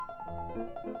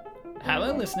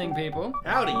Hello, listening people.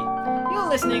 Howdy. You're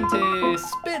listening to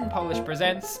Spit and Polish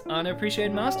Presents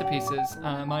Unappreciated Masterpieces.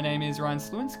 My name is Ryan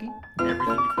Slewinski.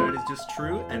 Everything you've heard is just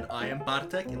true, and I am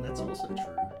Bartek, and that's also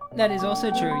true. That is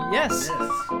also true, yes.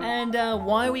 Yes. And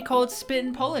why are we called Spit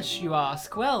and Polish, you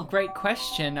ask? Well, great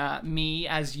question, me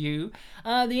as you.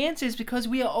 The answer is because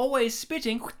we are always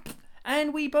spitting,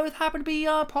 and we both happen to be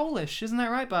Polish. Isn't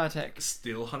that right, Bartek?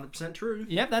 Still 100% true.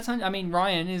 Yep, that's... I mean,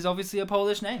 Ryan is obviously a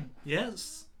Polish name.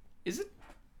 Yes. Is it?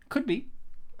 Could be.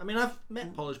 I mean, I've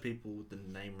met Polish people with the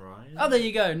name Ryan. Oh, there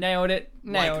you go. Nailed it.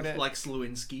 Nailed it. Like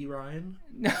Slewinski Ryan.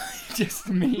 No, just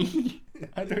me.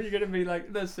 I thought you were going to be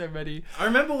like, there's so many. I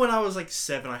remember when I was like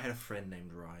 7, I had a friend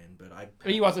named Ryan, but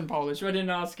He wasn't Polish. I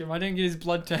didn't ask him. I didn't get his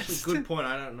blood test. Good point,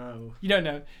 I don't know. You don't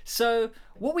know. So,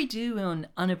 what we do on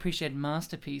Unappreciated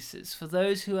Masterpieces, for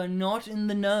those who are not in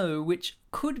the know, which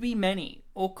could be many,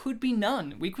 or could be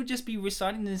none, we could just be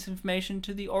reciting this information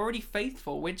to the already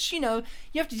faithful, which, you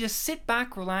have to just sit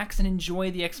back, relax, and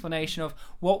enjoy the explanation of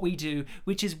what we do,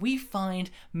 which is we find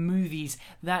movies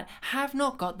that have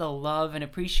not got the love and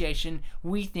appreciation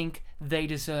we think they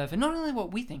deserve. And not only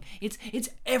what we think, it's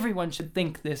everyone should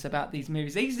think this about these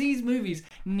movies. These movies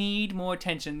need more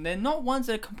attention. They're not ones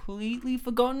that are completely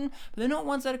forgotten, but they're not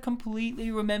ones that are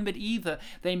completely remembered either.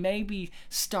 They may be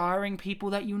starring people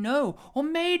that you know, or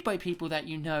made by people that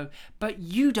you know, but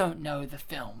you don't know the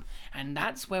film. And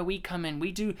that's where we come in.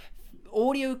 We do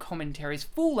audio commentaries,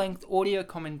 full-length audio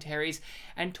commentaries,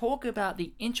 and talk about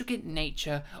the intricate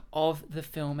nature of the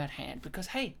film at hand. Because,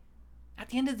 hey, at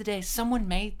the end of the day, someone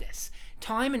made this.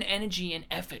 Time and energy and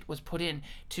effort was put in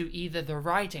to either the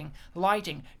writing,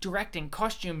 lighting, directing,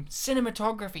 costume,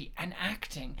 cinematography, and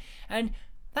acting. And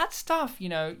that stuff, you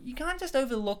can't just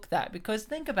overlook that, because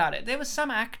think about it. There was some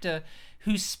actor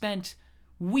who spent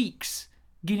weeks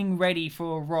getting ready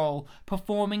for a role,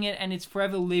 performing it, and it's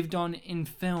forever lived on in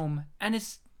film. And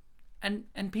it's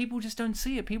and people just don't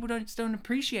see it. People don't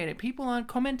appreciate it. People aren't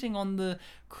commenting on the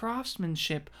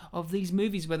craftsmanship of these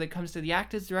movies, whether it comes to the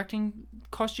actors, directing,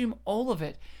 costume, all of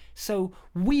it. So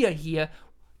we are here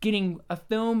getting a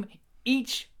film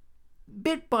each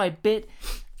bit by bit.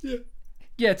 Yeah,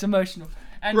 it's emotional.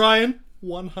 And Ryan,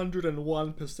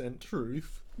 101%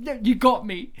 truth. You got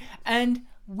me. And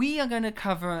we are going to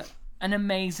cover an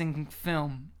amazing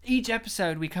film. Each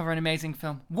episode we cover an amazing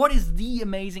film. What is the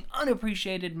amazing,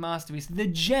 unappreciated masterpiece, the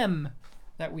gem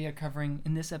that we are covering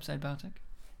in this episode, Bartek?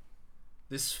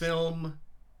 This film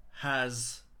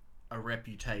has a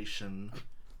reputation.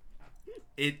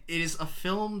 It is a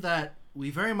film that we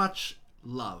very much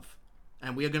love,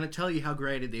 and we are going to tell you how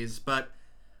great it is, but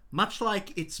much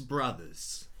like its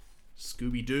brothers,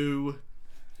 Scooby-Doo,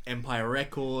 Empire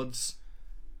Records,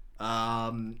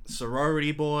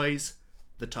 Sorority Boys,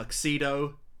 The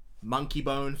Tuxedo, Monkey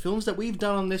Bone, films that we've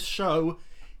done on this show,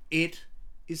 it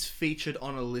is featured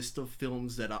on a list of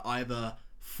films that are either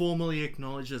formally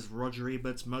acknowledged as Roger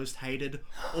Ebert's most hated,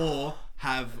 or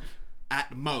have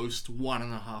at most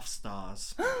 1.5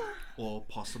 stars, or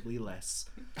possibly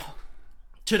less.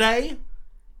 Today,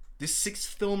 this 6th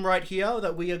film right here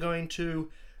that we are going to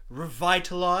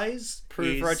revitalize,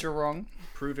 Prove Roger wrong.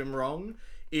 Prove him wrong,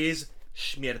 is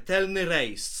Śmiertelny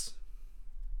Rejs.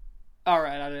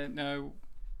 Alright, I don't know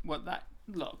what that...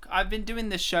 Look, I've been doing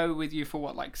this show with you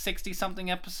for 60-something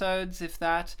episodes, if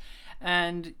that,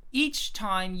 and each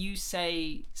time you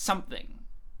say something,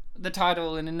 the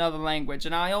title in another language,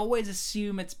 and I always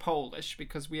assume it's Polish,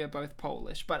 because we are both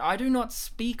Polish, but I do not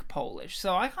speak Polish,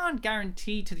 so I can't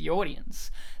guarantee to the audience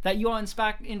that you are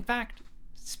in fact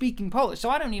speaking Polish, so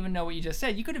I don't even know what you just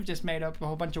said. You could have just made up a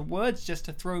whole bunch of words just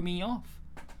to throw me off.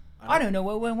 I don't know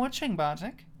what we're watching,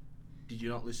 Bartek. Did you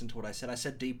not listen to what I said? I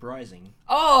said Deep Rising.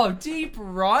 Oh, Deep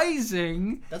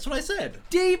Rising. That's what I said.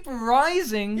 Deep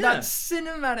Rising, Yeah. that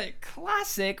cinematic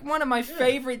classic, one of my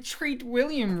favorite Treat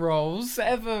William roles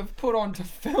ever put onto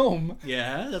film.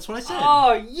 Yeah, that's what I said.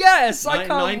 Oh, yes, I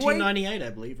can't wait. 1998, I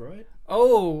believe, right?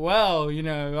 Oh, well,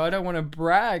 I don't want to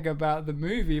brag about the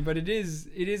movie, but it is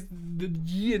the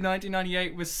year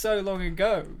 1998 was so long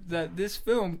ago that this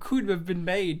film could have been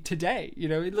made today.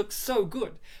 It looks so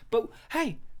good. But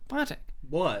hey, Bartek.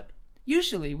 What?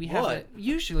 Usually we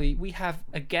have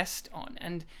a guest on,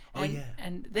 and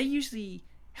they usually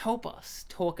help us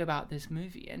talk about this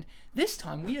movie. And this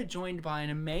time we are joined by an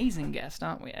amazing guest,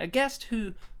 aren't we? A guest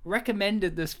who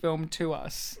recommended this film to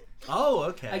us. Oh,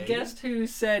 okay. A guest who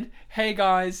said, "Hey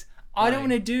guys, I don't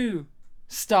want to do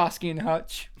Starsky and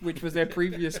Hutch, which was their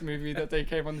previous movie that they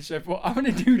came on the show for. I want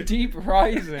to do Deep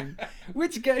Rising." Who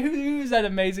is that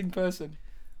amazing person?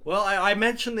 Well, I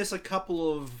mentioned this a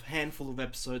couple of handful of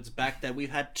episodes back that we've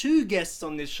had 2 guests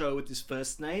on this show with this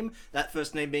first name. That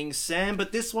first name being Sam,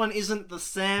 but this one isn't the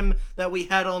Sam that we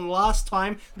had on last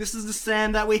time. This is the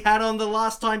Sam that we had on the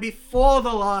last time before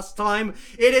the last time.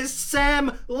 It is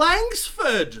Sam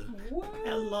Langsford.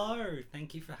 Hello,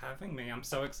 thank you for having me. I'm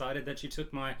so excited that you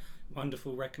took my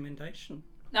wonderful recommendation.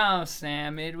 Oh,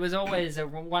 Sam, it was always a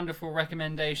wonderful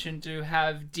recommendation to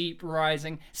have Deep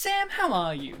Rising. Sam, how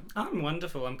are you? I'm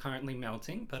wonderful. I'm currently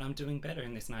melting, but I'm doing better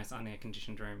in this nice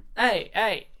unair-conditioned room.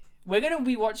 Hey, we're going to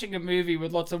be watching a movie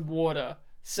with lots of water,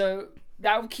 so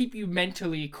that will keep you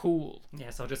mentally cool.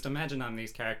 Yes, I'll just imagine I'm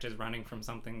these characters running from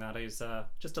something that is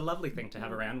just a lovely thing to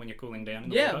have around when you're cooling down in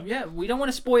the water. Yeah, we don't want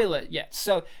to spoil it yet.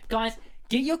 So, guys,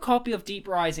 get your copy of Deep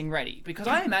Rising ready, because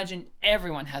I imagine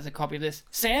everyone has a copy of this.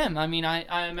 Sam, I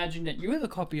imagine that you have a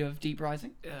copy of Deep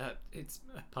Rising. It's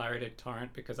a pirated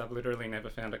torrent because I've literally never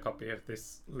found a copy of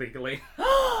this legally.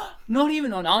 Not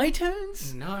even on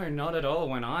iTunes? No, not at all.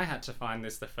 When I had to find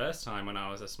this the first time when I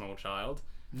was a small child.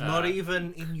 Not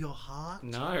even in your heart?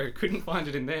 No, couldn't find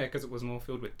it in there because it was more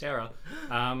filled with terror.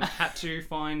 Had to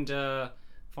find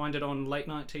it on late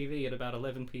night TV at about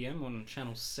 11 p.m. on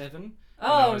Channel 7. When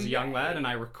I was a young lad, and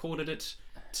I recorded it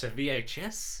to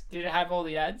VHS. Did it have all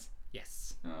the ads?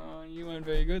 Yes. Oh, you weren't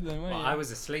very good then, were you? Well, I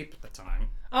was asleep at the time.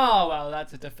 Oh, well,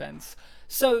 that's a defense.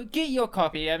 So, get your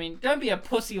copy. I mean, don't be a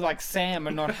pussy like Sam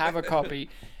and not have a copy.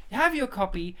 Have your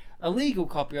copy, a legal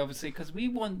copy, obviously, because we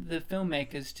want the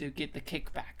filmmakers to get the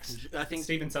kickbacks. I think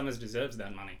Stephen Summers deserves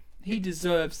that money. He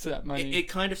deserves that money. it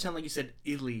kind of sounded like you said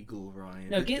illegal, Ryan.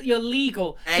 No, get your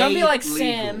legal. Don't be like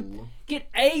Sam. Legal. Get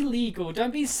a legal.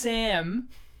 Don't be Sam,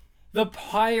 the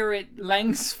pirate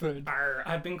Langsford. Arr,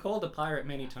 I've been called a pirate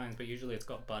many times, but usually it's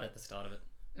got butt at the start of it.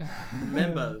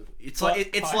 Remember, it's like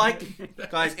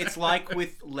guys, it's like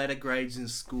with letter grades in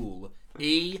school.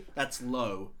 E, that's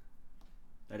low.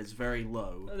 That is very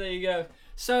low. Oh, there you go.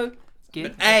 So,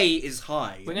 But A is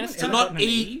high. We're gonna so start not an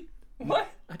E. what?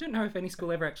 I don't know if any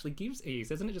school ever actually gives E's.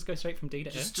 Doesn't it just go straight from D to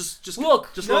F? Just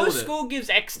Look, just roll no with it. school gives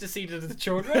ecstasy to the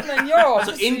children, and you're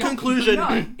So in conclusion,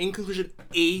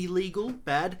 illegal,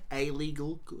 bad,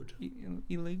 illegal, good.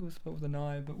 illegal is spelled with an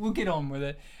I, but we'll get on with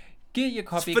it. Get your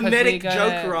copy. It's 'cause phonetic we're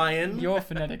gonna- joke, Ryan. Your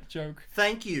phonetic joke.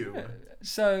 Thank you.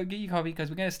 So get your copy because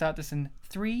we're going to start this in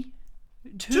 3,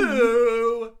 2,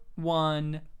 2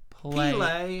 1, play.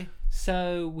 Play.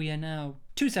 So we are now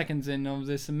 2 seconds in of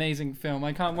this amazing film.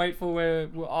 I can't wait for where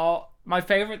we're all. My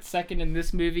favorite second in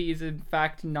this movie is in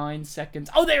fact 9 seconds.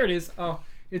 Oh, there it is. Oh,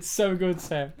 it's so good,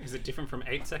 Sam. Is it different from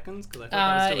 8 seconds? Because I thought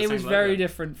that was still the It same was logo. very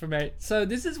different from it. So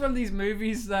this is one of these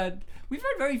movies that we've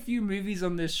had very few movies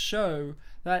on this show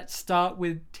that start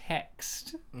with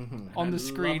text on the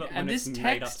screen, and this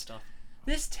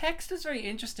text is very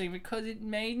interesting because it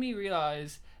made me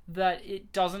realize that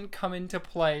it doesn't come into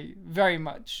play very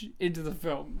much into the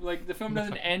film. Like the film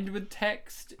doesn't end with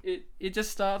text. It just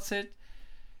starts it.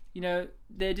 You know,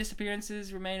 their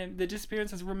disappearances has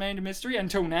remained a mystery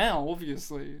until now,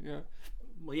 obviously. Yeah.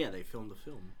 Well, yeah, they filmed the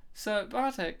film. So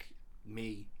Bartek,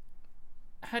 Me.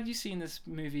 had you seen this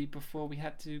movie before we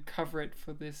had to cover it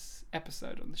for this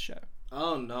episode on the show?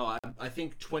 Oh no, I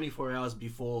think 24 hours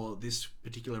before this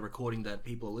particular recording that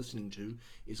people are listening to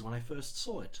is when I first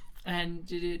saw it. And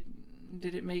did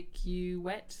it make you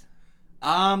wet?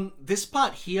 This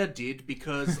part here did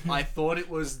because I thought it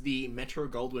was the Metro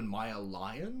Goldwyn Mayer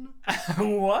lion.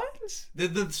 What?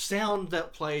 The sound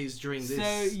that plays during this.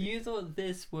 So you thought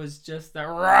this was just the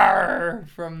roar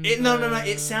from No.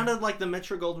 It sounded like the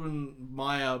Metro Goldwyn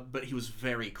Mayer, but he was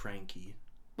very cranky.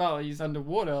 Well, he's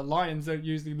underwater. Lions don't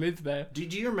usually live there.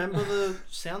 Did you remember the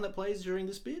sound that plays during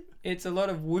this bit? It's a lot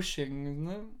of whooshing, isn't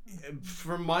it?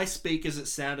 From my speakers, it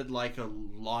sounded like a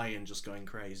lion just going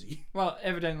crazy. Well,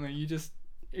 evidently,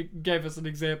 it gave us an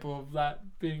example of that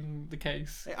being the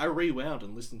case. I rewound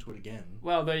and listened to it again.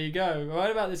 Well, there you go.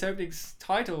 What about this opening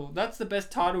title? That's the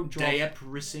best title drop. Dayap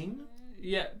Rissing?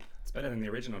 Yeah. It's better than the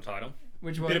original title.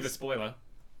 Which Bit of a was? spoiler.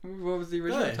 What was the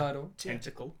original Good. title?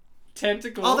 Tentacle.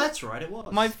 Tentacle. Oh, that's right, it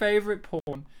was. my favorite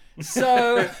porn.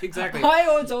 So Exactly. I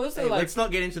was also Hey, like, let's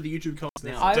not get into the YouTube comments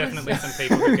now. I was- Definitely some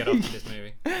people who get off to this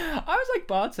movie. I was like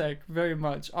Bartek very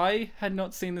much. I had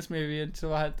not seen this movie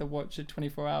until I had to watch it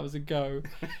 24 hours ago.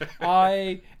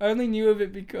 I only knew of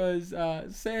it because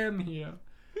Sam here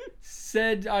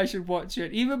said I should watch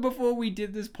it. Even before we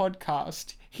did this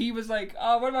podcast, he was like,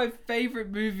 "Oh, one of my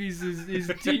favorite movies is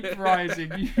Deep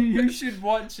Rising. You should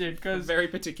watch it." For Because very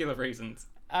particular reasons.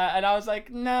 and I was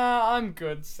like, "Nah, I'm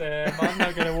good, Sam. I'm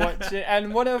not gonna watch it."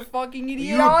 And what a fucking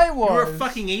idiot I was. You were a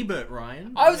fucking Ebert,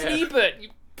 Ryan. I was an Yeah. Ebert. You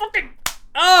fucking.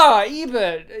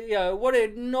 Ebert, what a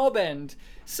knob end.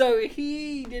 So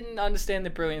he didn't understand the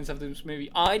brilliance of this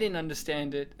movie. I didn't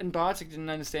understand it, and Bartek didn't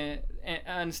understand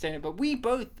it, but we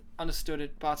both understood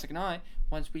it, Bartek and I,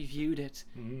 once we viewed it.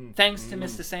 Thanks to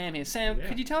Mr. Sam here. Sam,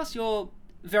 could you tell us your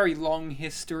very long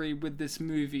history with this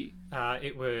movie?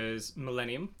 It was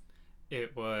Millennium.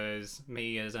 It was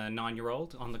me as a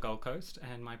 9-year-old on the Gold Coast,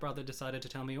 and my brother decided to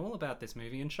tell me all about this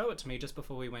movie and show it to me just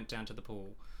before we went down to the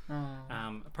pool.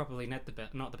 Probably not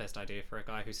the best idea for a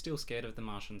guy who's still scared of the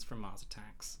Martians from Mars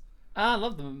Attacks. I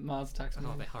love the Mars Attacks.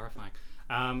 Oh, they're horrifying.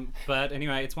 But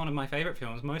anyway, it's one of my favourite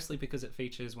films, mostly because it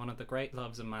features one of the great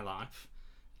loves of my life.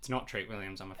 It's not Treat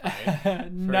Williams, I'm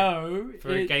afraid. No. For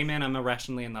a gay man, I'm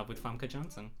irrationally in love with Famke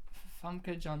Janssen.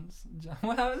 Famke Johnson.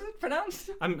 How is it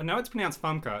pronounced? No, it's pronounced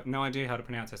Famke. No idea how to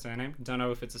pronounce her surname. Don't know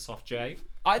if it's a soft J.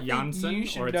 I think Janssen you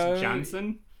should or it's know.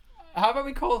 Janssen. How about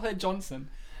we call her Johnson?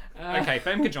 Okay,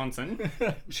 Famke Johnson.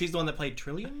 She's the one that played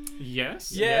Trillium?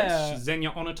 Yes. Yeah. Yes. Xenia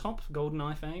Onatopp,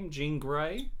 GoldenEye fame. Jean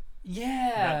Grey.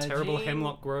 Yeah. That terrible Jean-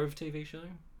 Hemlock Grove TV show.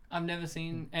 I've never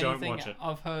seen Don't anything watch it.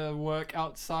 of her work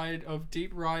outside of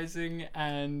Deep Rising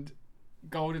and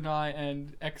GoldenEye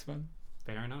and X-Men.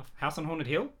 Fair enough. House on Haunted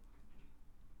Hill.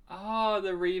 Oh,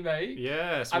 the remake.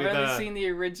 Yes. I've with, only seen the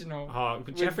original.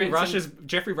 but Jeffrey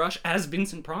Rush as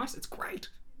Vincent Price. It's great.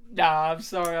 Nah, I'm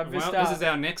sorry, I missed Well, out. this is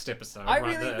our next episode. I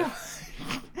right really, there.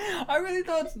 I really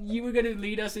thought you were going to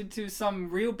lead us into some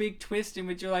real big twist in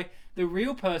which you're like, the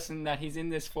real person that he's in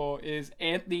this for is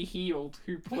Anthony Heald,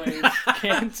 who plays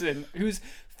Canton, who's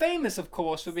famous, of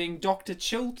course, for being Dr.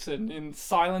 Chilton in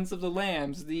Silence of the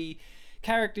Lambs, the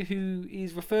character who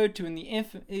is referred to in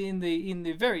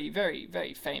the very, very,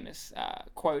 very famous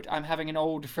quote, "I'm having an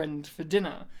old friend for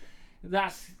dinner."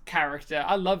 That character,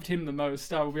 I loved him the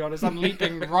most, I will be honest. I'm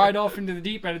leaping right off into the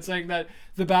deep end and saying that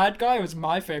the bad guy was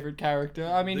my favourite character.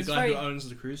 I mean, The it's guy very... who owns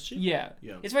the cruise ship? Yeah.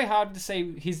 Yeah. It's very hard to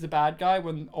say he's the bad guy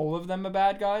when all of them are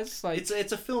bad guys. Like,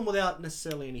 It's a film without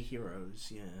necessarily any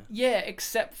heroes, yeah. yeah,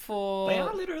 except for... They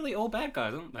are literally all bad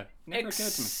guys, aren't they? Never occurred to me.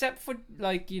 Except for,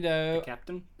 like, The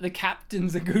captain. the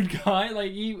captain's a good guy.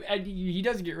 Like, he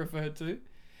doesn't get referred to.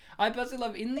 I personally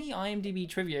love, in the IMDb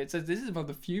trivia, it says this is one of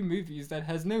the few movies that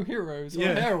has no heroes or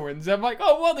heroines. I'm like,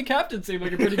 oh, well, the captain seemed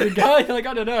like a pretty good guy. Like,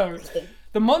 I don't know.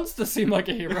 The monster seemed like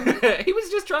a hero. He was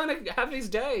just trying to have his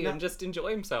day and just enjoy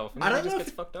himself. And I then don't he know just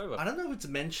if gets fucked over. I don't know if it's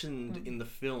mentioned in the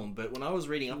film, but when I was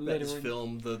reading up about this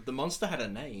film, the monster had a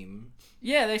name.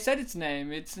 Yeah, they said its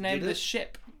name. It's the name Did of the it?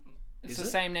 ship. It's Is the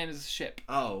it? same name as the ship.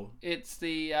 Oh, It's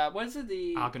the, what is it?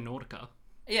 The... Argonautica.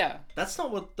 Yeah. that's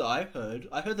not what I heard.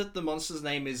 I heard that the monster's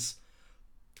name is...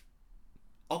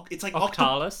 It's like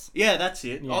Octalis. Yeah, that's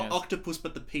it. Yes. Octopus,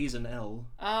 but the P's an L.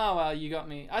 Oh, well, you got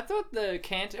me. I thought the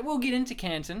Canton... We'll get into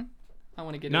Canton. I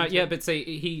want to get No, into yeah, it. but see,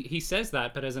 he says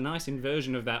that, but as a nice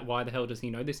inversion of that, why the hell does he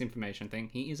know this information thing?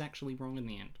 He is actually wrong in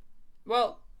the end.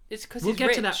 Well, it's because We'll he's get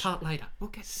rich. to that part later. We'll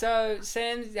get. So,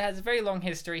 Sam has a very long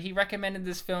history. He recommended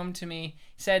this film to me.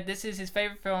 He said this is his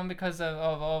favourite film because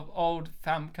of old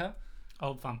Famke.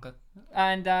 Old Famke.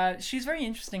 And she's a very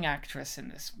interesting actress in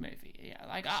this movie. Yeah,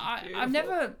 like I've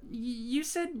never. You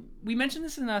said we mentioned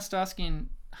this in our Starsky and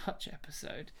Hutch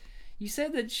episode. You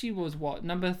said that she was what,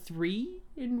 number 3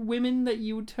 in women that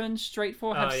you would turn straight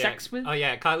for, have sex with. Oh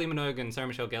yeah, Kylie Minogue and Sarah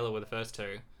Michelle Gellar were the first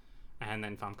two, and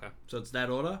then Famke. So it's that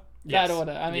order? That Yes.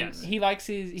 order. I mean, Yes. he likes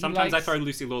his. Sometimes I throw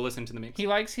Lucy Lawless into the mix. He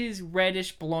likes his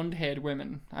reddish blonde-haired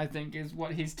women. I think is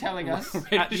what he's telling us.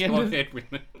 at Reddish the end of- blonde-haired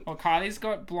women. Well, Kylie's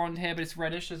got blonde hair, but it's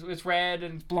reddish. It's red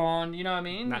and it's blonde. You know what I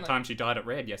mean? That Like- time she dyed it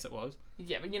red. Yes, it was.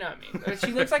 Yeah, but you know what I mean.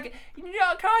 She looks like. You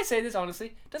know, can I say this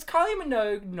honestly? Does Kylie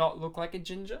Minogue not look like a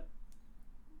ginger?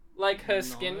 Like her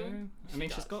skin. I mean,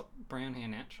 she's does. got brown hair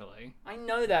naturally. I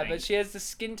know that, but Thanks. she has the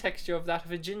skin texture of that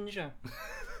of a ginger.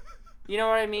 You know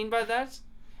what I mean by that?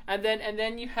 And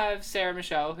then you have Sarah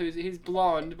Michelle, who's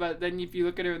blonde, but then if you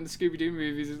look at her in the Scooby Doo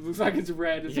movies, it looks like it's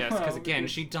red as Yes, well. because again,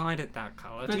 she dyed it that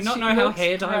color. But Do you not she know how looks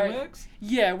hair dye great. works?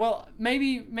 Yeah, well,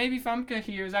 maybe Famke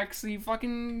here is actually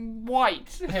fucking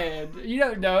white haired. You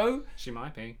don't know. She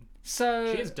might be.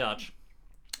 So She is Dutch.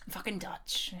 fucking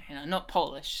Dutch, you know, not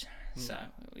Polish. So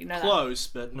we know that. Close,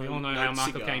 but We no, all know no how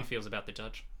Michael cigar. Caine feels about the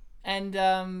Dutch. And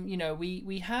you know,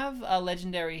 we have a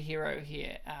legendary hero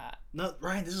here. No,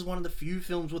 Ryan, this is one of the few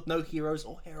films with no heroes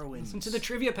or heroines. Listen to the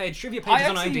trivia page. Trivia page is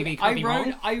on IMDb. Can't be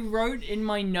wrong. I wrote in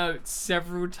my notes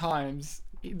several times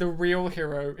the real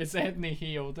hero is Anthony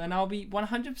Heald, and I'll be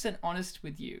 100% honest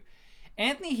with you.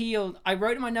 Anthony Heald, I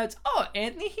wrote in my notes, oh,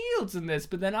 Anthony Heald's in this,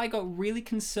 but then I got really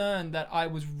concerned that I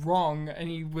was wrong, and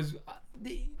he was...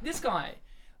 this guy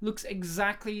looks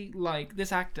exactly like...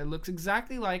 This actor looks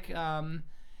exactly like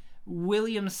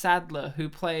William Sadler, who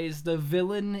plays the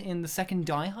villain in the second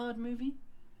Die Hard movie.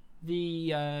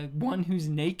 The one who's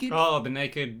naked. Oh, the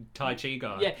naked Tai Chi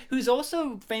guy. Yeah, who's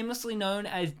also famously known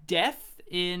as Death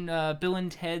in Bill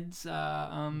and Ted's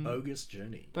Bogus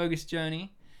Journey. Bogus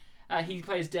Journey. He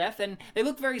plays Death, and they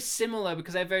look very similar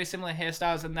because they have very similar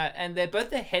hairstyles and that, and their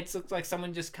heads look like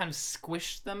someone just kind of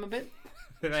squished them a bit.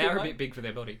 They are a bit big for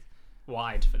their bodies.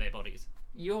 Wide for their bodies.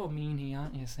 You're meanie,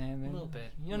 aren't you, Sam? A little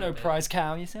bit. You're a no little bit. prize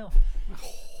cow yourself.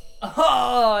 Oh, that's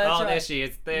Oh, right. there she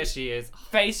is. There she is.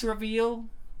 Face reveal.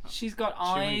 She's got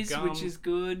eyes, gum. which is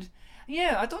good.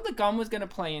 Yeah, I thought the gum was going to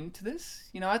play into this.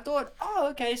 You know, I thought, oh,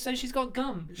 okay, so she's got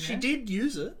gum. you She know? did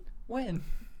use it. When?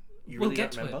 You We'll really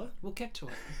get don't to remember? it. We'll get to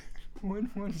it.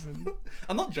 When was it?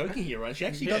 I'm not joking here, right? She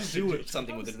actually Yeah, does she do does.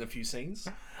 something with it in a few scenes.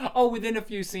 Oh, within a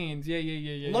few scenes.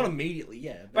 Yeah. Not immediately,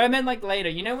 yeah. But I meant like later.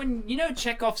 You know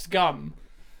Chekhov's gum?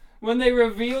 When they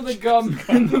reveal the gum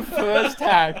in the first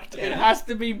act, it has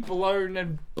to be blown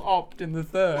and popped in the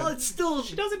third. Well, it's still...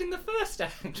 She does it in the first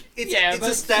act. It's, Yeah, it's but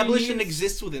established she and is-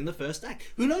 exists within the first act.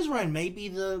 Who knows, Ryan? Maybe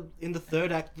in the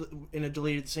third act, in a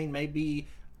deleted scene, maybe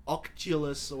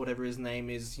Octulus or whatever his name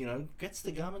is, gets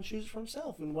the gum and chews for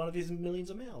himself in one of his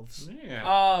millions of mouths. Yeah.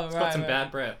 Oh, It's right. got some right.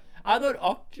 bad breath. I thought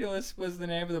Octulus was the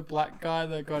name of the black guy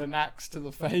that got an axe to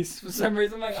the face for some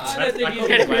reason. I'm like, I don't think I he's call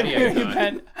going him to Gladiator really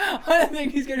guy. I don't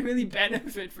think he's going to really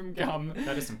benefit from gum.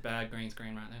 That is some bad green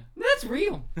screen right That's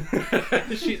real. there.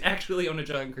 She's actually on a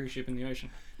giant cruise ship in the ocean.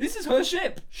 This is her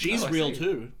ship. She's Oh, I real see.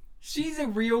 too. She's a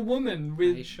real woman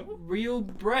with you sure? real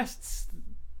breasts.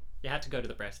 You had to go to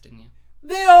the breast, didn't you?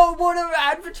 They are what are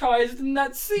advertised in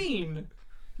that scene.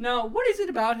 Now, what is it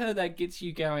about her that gets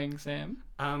you going, Sam?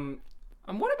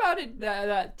 And what about it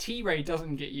that T-Ray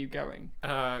doesn't get you going?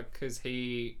 Because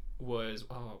he was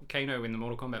Kano in the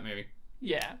Mortal Kombat movie,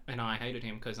 Yeah. and I hated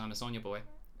him because I'm a Sonya boy.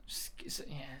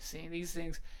 Yeah, see, these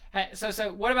things. Hey, so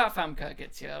what about Famke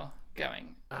gets you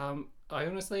going?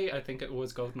 I think it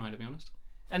was GoldenEye, to be honest.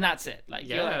 And that's it. Like,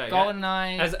 Yeah, you're yeah.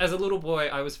 GoldenEye. As a little boy,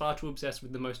 I was far too obsessed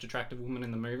with the most attractive woman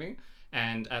in the movie,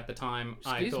 and at the time,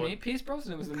 Excuse I thought. me, Pierce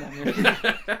Brosnan was in that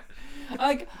movie.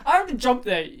 Like, I have to jump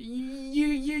there.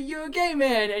 You're a gay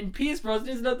man, and Pierce Brosnan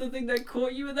is not the thing that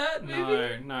caught you in that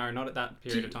movie? No, not at that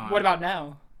period of time. What about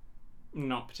now?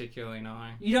 Not particularly, no.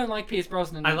 You don't like Pierce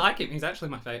Brosnan? I like him. He's actually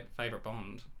my favourite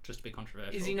Bond, just to be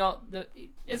controversial. Is he not?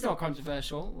 It's not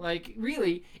controversial. Like,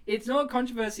 really, it's not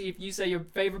controversy if you say your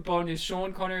favorite Bond is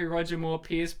Sean Connery, Roger Moore,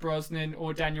 Pierce Brosnan,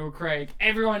 or Daniel Craig.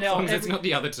 Everyone As long else, as it's not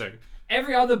the other two.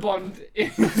 every other Bond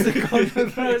is a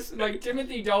controversy. Like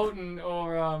Timothy Dalton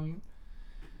or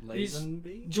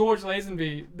Lazenby? George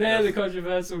Lazenby. They're the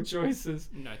controversial choices.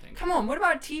 No, thank you. Come on, what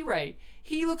about T-Ray?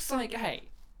 He looks like, hey,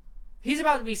 he's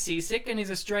about to be seasick and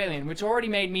he's Australian, which already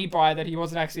made me buy that he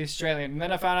wasn't actually Australian. And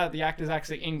then I found out the actor's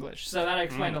actually English, so that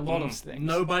explained a lot of things.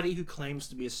 Nobody who claims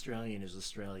to be Australian is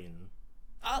Australian.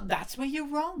 That's where you're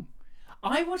wrong.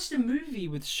 I watched a movie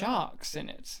with sharks in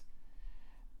it.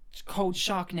 It's called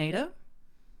Sharknado.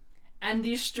 And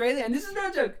the Australian, and this is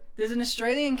no joke, there's an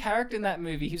Australian character in that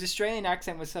movie whose Australian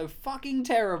accent was so fucking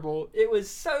terrible. It was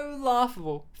so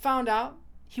laughable. Found out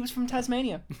he was from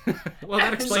Tasmania. Well,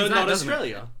 that explains So that, not doesn't it?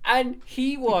 Australia. And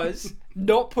he was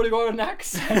not putting on an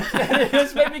accent. It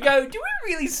just made me go, do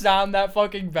we really sound that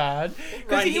fucking bad? 'Cause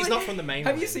Right, he he's would- not from the mainland.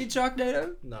 Have you seen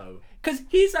Sharknado? No. Because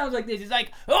he sounds like this. He's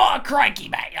like, oh, crikey,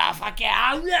 mate. Oh, fuck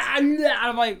yeah. And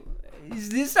I'm like, is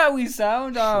this how we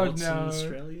sound? Oh, What's no. an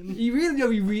Australian? He really,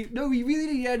 he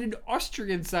really had an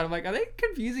Austrian sound. I'm like, are they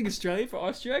confusing Australia for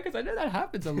Austria? Because I know that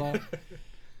happens a lot.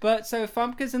 But, so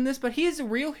Famke's in this, but he is the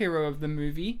real hero of the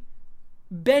movie.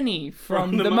 Benny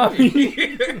from The Mummy.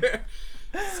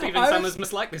 Stephen I was- Summers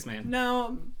must like this man.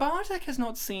 Now, Bartek has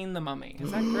not seen The Mummy.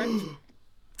 Is that correct?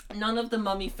 None of the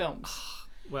Mummy films.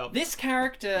 Well, This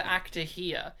actor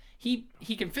here, he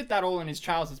can fit that all in his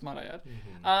trousers, might I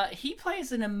add. He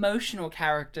plays an emotional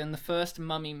character in the first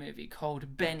Mummy movie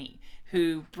called Benny,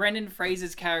 who Brendan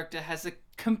Fraser's character has a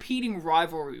competing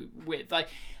rivalry with. Like,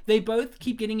 they both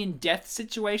keep getting in death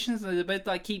situations. They both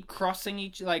keep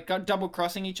double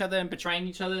crossing each other and betraying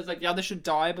each other. It's like the other should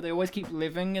die, but they always keep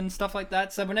living and stuff like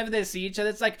that. So whenever they see each other,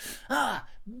 it's like,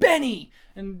 Benny,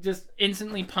 and just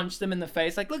instantly punch them in the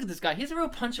face. Like, look at this guy. He has a real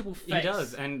punchable face. he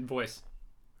does, and voice.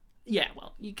 Yeah,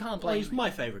 well, you can't Well, blame he's him.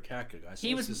 my favourite character, guys. So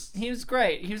He it's was just... he was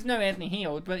great. He was no Anthony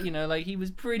Heald, but he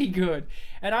was pretty good.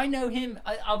 And I know him.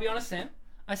 I'll be honest, Sam.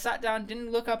 I sat down,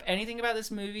 didn't look up anything about this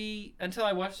movie until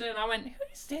I watched it, and I went, "Who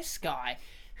is this guy?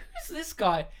 Who is this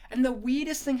guy?" And the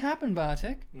weirdest thing happened,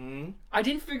 Bartek. I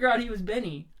didn't figure out he was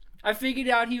Benny. I figured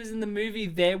out he was in the movie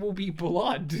There Will Be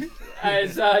Blood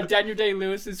as Daniel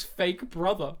Day-Lewis's fake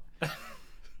brother. Have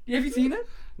you seen it?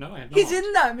 No, I have not. He's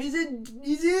in them.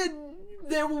 He's in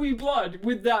There Will Be Blood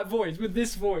with that voice, with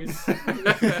this voice.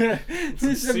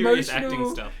 This serious emotional acting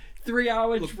stuff.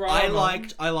 3-hour drama.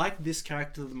 I liked this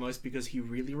character the most because he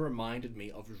really reminded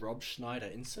me of Rob Schneider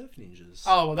in Surf Ninjas.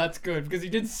 Oh, well, that's good because he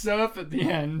did surf at the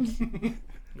end.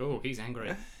 Oh, he's angry.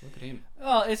 Look at him.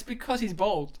 Oh, it's because he's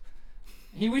bald.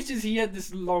 He wishes he had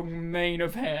this long mane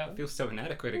of hair. I feel so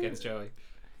inadequate against Joey.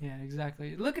 Yeah,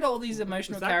 exactly. Look at all these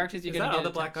emotional characters you're is going to that get.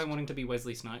 other black guy wanting to be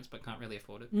Wesley Snipes but can't really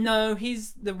afford it? No,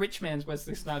 he's the rich man's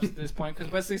Wesley Snipes at this point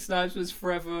because Wesley Snipes was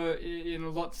forever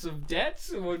in lots of debt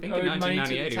or I think owed in money to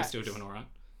 1998 he was tax. still doing alright.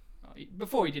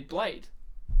 Before he did Blade.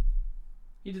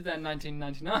 He did that in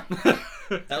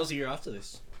 1999. That was the year after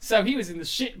this. So he was in the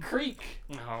shit creek.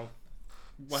 Oh.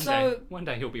 So, One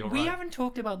day he'll be alright. We haven't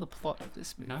talked about the plot of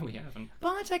this movie. No, we haven't.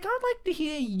 Bartek, I'd like to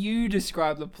hear you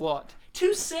describe the plot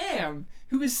to Sam,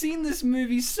 who has seen this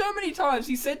movie so many times.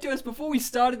 He said to us before we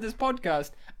started this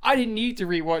podcast, I didn't need to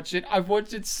rewatch it. I've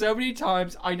watched it so many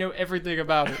times, I know everything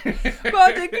about it.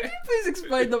 Bartek, could you please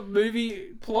explain the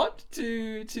movie plot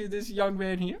to this young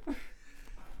man here?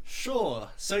 Sure.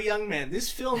 So, young man,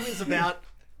 this film is about...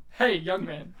 Hey, young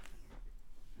man.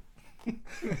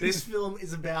 This film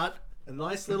is about a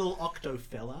nice little octo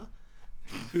fella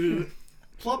who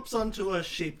plops onto a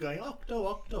ship going, octo,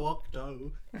 octo,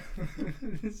 octo.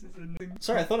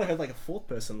 Sorry, I thought I heard like a fourth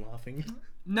person laughing.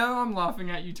 No, I'm laughing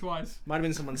at you twice. Might have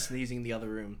been someone sneezing in the other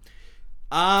room.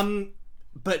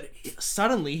 But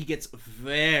suddenly he gets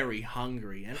very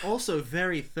hungry and also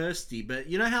very thirsty. But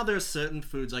you know how there are certain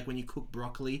foods, like when you cook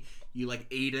broccoli, you like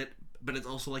eat it, but it's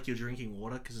also like you're drinking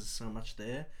water because there's so much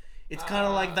there. It's kind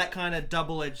of like that kind of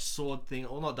double-edged sword thing,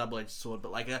 or not double-edged sword,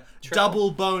 but like a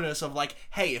double bonus of like,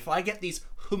 hey, if I get these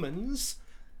humans,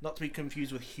 not to be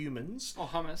confused with humans, Or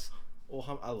hummus.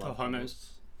 I love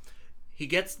homos. He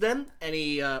gets them and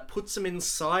he puts them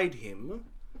inside him,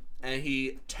 and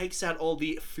he takes out all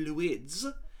the fluids,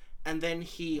 and then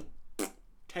he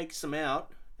takes them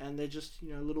out, and they're just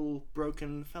little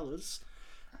broken fellas.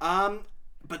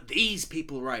 But these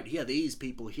people right here,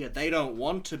 they don't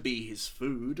want to be his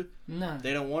food. No.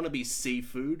 They don't want to be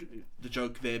seafood. The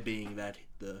joke there being that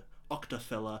the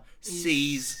octofella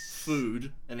sees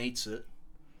food and eats it.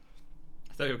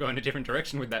 I thought you were going a different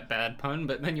direction with that bad pun,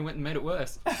 but then you went and made it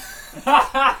worse.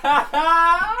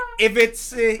 If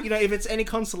it's any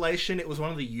consolation, it was one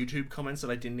of the YouTube comments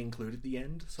that I didn't include at the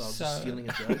end, so I was just stealing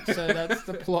a joke. So that's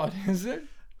the plot, is it?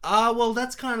 Well,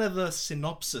 that's kind of the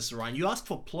synopsis, Ryan. You asked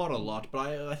for plot a lot, but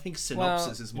I think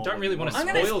synopsis is more. You don't really want to I'm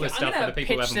gonna spoil this stuff for the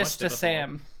people who pitch haven't this watched to it before.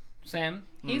 Sam. Sam,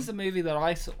 here's the movie that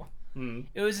I saw.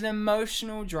 It was an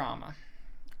emotional drama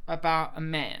about a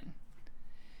man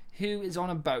who is on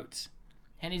a boat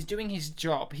and he's doing his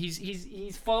job.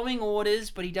 He's following orders,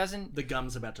 but he doesn't. The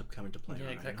gum's about to come into play. Yeah,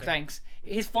 Ryan. exactly. Thanks.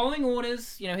 He's following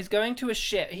orders. He's going to a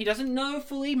ship. He doesn't know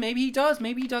fully. Maybe he does.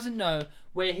 Maybe he doesn't know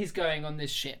where he's going on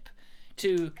this ship.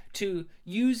 To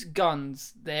use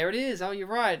guns. There it is. Oh, you're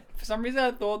right. For some reason, I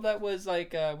thought that was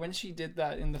like when she did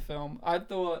that in the film. I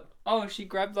thought, oh, she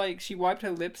grabbed she wiped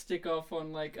her lipstick off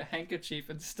on like a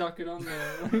handkerchief and stuck it on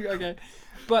there. Okay,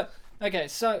 but okay.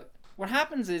 So what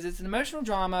happens is it's an emotional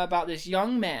drama about this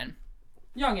young man,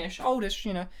 youngish, oldish,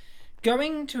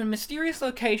 going to a mysterious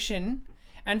location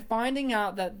and finding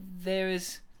out that there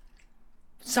is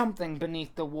something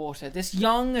beneath the water. This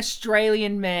young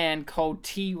Australian man called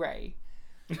T-Ray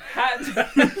had to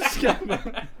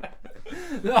discover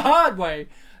the hard way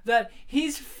that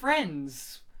his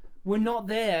friends were not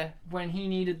there when he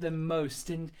needed them most,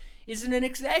 and is an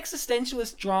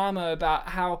existentialist drama about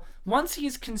how once he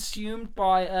is consumed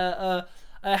by a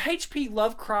H.P.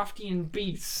 Lovecraftian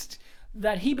beast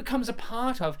that he becomes a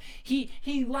part of, he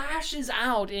lashes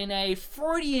out in a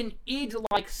Freudian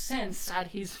id-like sense at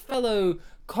his fellow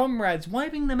comrades,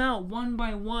 wiping them out one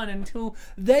by one until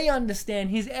they understand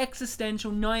his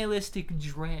existential nihilistic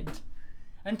dread.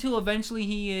 Until eventually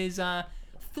he is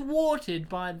thwarted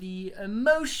by the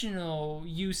emotional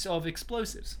use of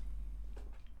explosives.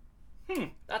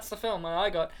 That's the film that I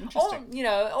got. Interesting.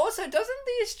 Also, doesn't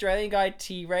the Australian guy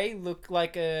T-Ray look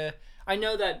like a... I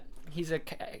know that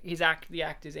the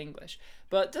actor's English,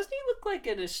 but doesn't he look like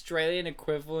an Australian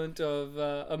equivalent of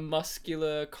a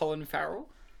muscular Colin Farrell?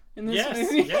 In this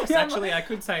movie? Yes, actually, I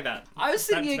could say that. I was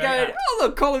sitting here That's very going, apt. oh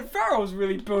look, Colin Farrell's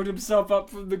really built himself up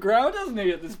from the ground, hasn't he,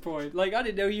 at this point? Like, I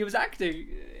didn't know he was acting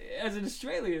as an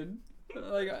Australian.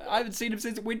 Like, I haven't seen him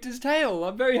since Winter's Tale.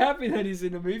 I'm very happy that he's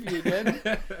in a movie again.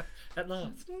 At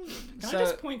last. Can So- I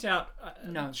just point out,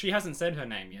 No. she hasn't said her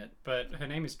name yet, but her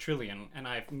name is Trillian, and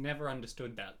I've never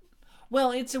understood that.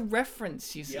 Well, it's a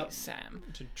reference, you see, Yep. Sam.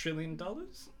 To $1 trillion?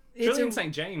 It's Trillian a,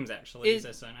 St. James, actually, is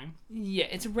their surname. yeah,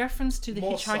 it's a reference to the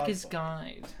More Hitchhiker's sci-fi.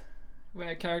 Guide, where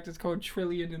a character's called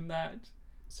Trillian in that.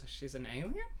 So she's an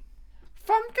alien?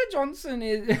 Famke Johnson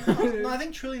is. No, I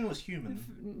think Trillian was human.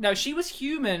 No, she was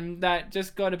human that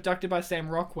just got abducted by Sam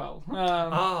Rockwell.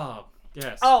 Ah,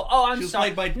 yes. I'm She was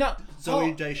sorry. played by no,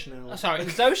 Zoe Deschanel. sorry,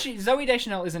 Zoe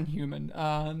Deschanel isn't human.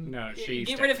 No, she's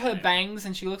get rid of her definitely- bangs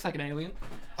and she looks like an alien.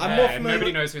 I'm more and familiar.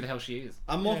 nobody With, knows who the hell she is.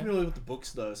 I'm more familiar with the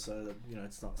books though, so that,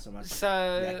 it's not so much the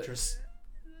So actress.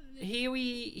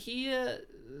 here,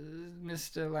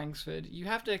 Mr. Langsford, you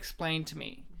have to explain to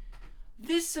me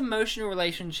this emotional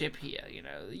relationship here.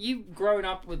 You've grown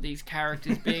up with these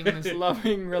characters being in this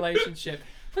loving relationship.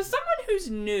 For someone who's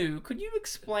new, could you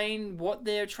explain what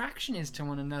their attraction is to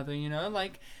one another?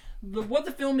 What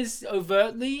the film is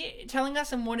overtly telling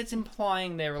us and what it's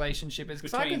implying their relationship is.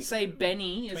 Because I Between- could say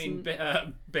Benny is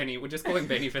Benny, we'll just call him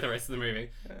Benny for the rest of the movie.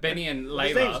 Benny and His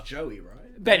name's Layla. Joey,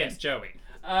 right? Benny. Yes, Joey.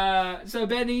 So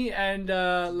Benny and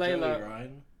Layla. Joey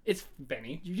Ryan. It's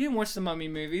Benny. you didn't watch the Mummy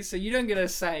movies, so you don't get a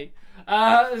say.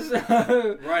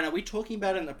 So Ryan, are we talking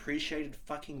about an appreciated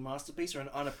fucking masterpiece or an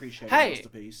unappreciated Hey,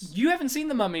 masterpiece? you haven't seen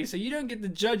the Mummy, so you don't get the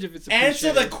judge if it's Answer the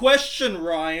appreciated. question,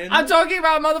 Ryan. I'm talking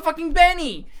about motherfucking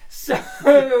Benny. So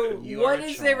You what are a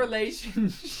is their child.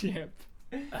 relationship?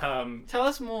 Tell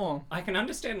us more. I can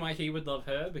understand why he would love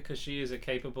her because she is a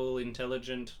capable,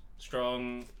 intelligent,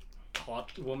 strong,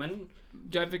 hot woman.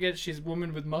 Don't forget she's a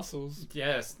woman with muscles.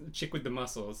 Yes, chick with the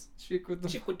muscles. Chick with the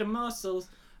Chick with the muscles.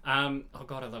 Oh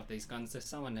god, I love these guns. They're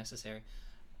so unnecessary.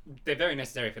 They're very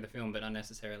necessary for the film, but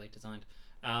unnecessarily designed.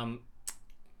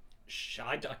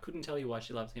 I couldn't tell you why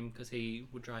she loves him because he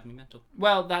would drive me mental.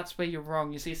 Well, that's where you're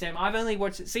wrong. You see, Sam, I've only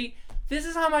watched it. See, this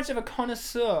is how much of a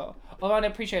connoisseur of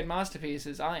unappreciated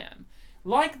masterpieces I am.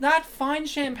 Like that fine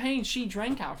champagne she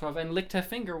drank out of and licked her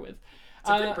finger with. It's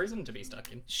a good prison to be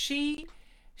stuck in. She,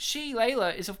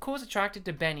 Layla, is of course attracted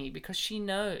to Benny because she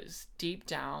knows deep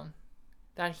down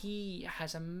that he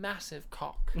has a massive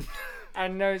cock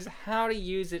and knows how to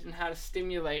use it and how to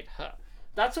stimulate her.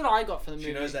 That's what I got from the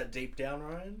movie. She knows that deep down,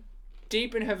 Ryan.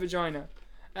 Deep in her vagina.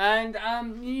 And,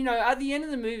 at the end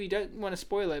of the movie, don't want to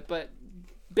spoil it, but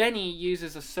Benny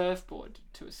uses a surfboard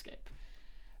to escape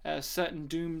a certain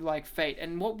doomed-like fate.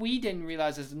 And what we didn't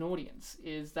realize as an audience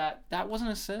is that that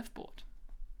wasn't a surfboard.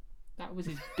 That was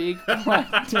his big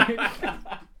black dick.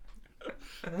 I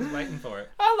was waiting for it.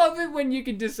 I love it when you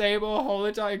can disable a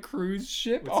holodeck cruise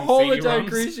ship. With A some holodeck CD-ROMs.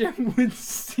 cruise ship with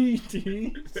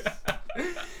CDs.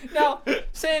 Now,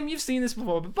 Sam, you've seen this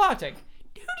before, but Bartek,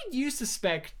 who did you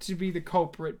suspect to be the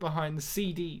culprit behind the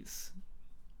CDs?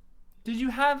 Did you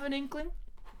have an inkling?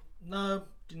 No,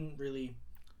 didn't really.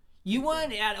 You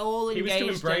weren't at all He was engaged.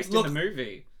 too embraced Look, in the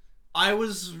movie. I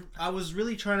was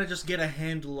really trying to just get a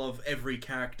handle of every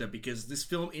character because this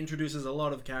film introduces a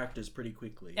lot of characters pretty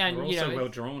quickly. And They're you also know, well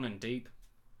drawn and deep.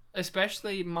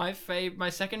 especially my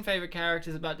second favorite character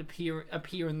is about to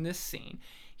appear in this scene.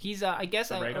 He's I guess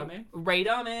The Radar Man?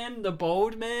 Radar Man, the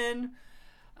bald man.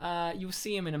 You'll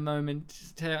see him in a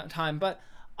moment time, but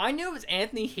I knew it was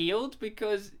Anthony Heald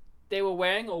because they were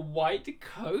wearing a white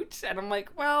coat, and I'm like,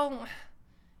 well,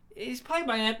 he's played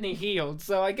by Anthony Heald,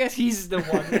 so I guess he's the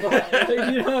one.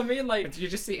 You know what I mean? Like, You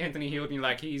just see Anthony Heald and you're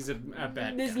like, he's a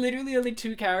bad there's guy. literally only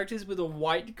two characters with a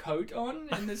white coat on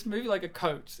in this movie, like a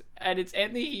coat, and it's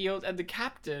Anthony Heald and the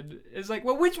captain. It's like,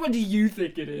 well, which one do you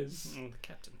think it is? The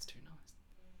captain's too nice.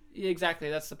 Yeah, exactly,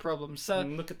 that's the problem. So,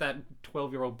 And look at that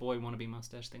 12-year-old boy wannabe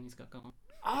mustache thing he's got going.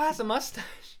 oh, that's a mustache.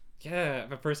 Yeah,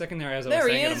 but for a second there, as I There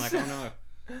was he saying it, I'm is. like, oh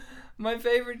no. My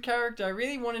favorite character. I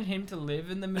really wanted him to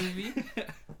live in the movie.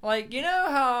 Like, you know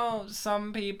how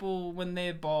some people, when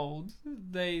they're bald,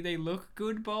 they look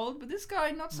good bald, but this guy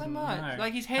not so much. No,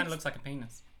 Like his kind head. of looks like a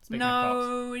penis. Speaking of cocks.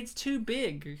 No, it's too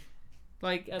big.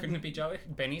 Like Couldn't it be Joey?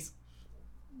 Benny's?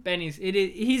 Benny's. It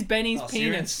is. He's Benny's Oh, so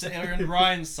penis. you're in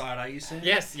Ryan's side, are you saying?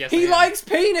 Yes. I He am. likes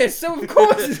penis, so of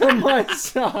course he's on my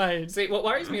side. See, what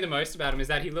worries me the most about him is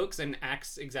that he looks and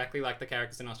acts exactly like the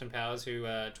characters in Austin Powers who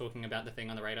are talking about the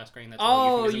thing on the radar screen. That's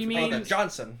all Oh, euphemism you for mean- penis.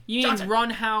 Johnson. You mean Johnson. Ron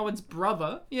Howard's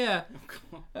brother? Yeah.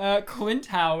 Clint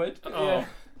Howard. Oh, Yeah.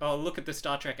 oh, look at the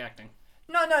Star Trek acting.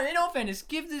 No. In all fairness,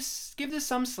 give this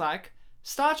some slack.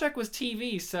 Star Trek was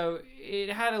TV, so it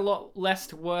had a lot less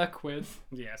to work with.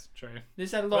 Yes, true.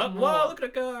 This had a lot more. Whoa, look at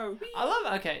it go! I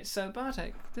love it. Okay, so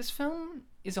Bartek, this film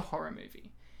is a horror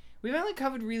movie. We've only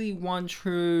covered really one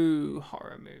true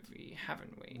horror movie,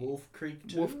 haven't we? Wolf Creek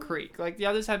 2? Wolf Creek. Like the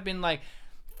others have been like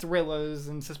thrillers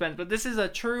and suspense, but this is a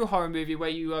true horror movie where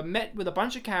you are met with a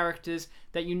bunch of characters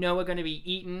that you know are going to be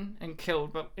eaten and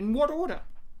killed, but in what order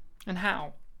and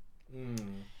how?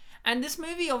 And this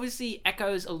movie obviously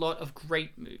echoes a lot of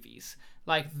great movies.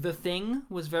 Like The Thing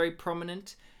was very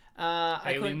prominent.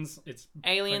 Aliens,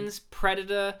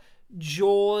 Predator,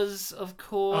 Jaws, of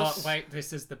course. Oh, wait,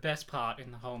 this is the best part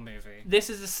in the whole movie. This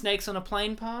is the snakes on a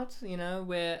plane part,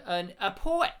 where a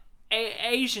poor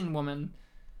Asian woman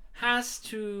has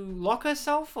to lock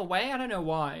herself away. I don't know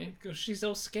why. Because she's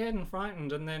all scared and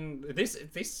frightened, and then this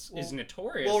is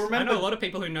notorious. Well, remember, I know a lot of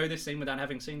people who know this scene without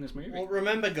having seen this movie. Well,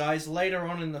 remember, guys, later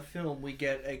on in the film, we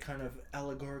get a kind of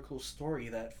allegorical story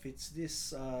that fits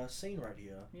this scene right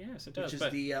here. Yes, it does. Which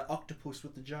is the octopus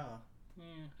with the jar.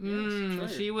 Yeah,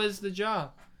 she was the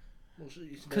jar.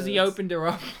 Because he it's- opened her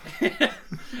up.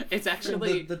 It's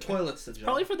actually the toilet's the jar.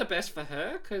 probably for the best for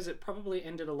her, because it probably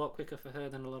ended a lot quicker for her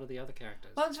than a lot of the other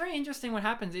characters. Well, it's very interesting what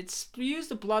happens. It spews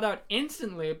the blood out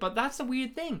instantly, but that's the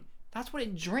weird thing. That's what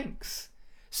it drinks.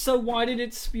 So why did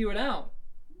it spew it out?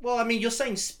 Well, I mean, you're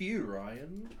saying spew,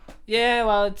 Ryan. Yeah,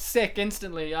 well, it's sick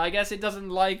instantly. I guess it doesn't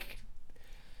like...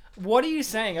 What are you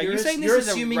saying? Are you saying this is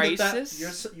a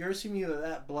racist? You're assuming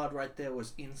that blood right there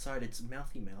was inside its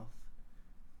mouthy mouth.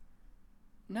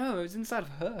 No, it was inside of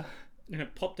her. And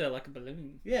it popped her like a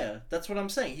balloon. Yeah, that's what I'm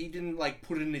saying. He didn't,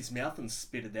 put it in his mouth and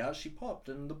spit it out. She popped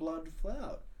and the blood flew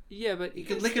out. Yeah, but... You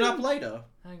could lick it up later.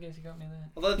 I guess you got me there.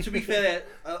 Although, to be fair,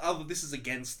 this is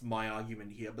against my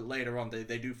argument here, but later on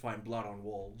they do find blood on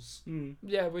walls.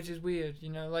 Yeah, which is weird,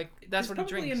 that's what it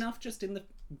probably drinks. enough just in the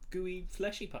gooey,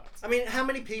 fleshy parts. I mean, how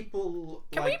many people...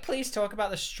 Can we please talk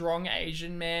about the strong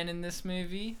Asian man in this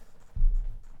movie?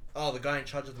 Oh, the guy in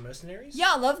charge of the mercenaries?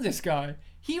 Yeah, I love this guy.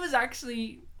 He was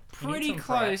actually pretty some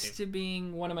close proactive. to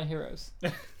being one of my heroes.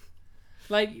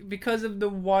 Because of the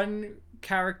one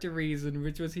character reason,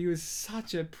 which was he was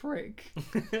such a prick.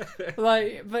 But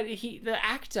the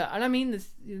actor, and I mean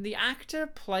the actor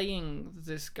playing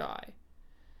this guy,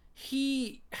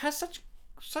 he has such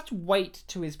weight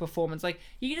to his performance.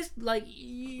 You just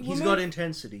He's got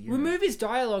intensity. You know? remove his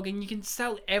dialogue and you can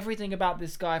tell everything about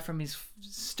this guy from his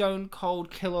stone cold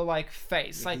killer like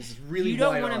face. He's really you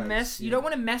don't wide want to eyes, mess. You yeah. don't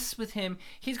want to mess with him.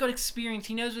 He's got experience.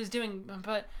 He knows what he's doing.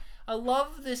 But I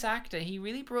love this actor. He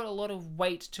really brought a lot of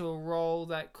weight to a role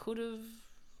that could have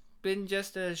been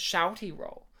just a shouty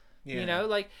role. Yeah.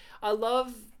 I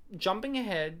love jumping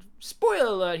ahead. Spoiler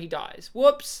alert: he dies.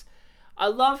 Whoops. I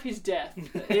love his death.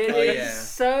 It is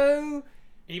so...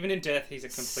 Even in death, he's a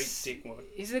complete dickwad.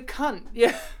 He's a cunt.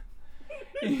 Yeah.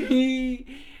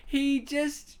 he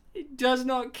just does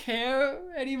not care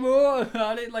anymore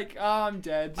about it. I'm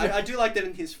dead. I do like that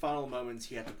in his final moments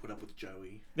he had to put up with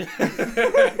Joey.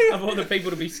 Of all the people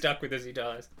to be stuck with as he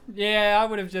dies. Yeah, I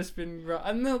would have just been...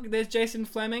 And look, there's Jason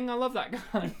Fleming. I love that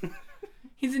guy.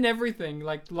 He's in everything.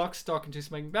 Lock, Stock, and Two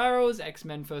Smoking Barrels,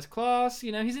 X-Men First Class.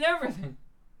 He's in everything.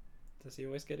 Does he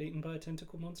always get eaten by a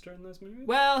tentacle monster in those movies?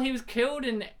 Well, he was killed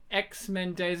in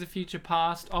X-Men Days of Future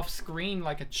Past off screen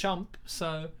like a chump,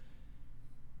 so...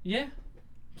 Yeah.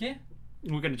 Yeah.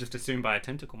 We're going to just assume by a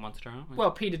tentacle monster, aren't we?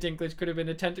 Well, Peter Dinklage could have been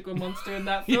a tentacle monster in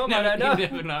that film, I don't know. You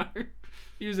never know.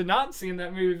 He was a Nazi in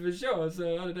that movie for sure,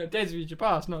 so I don't know. Days of Future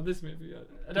Past, not this movie.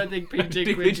 I don't think Peter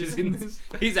Dinklage is in this.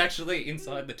 He's actually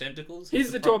inside the tentacles.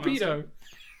 He's the prop torpedo.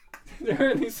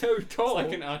 They're only so tall. It's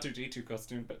like an R2-D2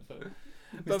 costume, but for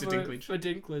But Mr. Dinklage. For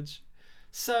Dinklage.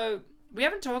 So, we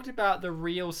haven't talked about the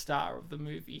real star of the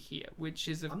movie here, which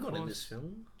is, of I'm course, not in this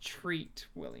film. Treat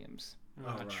Williams. Oh,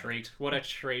 Oh, a right. treat. What a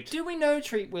treat. Do we know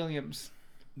Treat Williams?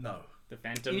 No. The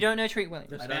Phantom. You don't know Treat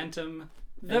Williams? The I don't- Phantom.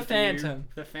 The Phantom.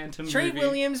 The Phantom Treat movie.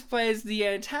 Williams plays the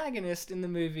antagonist in the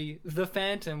movie The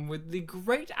Phantom with the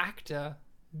great actor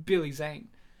Billy Zane.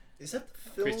 Is that the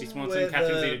film Christy Swanson, where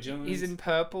Catherine the... Zeta-Jones. He's in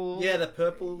purple. Yeah, the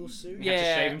purple suit? He had to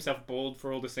Yeah. shave himself bald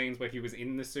for all the scenes where he was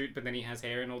in the suit, but then he has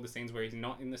hair in all the scenes where he's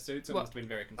not in the suit, so it Well, must have been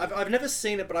very confusing. I've never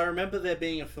seen it, but I remember there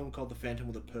being a film called The Phantom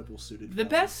with a purple suited The guy.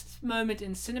 best moment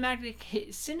in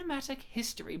cinematic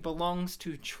history belongs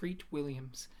to Treat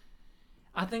Williams.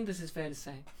 I think this is fair to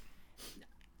say.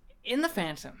 In The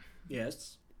Phantom,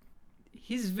 Yes.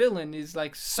 his villain is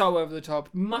so over the top,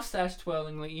 mustache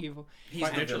twirlingly evil. He's the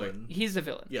Financially. villain. He's the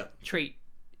villain. Yeah. Treat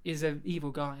is an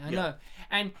evil guy, I Yeah. know.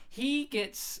 And he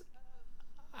gets,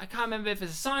 I can't remember if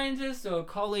it's a scientist or a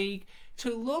colleague,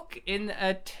 to look in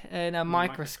a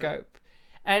microscope.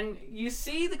 And you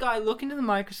see the guy look into the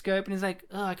microscope and he's like,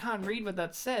 oh, I can't read what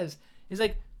that says. He's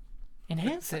like,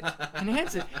 enhance it,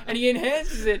 enhance it. And he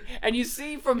enhances it. And you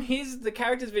see from the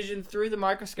character's vision through the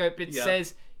microscope, it Yeah.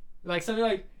 says something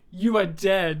like, you are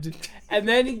dead. And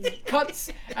then he cuts,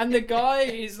 and the guy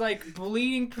is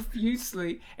bleeding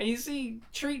profusely. And you see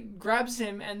Treat grabs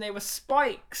him, and they were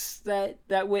spikes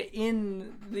that were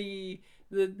in the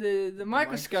the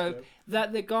microscope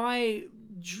that the guy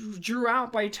drew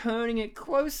out by turning it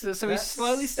closer, so he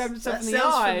slowly stabbed himself in the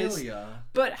eyes. Familiar.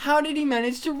 But how did he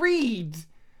manage to read?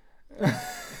 I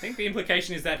think the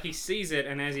implication is that he sees it,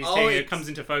 and as he's seeing it, it comes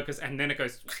into focus, and then it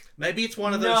goes. Maybe it's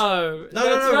one of those. No,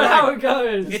 that's not how it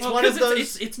goes. It's one of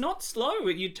those. It's not slow.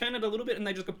 You turn it a little bit, and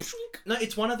they just go. No,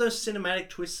 it's one of those cinematic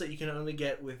twists that you can only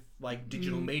get with like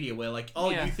digital media, where like,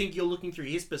 you think you're looking through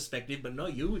his perspective, but no,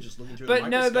 you were just looking through. But the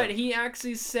microscope. But he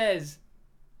actually says,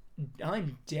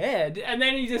 "I'm dead," and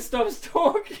then he just stops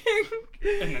talking.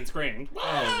 And then screamed.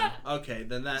 Oh, okay,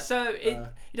 then that. So it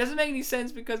doesn't make any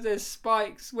sense because there's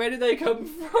spikes. Where did they come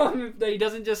from if he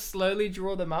doesn't just slowly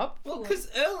draw them up? Well, because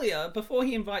earlier, before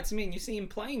he invites him in, you see him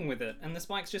playing with it, and the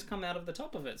spikes just come out of the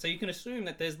top of it. So you can assume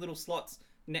that there's little slots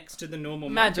next to the normal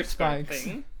magic spikes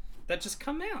thing that just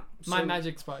come out. My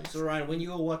magic spikes. So Ryan, when you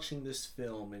were watching this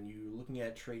film and you were looking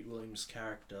at Treat Williams'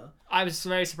 character, I was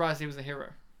very surprised he was a hero.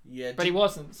 Yeah, but he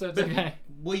wasn't, so it's okay.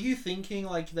 Were you thinking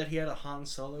like that he had a Han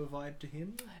Solo vibe to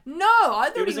him? No, I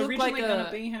thought he looked like originally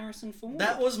gonna be Harrison Ford.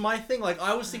 That was my thing. Like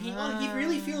I was thinking, he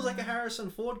really feels like a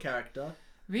Harrison Ford character.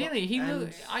 Really,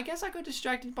 I guess I got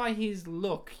distracted by his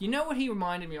look. You know what he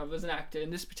reminded me of as an actor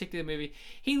in this particular movie?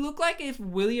 He looked like if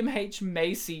William H.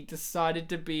 Macy decided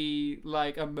to be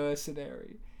like a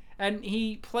mercenary. And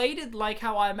he played it like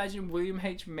how I imagine William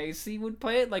H. Macy would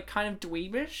play it, like kind of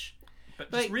dweebish.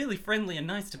 But just really friendly and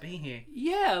nice to be here.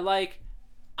 Yeah, like,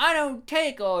 I don't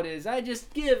take orders, I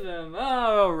just give them.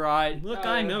 Oh, alright. Look,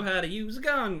 I know how to use a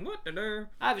gun. What I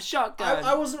have a shotgun.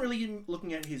 I wasn't really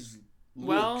looking at his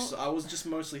looks. I was just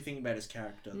mostly thinking about his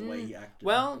character, the way he acted.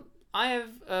 Well, I have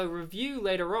a review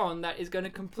later on that is going to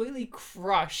completely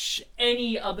crush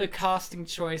any other casting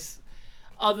choice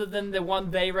other than the one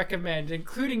they recommend,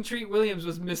 including Treat Williams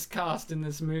was miscast in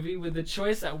this movie with the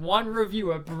choice that one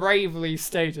reviewer bravely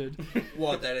stated.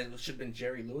 What, that it should have been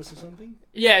Jerry Lewis or something?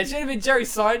 Yeah, it should have been Jerry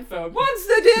Seinfeld. What's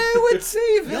the deal with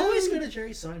Stephen? You always go to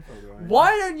Jerry Seinfeld, right?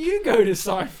 Why don't you go to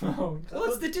Seinfeld?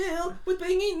 What's the deal with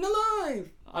being eaten alive?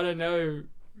 I don't know.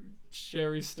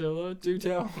 Jerry Stiller, do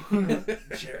tell.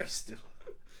 Jerry Stiller.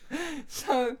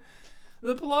 So,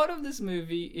 the plot of this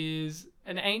movie is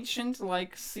an ancient,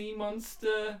 like, sea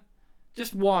monster,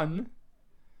 just one,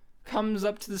 comes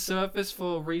up to the surface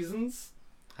for reasons.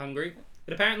 Hungry.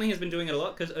 It apparently has been doing it a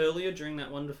lot, because earlier, during that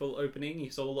wonderful opening,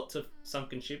 you saw lots of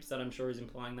sunken ships that I'm sure is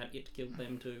implying that it killed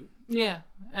them too. Yeah,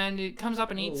 and it comes up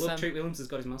and eats them. Look, Treat Williams has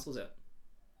got his muscles out.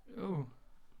 Oh.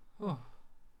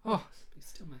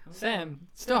 Still my house. Sam,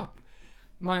 stop.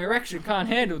 My erection can't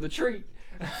handle the treat.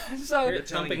 So you're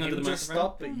telling him to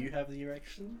stop, but you have the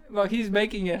erection? Well, he's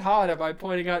making it harder by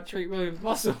pointing out Treat Williams'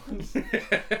 muscles.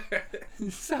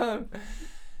 So,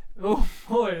 oh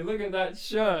boy, look at that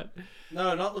shirt.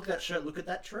 No, not look at that shirt, look at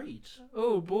that treat.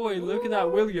 Oh boy, look at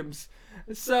that Williams.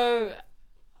 So,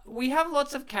 we have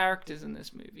lots of characters in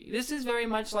this movie. This is very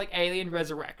much like Alien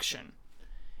Resurrection.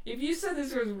 If you said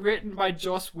this was written by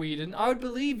Joss Whedon, I would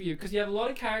believe you, because you have a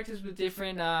lot of characters with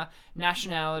different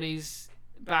nationalities,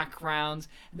 backgrounds.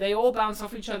 They all bounce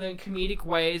off each other in comedic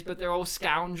ways, but they're all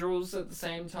scoundrels at the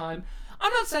same time.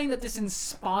 I'm not saying that this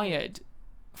inspired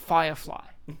Firefly,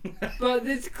 but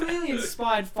it's clearly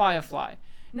inspired Firefly.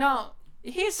 Now,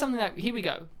 here's something here we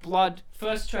go. Blood,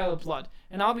 first trailer, blood.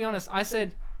 And I'll be honest, I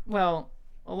said, well,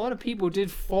 a lot of people did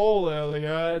fall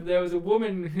earlier, and there was a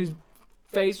woman whose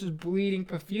face was bleeding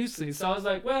profusely, so I was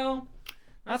like, well,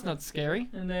 that's not scary.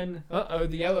 And then,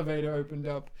 the elevator opened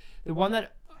up. The one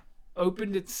that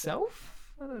opened itself?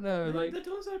 I don't know. Like the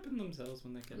doors open themselves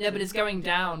when they get. Yeah, but it's going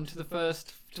down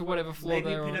to whatever floor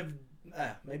they're on.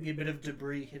 Maybe a bit of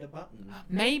debris hit a button.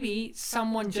 Maybe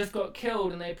someone just got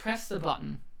killed and they pressed the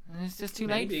button, and it's just too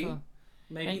late for.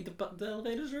 Maybe the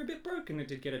elevators are a bit broken and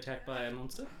did get attacked by a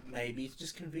monster. Maybe it's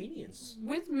just convenience.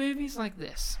 With movies like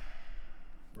this.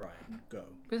 Right, go.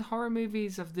 With horror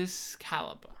movies of this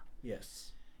caliber.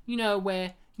 Yes.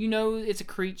 Where it's a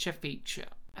creature feature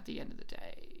at the end of the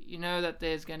day. You know that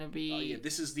there's going to be... Oh, yeah,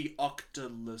 this is the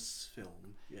Octolus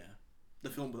film. Yeah. The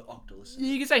film with Octolus.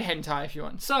 You can say hentai if you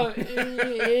want. So,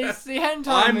 it's the hentai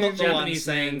I'm movie. not the one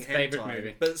saying favorite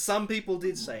movie. But some people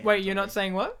did say Wait, hentai. you're not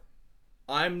saying what?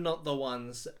 I'm not the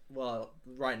ones... Well,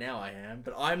 right now I am.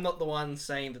 But I'm not the one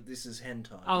saying that this is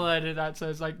hentai. I'll edit that so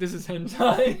it's like, this is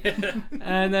hentai.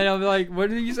 And then I'll be like, what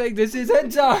are you saying? This is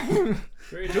hentai.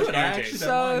 Do it, actually.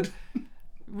 So...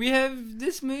 We have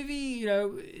this movie,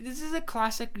 this is a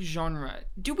classic genre.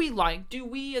 Do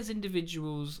we as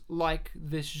individuals like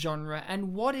this genre?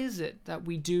 And what is it that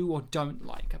we do or don't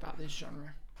like about this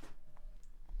genre?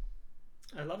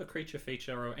 I love a creature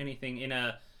feature or anything in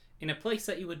a place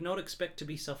that you would not expect to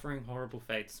be suffering horrible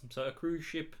fates. So a cruise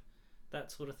ship,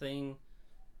 that sort of thing.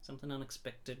 something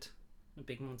unexpected. A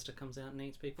big monster comes out and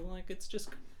eats people. Like, it's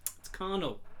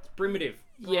carnal. It's primitive.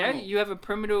 Yeah, Primal. you have a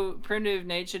primitive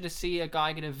nature to see a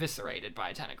guy get eviscerated by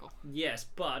a tentacle. Yes,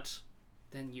 but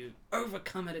then you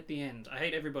overcome it at the end. I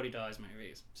hate Everybody Dies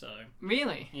movies, so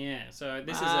Really? yeah. So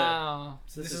this Wow.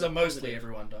 This is a mostly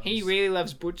everyone does. He really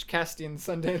loves Butch Cassidy and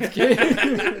Sundance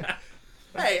Kid.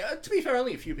 Hey, to be fair,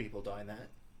 only a few people die in that.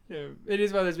 Yeah, it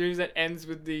is one of those movies that ends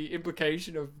with the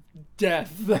implication of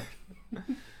death.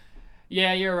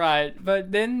 Yeah, you're right.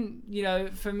 But then,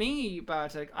 for me,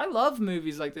 Bartek, I love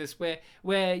movies like this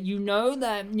where you know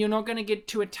that you're not going to get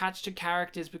too attached to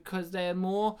characters because they're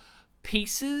more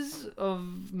pieces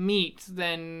of meat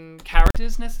than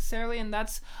characters necessarily, and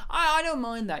that's I don't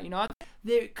mind that.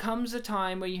 There comes a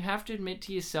time where you have to admit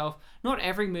to yourself, not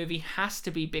every movie has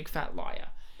to be Big Fat Liar.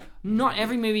 Not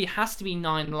every movie has to be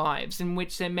 9 Lives, in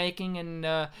which they're making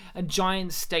a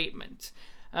giant statement.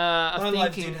 Nine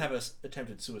Lives did have an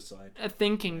attempted suicide. A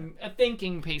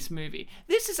thinking piece movie.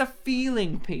 This is a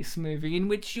feeling piece movie in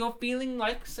which you're feeling,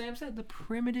 like Sam said, the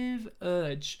primitive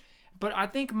urge. But I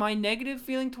think my negative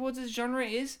feeling towards this genre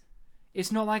is,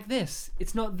 it's not like this.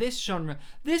 It's not this genre.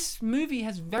 This movie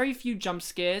has very few jump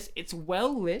scares. It's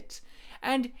well lit,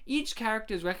 and each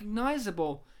character is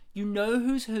recognizable. You know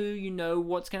who's who. You know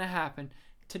what's gonna happen.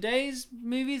 Today's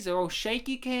movies are all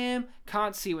shaky cam,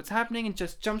 can't see what's happening, and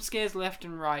just jump scares left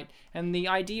and right. And the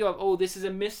idea of, this is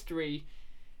a mystery,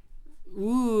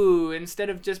 instead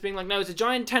of just being like, no, it's a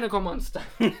giant tentacle monster.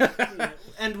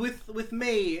 And with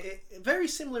me, very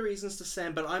similar reasons to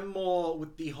Sam, but I'm more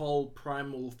with the whole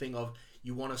primal thing of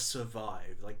you want to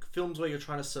survive. Like films where you're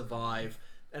trying to survive,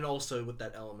 and also with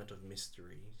that element of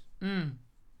mystery.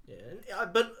 Yeah,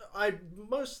 but I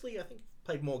think,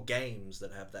 played more games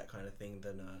that have that kind of thing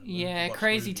than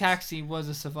Crazy movies. Taxi was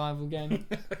a survival game.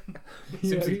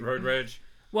 Simpsons Road Rage.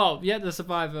 Well, you had to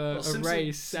survive a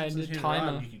race Simpsons and a Hit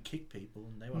timer. Run, you could kick people,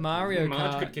 and they were Mario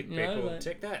Marge Kart. could kick people.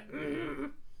 Take that.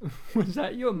 Was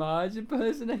that your Marge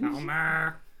impersonation?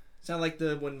 Homer. Sound like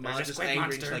when Marge is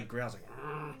angry, and she growls like.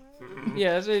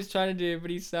 Yeah, that's what he's trying to do,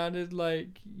 but he sounded like,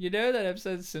 that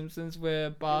episode of Simpsons where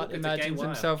Bart It's a gay imagines wire.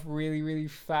 himself really, really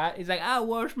fat. He's like, I'll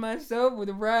wash myself with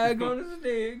a rag on a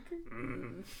stick.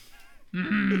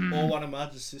 Or one of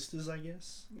Marge's sisters, I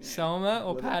guess. Selma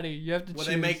or Well, Patty? You have to choose.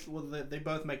 They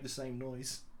both make the same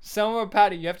noise. Selma or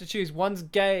Patty? You have to choose. One's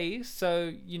gay,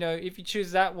 so, if you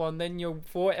choose that one, then you're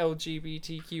for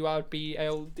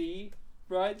LGBTQRBLD.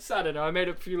 Right? So I don't know. I made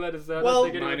a few letters there.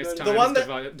 Well, Minus the times one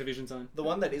that- division sign. The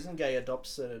one that isn't gay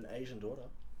adopts an Asian daughter.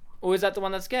 Or is that the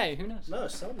one that's gay? Who knows? No,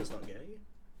 Selma's not gay.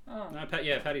 Oh. No,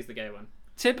 Patty's the gay one.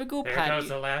 Typical There Patty. goes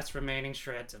the last remaining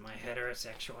shreds of my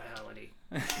heterosexuality.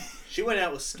 She went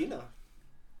out with Skinner.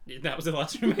 That was the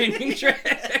last remaining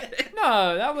shred.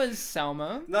 No, that was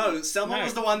Selma. No, Selma No.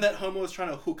 was the one that Homer was trying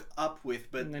to hook up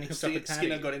with, but And then he hooked up with Patty.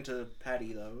 Skinner got into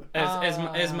Patty, though.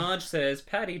 As Marge says,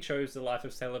 Patty chose the life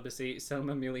of celibacy.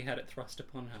 Selma merely had it thrust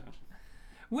upon her.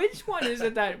 Which one is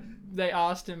it that they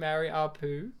asked to marry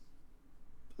Apu?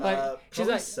 She's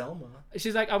Probably like, Selma.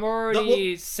 I'm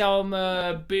already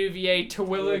Selma Bouvier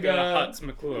Terwilliger. Huts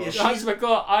McClure. Yeah, Huts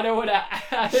McClure. I don't want to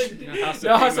add. Huts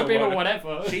No, Huts of of People, People,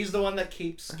 whatever. She's the one that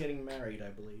keeps getting married, I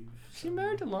believe. She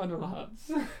married to Lionel Hutz.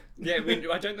 Yeah,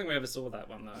 I don't think we ever saw that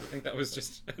one though. I think that was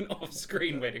just an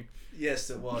off-screen wedding.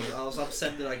 Yes, it was. I was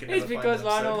upset that I could It's never because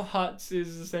find that Lionel Hutz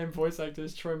is the same voice actor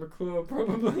as Troy McClure,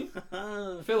 probably.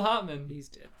 Phil Hartman. He's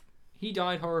dead. He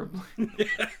died horribly.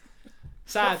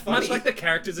 Sad. Much like the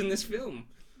characters in this film.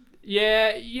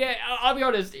 Yeah. I'll be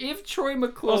honest. If Troy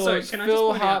McClure, Also, can I just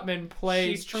Phil point out, Hartman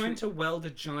plays, She's trying to weld a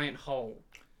giant hole.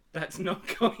 That's not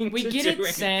going we to get do it,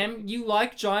 anything. Sam. You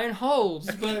like giant holes,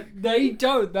 but they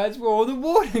don't. That's where all the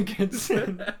water gets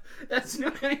in. That's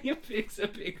not how you fix a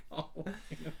big hole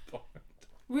in a pond.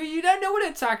 Well, you don't know what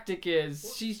her tactic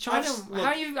is. She's trying to.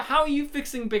 Look, how are you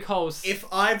fixing big holes? If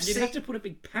I've You'd seen... have to put a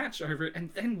big patch over it and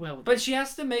then weld it. But she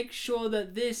has to make sure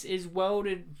that this is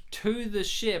welded to the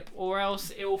ship, or else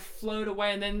it'll float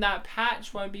away, and then that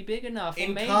patch won't be big enough. Or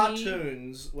In maybe,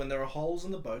 cartoons, when there are holes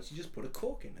in the boats, you just put a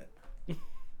cork in it.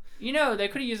 they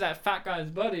could have used that fat guy's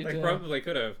body. They to... probably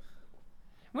could have.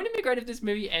 Wouldn't it be great if this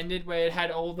movie ended where it had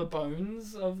all the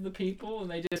bones of the people, and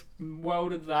they just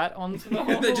welded that onto the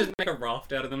hole? They just make a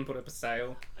raft out of them, put up a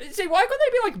sail. See, why couldn't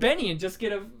they be like Benny and just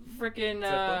get a freaking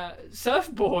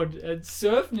surfboard and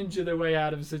surf ninja their way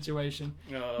out of a situation?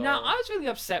 Oh, No, I was really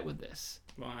upset with this.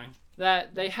 why?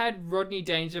 That they had Rodney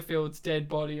Dangerfield's dead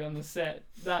body on the set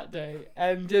that day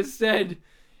and just said,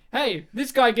 hey,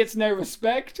 this guy gets no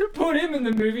respect, put him in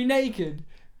the movie naked.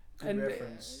 Good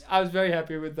reference. I was very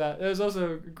happy with that. There was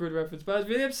also a good reference, but I was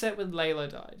really upset when Layla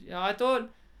died. I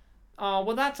thought oh,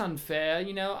 well, that's unfair.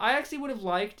 I actually would have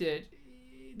liked it.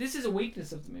 This is a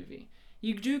weakness of the movie.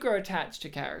 You do grow attached to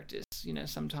characters,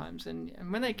 sometimes. And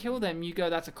when they kill them, you go,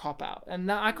 that's a cop-out.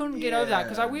 And I couldn't get over that,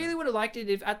 because I really would have liked it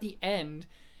if, at the end,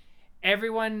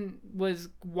 everyone was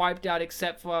wiped out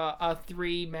except for our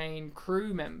 3 main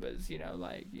crew members,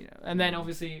 and then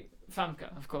obviously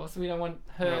Famke, of course. We don't want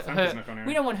her. Famke's not gonna-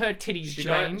 We don't want her titties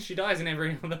drained. She dies in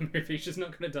every other movie. She's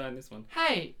not going to die in this one.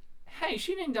 Hey,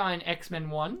 she didn't die in X-Men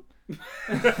 1.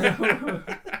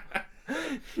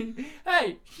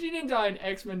 Hey, she didn't die in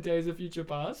X-Men Days of Future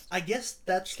Past. I guess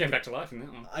that's She came back to life in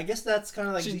that one. I guess that's kind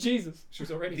of like She's Jesus. She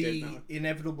was already dead in that the one.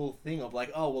 inevitable thing of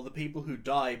like, oh well, the people who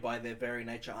die by their very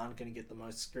nature aren't going to get the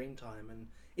most screen time, and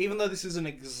even though this isn't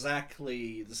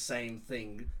exactly the same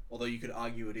thing, although you could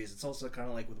argue it is, it's also kind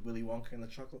of like with Willy Wonka and the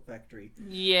Chocolate Factory.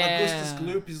 Yeah. Augustus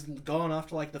Gloop is gone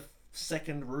after like the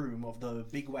second room of the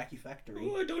big wacky factory.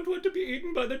 Oh, I don't want to be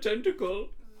eaten by the tentacle.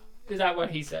 Is that what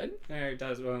he said? Yeah, it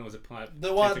does. Well, it was a pipe.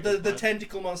 The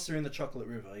tentacle monster in the Chocolate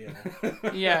River, yeah.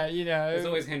 Yeah, There's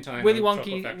always hentai. Willy in the Chocolate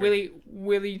Wonka, Factory.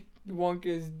 Willy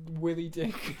Wonka's Willy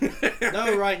Dick.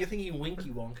 No, right, you're thinking Winky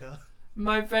Wonka.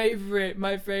 my favorite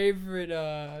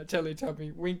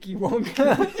Teletubby, Winky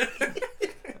Wonka.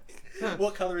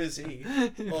 What colour is he?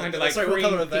 Kinda like sorry, what cream,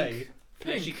 colour are pink. they?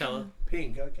 Fleshy colour.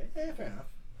 Pink, okay. Yeah, fair enough.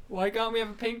 Why can't we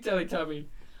have a pink Teletubby?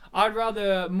 I'd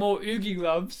rather more Oogie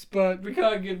Loves, but we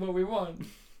can't get what we want.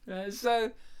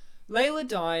 So, Layla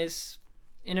dies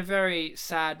in a very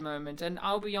sad moment, and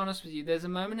I'll be honest with you, there's a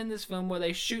moment in this film where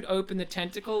they shoot open the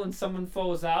tentacle and someone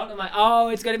falls out. I'm like, oh,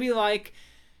 it's gonna be like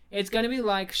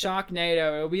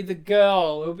Sharknado. It'll be the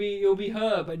girl. It'll be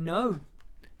her. But no.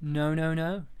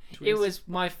 Twist. It was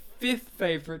my 5th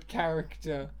favorite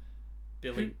character,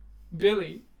 Billy.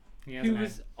 Billy, He has who a name.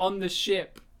 was on the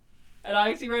ship. And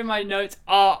I actually read my notes.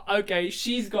 Oh, okay,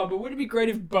 she's gone. But wouldn't it be great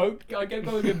if I kept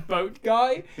calling him Boat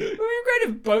Guy? Wouldn't it be great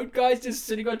if Boat Guy's just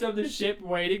sitting on top of the ship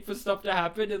waiting for stuff to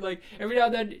happen? And like every now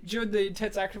and then during the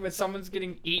intense action where someone's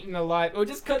getting eaten alive, or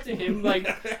just cut to him like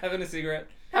having a cigarette.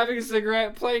 having a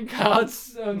cigarette, playing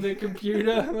cards on the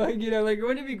computer.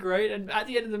 Wouldn't it be great? And at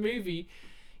the end of the movie,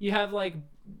 you have like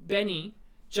Benny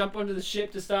jump onto the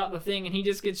ship to start the thing, and he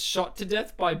just gets shot to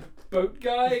death by Boat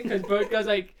Guy because Boat Guy's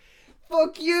like,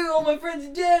 fuck you, all my friends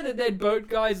are dead. And then Boat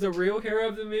Guy's the real hero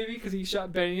of the movie because he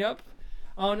shot Benny up.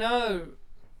 Oh no.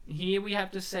 Here we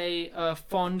have to say a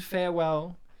fond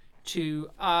farewell to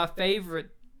our favourite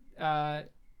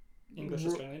English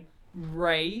Australian.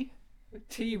 Ray.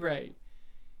 T-Ray.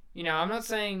 I'm not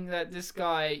saying that this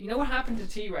guy... what happened to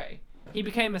T-Ray? He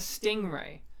became a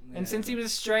Stingray. And since he was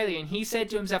Australian, he said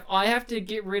to himself, I have to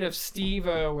get rid of Steve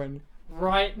Irwin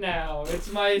right now. It's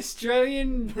my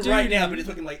Australian duty. Right now, but it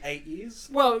took him like 8 years.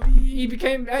 Well, he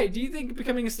became... Hey, do you think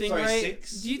becoming a Stingray... Sorry,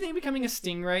 6? Do you think becoming a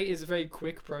Stingray is a very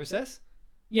quick process?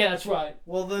 Yeah, that's right.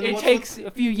 Well, then It takes a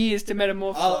few years to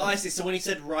metamorphose. Oh, I see. So when he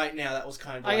said right now, that was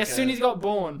kind of Like, as soon as he got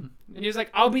born. And he was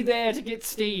like, I'll be there to get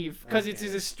Steve, because it's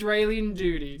his Australian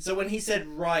duty. So when he said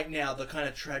right now, the kind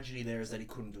of tragedy there is that he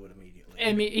couldn't do it immediately.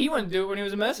 I mean, he wanted to do it when he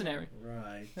was a mercenary.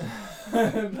 Right.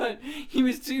 But he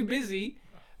was too busy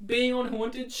being on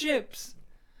haunted ships.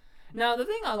 Now, the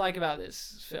thing I like about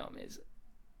this film is,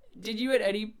 did you at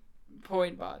any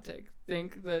point, Bartek,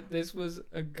 think that this was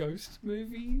a ghost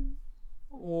movie?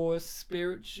 Or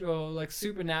spiritual, like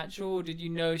supernatural? Or did you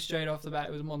know straight off the bat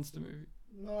it was a monster movie?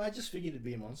 No, I just figured it'd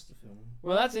be a monster film.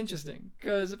 Well, that's interesting,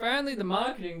 because apparently the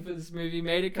marketing for this movie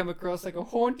made it come across like a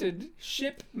haunted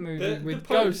ship movie with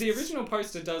ghosts. The original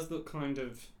poster does look kind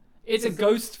of... It's a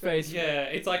ghost face. Yeah,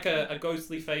 it's like a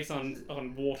ghostly face on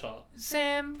water.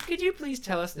 Sam, could you please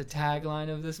tell us the tagline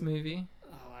of this movie?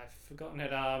 Oh, I've forgotten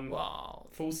it. Wow.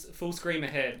 Full scream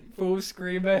ahead. Full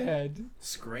scream ahead.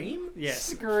 Scream? Yes.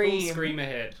 Scream. Full scream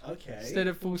ahead. Okay. Instead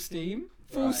of full steam?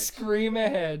 Full Right. scream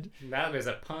ahead. That is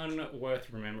a pun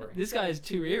worth remembering. This guy has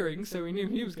 2 earrings, so we knew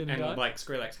he was going to die. And like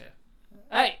Skrillex hair.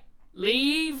 Hey,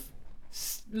 leave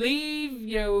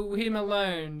him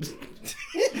alone.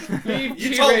 Leave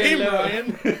You Tyrion told him,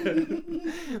 alone.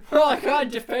 Ryan. Well, I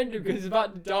can't defend him because he's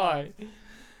about to die.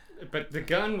 But the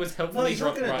gun was No, helpfully he's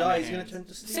not dropped going right to in die. my He's going to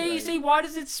hands. turn to Stingray. See, why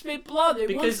does it spit blood? It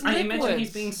Because wants I imagine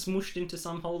he's liquids. being smooshed into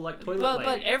some whole like toilet But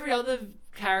lady. every other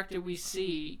character we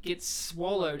see gets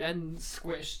swallowed and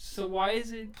squished. So why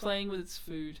is it playing with its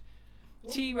food?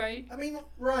 T-Ray. I mean,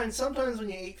 Ryan, sometimes when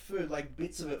you eat food, like,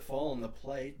 bits of it fall on the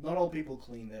plate. Not all people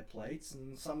clean their plates,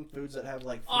 and some foods that have,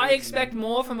 like... I foods in expect them-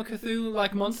 more from a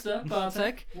Cthulhu-like monster,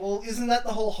 Bartek. Well, isn't that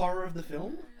the whole horror of the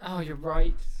film? Oh, you're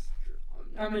right.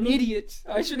 I'm an idiot.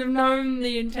 I should have known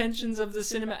the intentions of the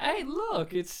cinema. Hey,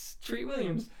 look, it's Treat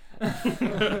Williams.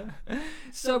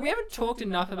 So we haven't talked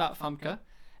enough about Famke,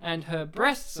 and her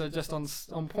breasts are just on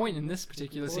point in this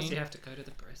particular Of course, scene. you have to go to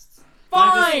the breasts.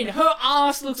 Fine, her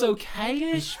ass looks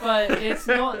okayish, but it's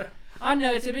not. I don't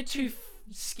know. It's a bit too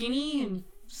skinny and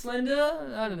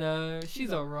slender. I don't know.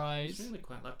 She's alright. She's really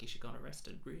quite lucky she got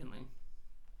arrested, really.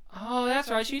 Oh, that's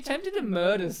right. She attempted to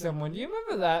murder someone. Do you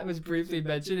remember that? It was briefly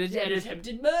mentioned. An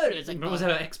attempted murder. It's like, But it was her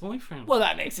ex-boyfriend. well,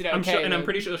 that makes it okay. I'm sure, and I'm then.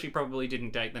 pretty sure she probably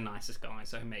didn't date the nicest guy,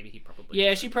 so maybe he probably.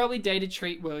 Yeah, she probably dated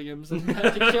Treat Williams and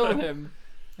had to kill him.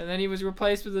 And then he was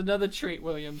replaced with another Treat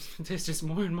Williams. There's just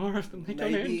more and more of them. They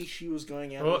don't Maybe end. she was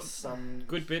going out Oh, with some.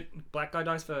 Good bit. Black guy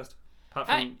dies first. Apart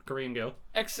from Hey. Korean girl.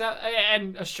 Except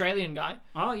and Australian guy.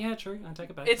 Oh yeah, true. I take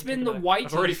it back. It's I been take the it back. white.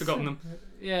 I've already forgotten them.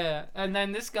 Yeah, and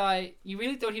then this guy, you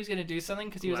really thought he was gonna do something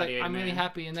because he was like, Gladiator "I'm really Man.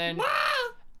 happy," and then,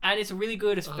 and it's a really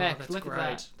good Oh, effect. that's Look great.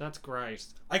 at that. That's great.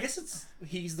 I guess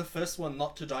he's the first one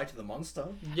not to die to the monster.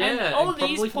 Yeah, and all probably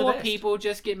these for the poor best. people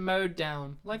just get mowed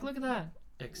down. Like, look at that.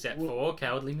 Except for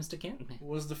cowardly Mr. Kent.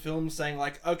 Was the film saying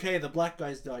like, okay, the black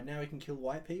guys died, now we can kill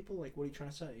white people? Like, what are you trying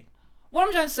to say? What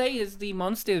I'm trying to say is the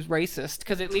monster is racist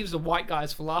because it leaves the white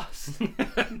guys for last.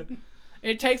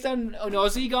 It takes down an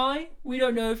Aussie guy. We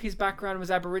don't know if his background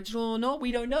was Aboriginal or not.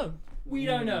 We don't know. We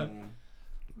don't know.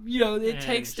 You know, it And-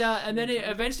 takes down, and then it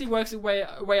eventually works its way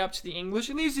up to the English.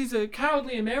 It leaves these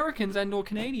cowardly Americans and/or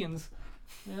Canadians.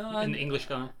 You know, And the English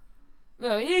guy.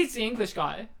 no, he's the English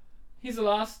guy. He's the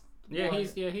last. Yeah, one.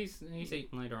 he's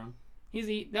eaten later on.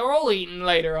 They're all eaten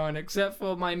later on, except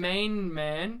for my main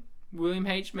man, William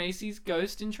H. Macy's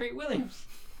ghost in Treat Williams.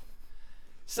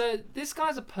 So this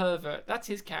guy's a pervert. That's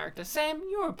his character. Sam,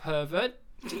 you're a pervert.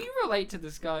 Do you relate to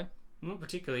this guy? Not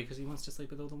particularly because he wants to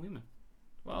sleep with all the women.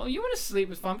 Well, you want to sleep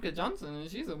with Famke Johnson, and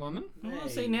she's a woman. Well, Hey.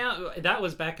 see now that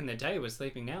was back in the day. Was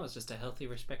sleeping now is just a healthy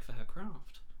respect for her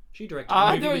craft. She directed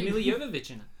I a movie with don't- Mila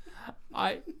Jovovich in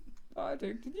it.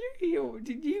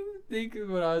 Did you think of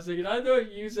what I was thinking? I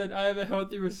thought you said I have a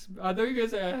healthy I thought you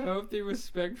guys had a healthy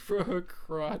respect for her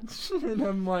crotch, and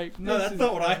I'm like, No, this that's is-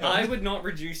 not what I heard. I would not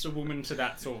reduce a woman to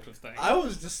that sort of thing.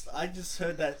 I just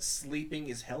heard that sleeping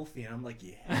is healthy, and I'm like,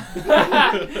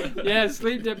 yeah. Yeah,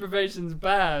 sleep deprivation's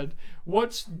bad.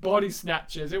 Watch Body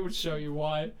Snatchers; it would show you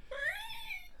why.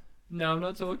 No, I'm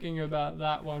not talking about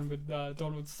that one with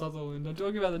Donald Sutherland. I'm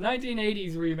talking about the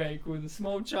 1980s remake with a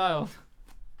small child.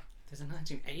 There's a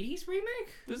 1980s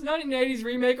remake. There's a 1980s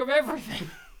remake of everything.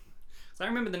 So I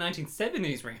remember the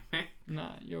 1970s remake.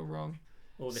 Nah, you're wrong.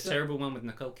 Or the So- terrible one with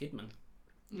Nicole Kidman.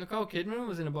 Nicole Kidman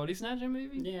was in a Body Snatcher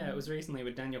movie? Yeah, it was recently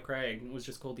with Daniel Craig. It was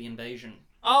just called The Invasion.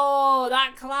 Oh,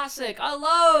 that classic. I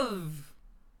love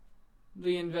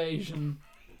The Invasion.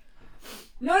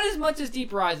 Not as much as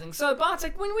Deep Rising. So,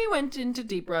 Bartek, when we went into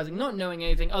Deep Rising, not knowing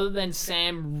anything other than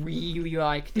Sam really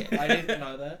liked it. I didn't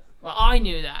know that. Well, I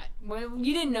knew that. Well,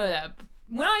 you didn't know that.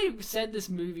 When I said this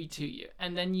movie to you,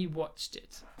 and then you watched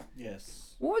it,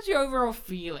 Yes. what was your overall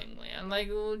feeling, man? Like,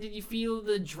 did you feel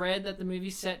the dread that the movie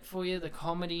set for you, the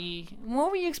comedy?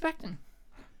 What were you expecting?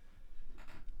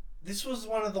 This was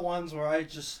one of the ones where I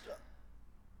just,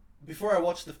 before I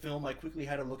watched the film, I quickly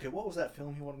had a look at what was that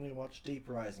film he wanted me to watch. Deep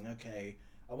Rising. Okay.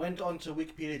 I went onto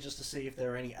Wikipedia just to see if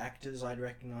there were any actors I'd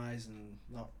recognize, and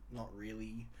not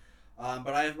really.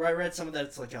 But I read some of that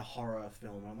it's like a horror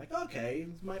film. And I'm like, okay,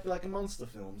 it might be like a monster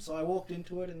film. So I walked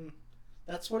into it, and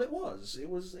that's what it was. It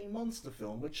was a monster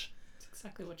film, which It's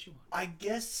exactly what you want. I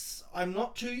guess I'm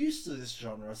not too used to this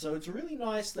genre. So it's really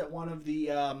nice that one of the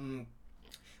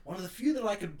few that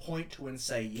I could point to and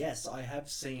say, yes, I have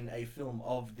seen a film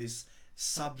of this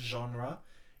subgenre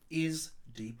is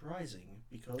Deep Rising.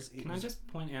 Because it Can I was... just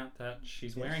point out that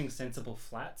she's Yes. wearing sensible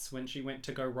flats when she went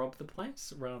to go rob the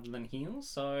place rather than heels,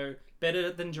 so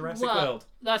better than Jurassic Well, World.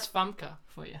 That's Famke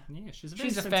for you. Yeah, she's a very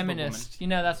She's a sensible feminist. You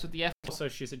know that's what the F. Woman. Also,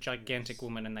 she's a gigantic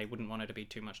woman, and they wouldn't want her to be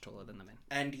too much taller than the men.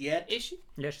 And yet, Is she?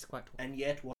 Yeah, she's quite tall. and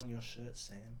yet, what's on your shirt,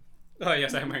 Sam? Oh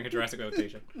yes, I'm wearing a Jurassic World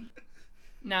t-shirt.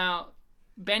 Now,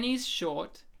 Benny's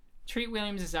short, Treat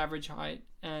Williams is average height,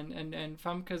 and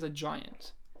Famke's a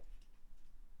giant.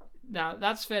 Now,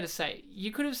 that's fair to say.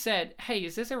 You could have said, hey,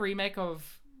 is this a remake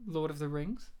of Lord of the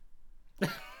Rings?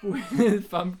 With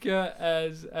Famke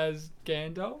as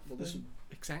Gandalf? Well, this...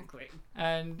 Exactly.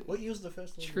 And What year was the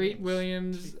first one? Treat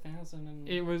Williams, 2000 and...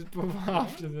 it was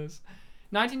after this.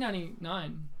 1999.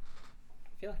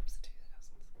 I feel like it was the 2000s.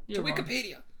 You're wrong.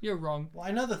 Wikipedia. You're wrong. Well,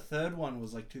 I know the third one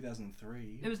was like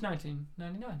 2003. It was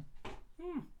 1999.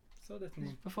 So that's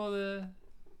me. Before the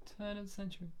turn of the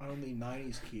century. Only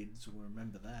 90s kids will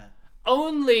remember that.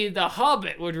 Only the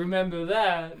Hobbit would remember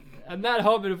that. And that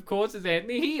Hobbit, of course, is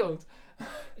Anthony Heald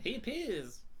He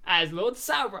appears. as Lord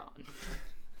Sauron.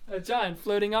 A giant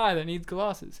floating eye that needs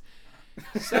glasses.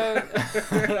 So,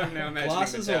 I'm now imagining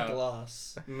Glasses the or tower.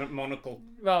 glass? Monocle.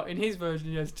 well, in his version,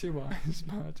 he has 2 eyes,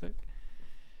 Bartek.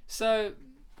 So,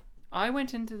 I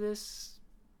went into this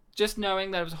just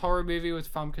knowing that it was a horror movie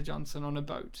with Famke Johnson on a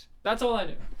boat. That's all I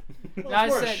knew. Well, I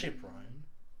it's more a said- ship, Ryan.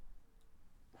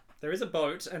 There is a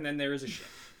boat, and then there is a ship.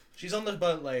 She's on the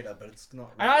boat later, but it's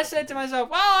not. And I said to myself,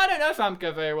 well, I don't know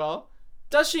Famke very well.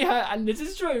 Does she have... And this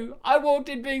is true. I walked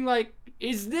in being like,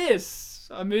 is this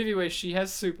a movie where she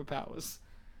has superpowers?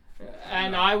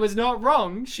 And I was not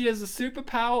wrong. She has a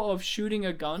superpower of shooting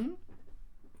a gun,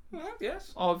 Well,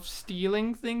 yes. of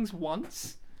stealing things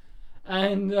once,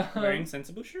 and Wearing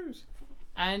sensible shoes.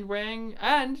 and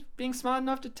being smart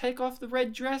enough to take off the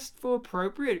red dress for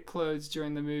appropriate clothes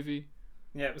during the movie.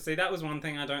 Yeah, but see, that was one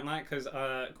thing I don't like, because,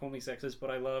 call me sexist, but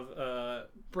I love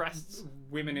Breasts.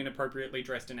 women inappropriately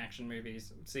dressed in action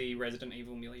movies. See Resident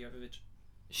Evil Mila Jovovich.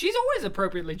 She's always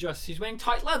appropriately dressed. She's wearing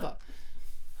tight leather.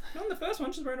 Not in the first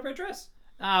one, she's wearing a red dress.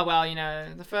 Ah, well, you know,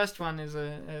 the first one is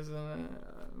a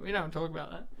we don't talk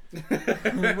about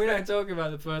that. We don't talk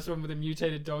about the first one with the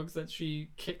mutated dogs that she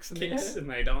kicks in the Kicks air. and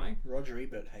they die. Roger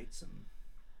Ebert hates him.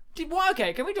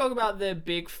 Okay, can we talk about the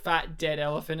big fat dead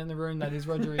elephant in the room that is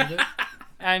Roger Ebert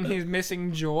and his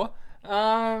missing jaw?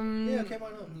 Yeah, okay,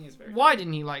 why not? He is very Why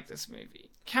didn't he like this movie?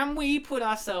 Can we put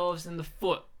ourselves in the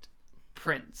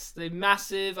footprints, the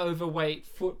massive overweight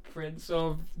footprints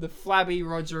of the flabby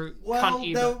Roger Well, Cunt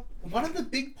Ebert? though, one of the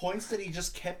big points that he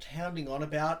just kept hounding on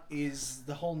about is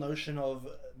the whole notion of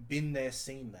been there,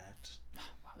 seen that.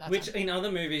 That's Which in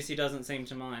other movies he doesn't seem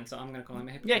to mind, so I'm going to call him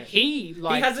a yeah, hypocrite. he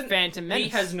liked hasn't- Phantom Menace. He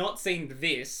has not seen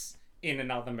this in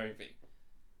another movie.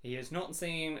 He has not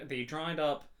seen the dried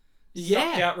up,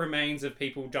 sucked out remains of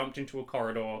people dumped into a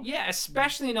corridor. Yeah,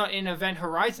 especially not in Event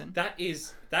Horizon. That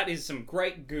is some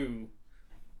great goo.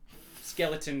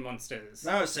 Skeleton monsters.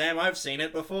 No, Sam, I've seen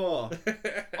it before.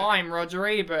 I'm Roger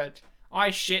Ebert. I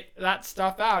shit that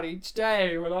stuff out each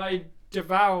day when I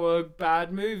devour a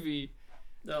bad movie.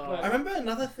 I remember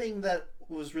another thing that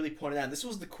was really pointed out. This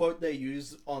was the quote they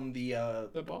used on the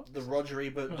box?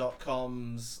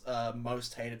 RogerEbert.com's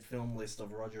most hated film list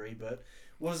of Roger Ebert,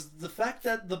 was the fact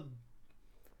that the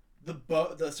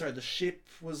ship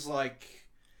was like,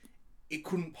 it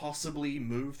couldn't possibly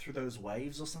move through those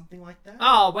waves or something like that.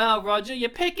 Oh, well, Roger, you're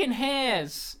picking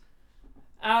hairs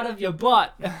out of your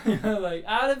butt. Like,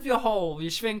 out of your hole,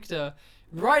 your sphincter.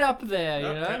 Right up there, you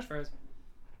know? Catchphrase.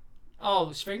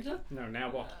 Oh, sphincter? No, now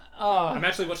what? Oh. I'm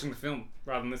actually watching the film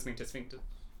rather than listening to Sphincter.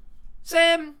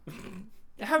 Sam,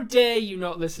 how dare you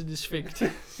not listen to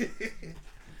sphincter?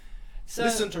 So,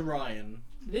 Listen to Ryan.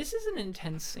 this is an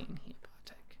intense scene here,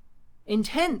 Bartek.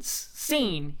 Intense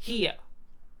scene here,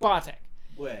 Bartek.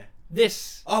 Where?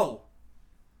 This, Oh,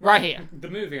 right here, The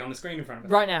movie on the screen in front of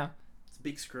us. right now. it's a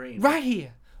big screen. Right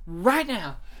here, right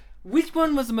now. Which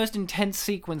one was the most intense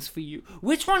sequence for you?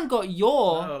 Which one got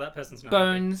your Oh, that person's not.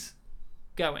 bones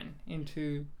going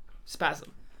into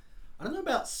spasm? I don't know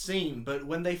about scene, but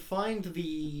when they find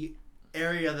the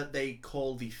area that they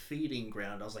call the feeding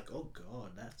ground, I was like, oh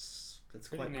god, that's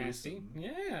Pretty quite nasty.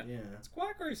 gruesome. Yeah. Yeah. It's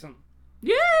quite gruesome.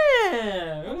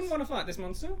 Yeah! I wouldn't want to fight this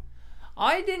monster.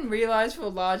 I didn't realize for a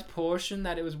large portion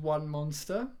that it was one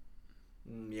monster.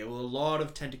 Yeah, well, a lot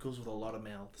of tentacles with a lot of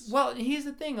mouths. Well, here's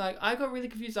the thing. Like, I got really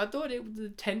confused. I thought the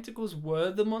tentacles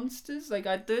were the monsters. Like,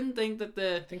 I didn't think that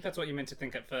I think that's what you meant to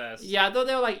think at first. Yeah, I thought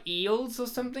they were like eels or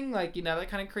something. Like, you know, that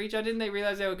kind of creature. I didn't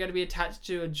realize they were going to be attached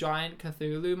to a giant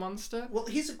Cthulhu monster. Well,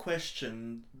 here's a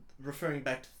question, referring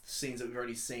back to the scenes that we've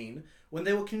already seen. When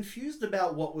they were confused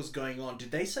about what was going on,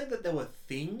 did they say that there were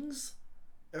things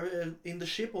in the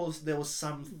ship, or there was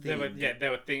something? There were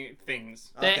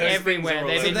things. They're Okay. everywhere.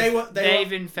 Those They've, things are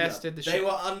they've infested the They ship. were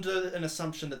under an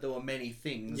assumption that there were many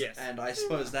things, Yes. and I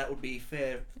suppose that would be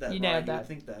fair. That You Ryan, nailed you that. would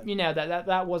think that. You know,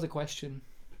 that was a question.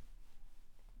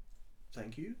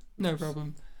 Thank you. No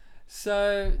problem.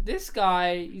 So, this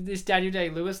guy, this Daniel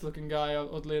Day-Lewis looking guy,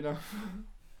 oddly enough.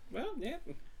 Well, yeah.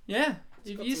 Yeah. It's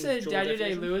If got you some said jaw Daniel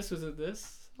definition. Day-Lewis was at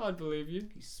this, I'd believe you.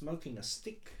 He's smoking a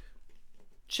stick.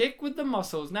 Chick with the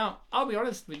muscles. Now, I'll be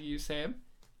honest with you, Sam.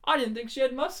 I didn't think she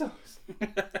had muscles. Am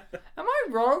I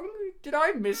wrong? Did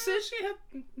I miss it? She had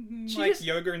She like just-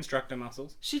 yoga instructor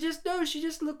muscles. She just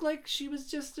looked like she was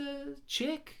just a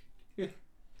chick.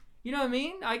 You know what I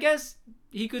mean? I guess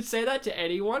he could say that to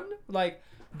anyone. Like,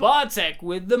 Bartek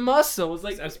with the muscles.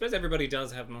 Like, I suppose everybody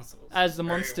does have muscles. as the Hey,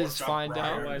 monsters what's up, find Ryan?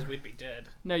 out. Otherwise, we'd be dead.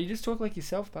 No, you just talk like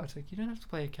yourself, Bartek. You don't have to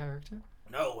play a character.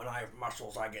 No, when I have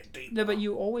muscles, I get deep. No, but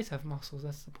you always have muscles.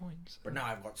 That's the point. But now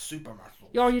I've got super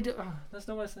muscles. Oh, you do. Oh, that's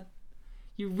not what I said.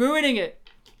 You're ruining it.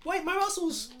 Wait, my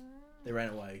muscles! They ran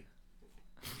away.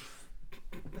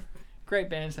 Great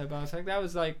banter, Bartek. That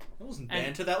was like That wasn't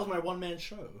banter. That was my one-man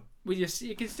show.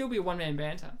 it can still be a one-man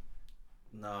banter.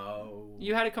 No.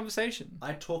 You had a conversation.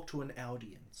 I talked to an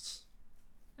audience.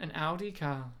 An Audi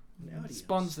car. An audience.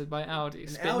 Sponsored by Audi.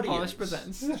 Spin audience. Polish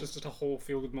presents. It's just a whole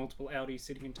field with multiple Audis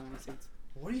sitting in tiny seats.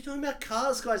 What are you talking about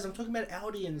cars, guys? I'm talking about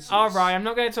audiences. Alright, I'm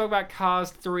not going to talk about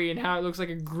Cars 3 and how it looks like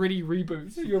a gritty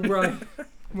reboot. You're right.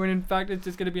 When in fact it's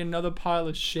just going to be another pile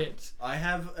of shit. I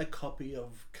have a copy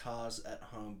of Cars at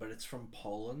home, but it's from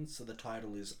Poland, so the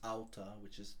title is Auta,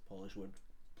 which is Polish word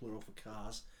plural for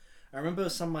cars. I remember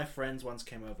some of my friends once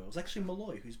came over. It was actually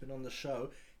Malloy, who's been on the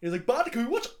show. He was like, Bartek, can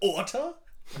we watch Auta?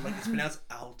 I'm like, it's pronounced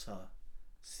Alta.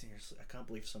 Seriously, I can't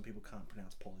believe some people can't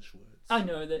pronounce Polish words. I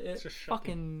know that It's it's just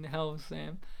shocking. fucking hell,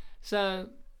 Sam. So,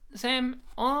 Sam,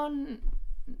 on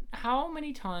how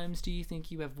many times do you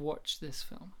think you have watched this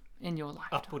film in your lifetime?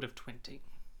 Upward of 20.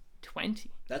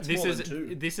 20. That's This more is than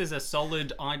two. this is a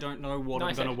solid. I don't know what I'm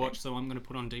Nice going to editing. watch, so I'm going to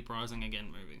put on Deep Rising again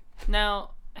movie.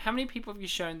 Now, how many people have you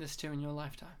shown this to in your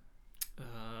lifetime?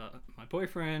 My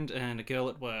boyfriend and a girl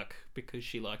at work because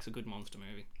she likes a good monster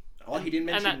movie. Oh, he didn't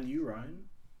And mention you, Ryan.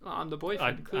 Well, I'm the I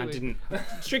boyfriend, clearly. didn't.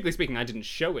 Strictly speaking, I didn't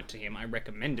show it to him. I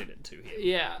recommended it to him.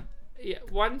 Yeah.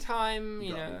 One time, You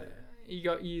you got know, me there. he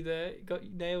got you there.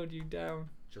 Nailed you down.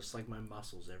 Just like my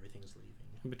muscles, everything's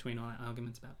leaving. Between our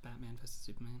arguments about Batman versus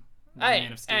Superman. Hey,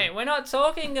 Man of Steel. hey, we're not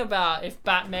talking about if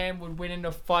Batman would win in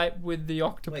a fight with the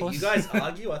octopus. Wait, you guys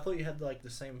argue? I thought you had like the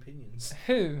same opinions.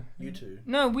 Who? You two.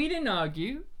 No, we didn't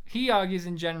argue. He argues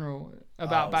in general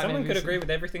about Oh, Batman. Someone could v agree with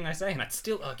everything I say, and I'd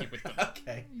still argue with them.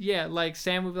 Okay. Yeah, like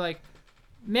Sam would be like,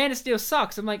 Man of Steel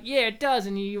sucks. I'm like, yeah, it does.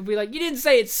 And you'll be like, you didn't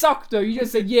say it sucked though. You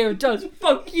just said, yeah, it does.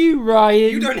 Fuck you,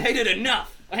 Ryan. You don't hate it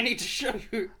enough. I need to show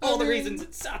you all the reasons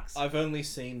it sucks. I've only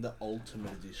seen the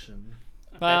Ultimate Edition.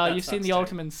 Well, That you've seen sucks the too.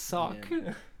 Ultimate suck.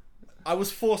 Yeah. I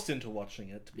was forced into watching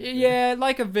it. To be fair. Yeah,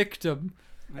 like a victim.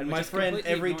 And We're my just friend,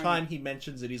 completely every ignoring time he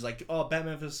mentions it, he's like, "Oh,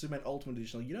 Batman vs Superman Ultimate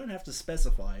Edition." You don't have to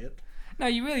specify it. No,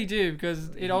 you really do, because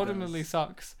He it ultimately does.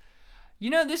 sucks. You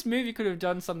know, this movie could have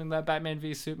done something that Batman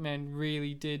v Superman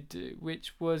really did do,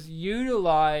 which was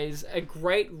utilize a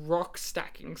great rock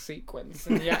stacking sequence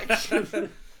in the action.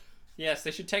 Yes,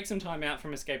 they should take some time out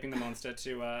from escaping the monster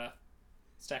to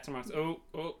stack some rocks. Oh,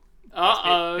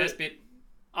 Uh-oh. Best bit.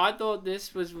 I thought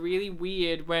this was really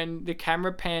weird when the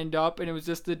camera panned up and it was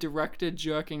just the director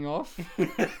jerking off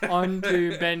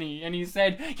onto Benny. And he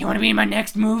said, you want to be in my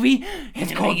next movie?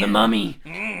 It's called The Mummy.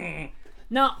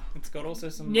 No, It's got also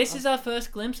some. this is our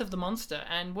first glimpse of the monster.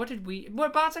 And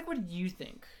Bartek, what did you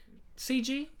think?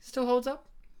 CG still holds up?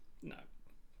 No.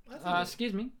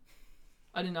 Excuse me.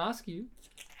 I didn't ask you.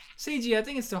 CG, I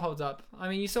think it still holds up. I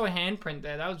mean, you saw a handprint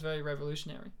there. That was very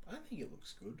revolutionary. I think it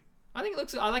looks good. I think it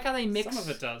looks... I like how they mix... Some of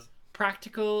it does.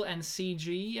 practical and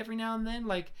CG every now and then.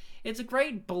 Like, it's a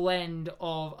great blend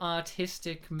of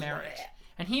artistic merit.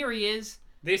 And here he is.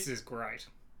 This is great.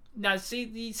 Now, see,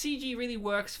 the CG really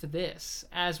works for this,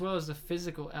 as well as the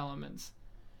physical elements.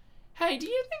 Hey, do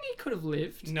you think he could have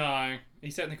lived? No,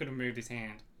 he certainly could have moved his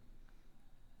hand.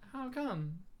 How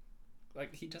come?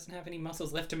 Like, he doesn't have any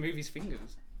muscles left to move his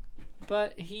fingers.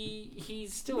 But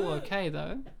he's still okay,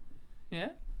 though. Yeah?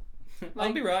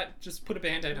 I'll be right. Just put a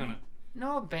band-aid on it.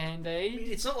 No I band-aid.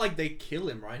 mean, it's not like they kill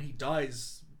him, right? He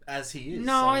dies as he is.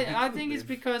 No, so he I could think it's live.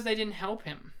 because they didn't help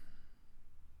him.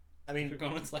 I mean, Could've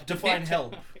gone what's left define of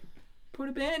help. Put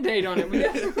a band-aid on it. We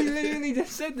literally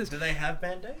just said this. Do they have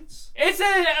band-aids? It's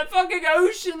a fucking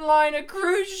ocean liner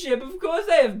cruise ship. Of course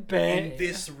they have In band.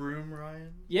 this room,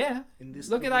 Ryan? Yeah. In this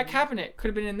Look at that room? cabinet. Could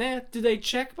have been in there. Did they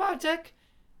check Bartek?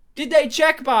 Did they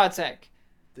check Bartek?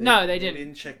 No, they didn't. They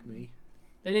didn't check me.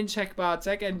 They didn't check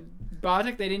Bartek, and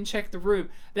Bartek, they didn't check the room.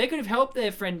 They could have helped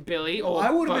their friend Billy or I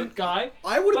would've boat been- guy.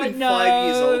 I would have But been no, 5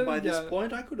 years old by this no.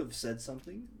 point. I could have said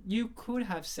something. You could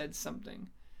have said something.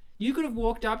 You could have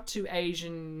walked up to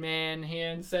Asian man here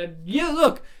and said, "Yeah,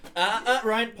 look,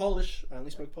 Ryan, Polish. I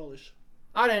only spoke Polish.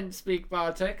 I don't speak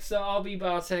Bartek, so I'll be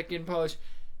Bartek in Polish.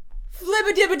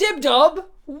 Flibba-dibba-dib-dob,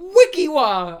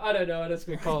 wikiwa." I don't know. I don't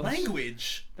speak Polish.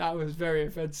 Language. That was very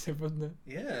offensive, wasn't it?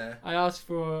 Yeah. I asked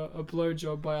for a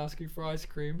blowjob by asking for ice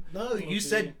cream. No, you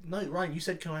said no, Ryan. You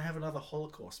said, "Can I have another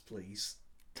Holocaust, please?"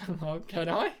 Oh, can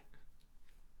I? I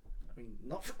mean,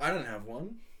 not. I don't have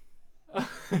one.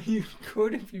 You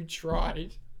could if you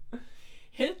tried.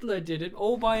 Hitler did it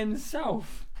all by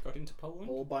himself. Got into Poland.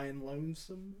 All by and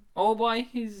lonesome. All by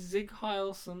his Zig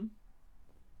Heilson.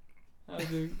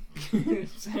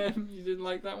 Sam, you didn't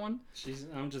like that one?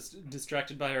 I'm just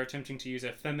distracted by her attempting to use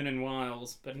her feminine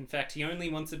wiles, but in fact he only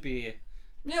wants a beer.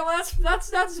 Yeah, well, that's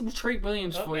Treat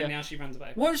Williams Oh, for you. and now she runs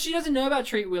away. What she doesn't know about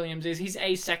Treat Williams is he's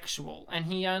asexual and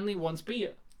he only wants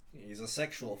beer. He's a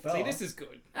sexual fella. See, this is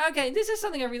good. Okay, this is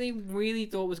something I really, really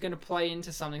thought was going to play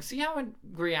into something. See how it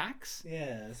reacts?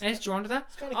 Yeah. And it's drawn to that.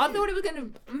 kinda I cute. thought it was going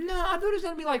to. No, I thought it was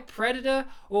going to be like Predator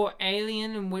or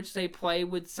Alien, in which they play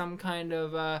with some kind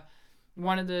of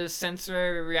one of the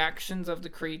sensory reactions of the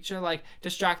creature, like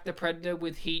distract the predator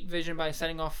with heat vision by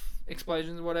setting off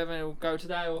explosions or whatever, and it'll go to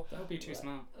that, or That would be too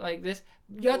smart. like this.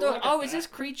 Yeah, I thought, Look at oh, is that. this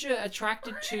creature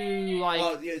attracted to like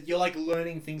Oh, yeah, you're like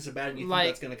learning things about it and you Like,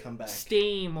 think that's going to come back.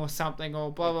 steam or something,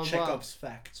 or blah blah blah. Chekhov's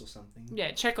facts or something.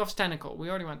 Yeah, Chekhov's tentacle. We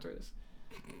already went through this.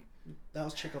 That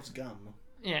was Chekhov's gum.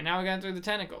 Yeah, now we're going through the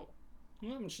tentacle.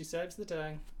 And she saves the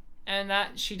day. And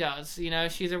that she does. You know,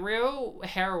 she's a real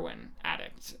heroin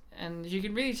addict. And you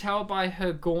can really tell by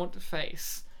her gaunt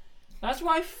face. That's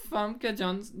why Famke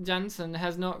Janssen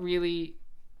has not really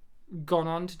gone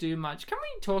on to do much. Can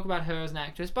we talk about her as an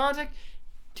actress? Bartek,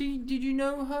 did you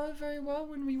know her very well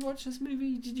when we watched this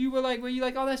movie? Were you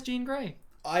like, oh, that's Jean Grey?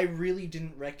 I really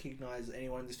didn't recognize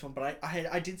anyone in this film, but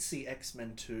I did see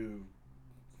X-Men 2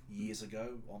 years ago,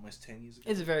 almost 10 years ago.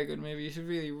 It's a very good movie. You should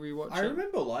really rewatch I it.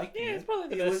 remember liking it. Yeah, it's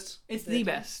probably the It best. It's the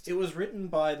best. It was written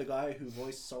by the guy who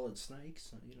voiced Solid Snake,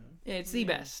 so, you know. Yeah, it's the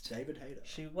best. David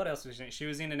Hayter. What else was she? She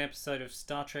was in an episode of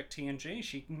Star Trek TNG.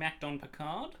 She macked on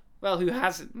Picard. Well, who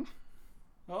hasn't?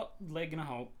 Oh, leg in a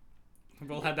hole.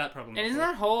 We've all had that problem. And isn't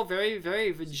before. that hole very,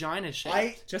 very vagina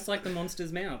shaped? Just like the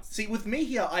monster's mouth. See, with me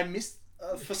here, I missed...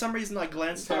 for some reason, I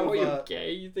glanced How are you over...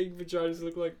 gay? You think vaginas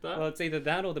look like that? Well, it's either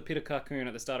that or the Peter Cocoon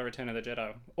at the start of Return of the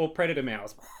Jedi. Or Predator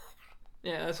mouths.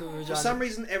 Yeah, that's what For vagina. some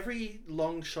reason, every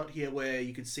long shot here where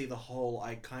you could see the hole,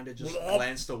 I kind of just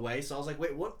glanced away. So I was like,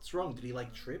 wait, what's wrong? Did he,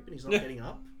 like, trip and he's not getting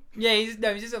up? Yeah, he's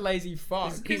just a lazy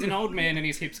fuck. He's an old man and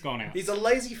his hips gone out. He's a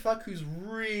lazy fuck who's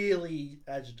really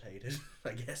agitated,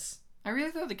 I guess. I really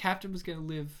thought the captain was gonna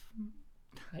live.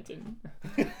 I didn't.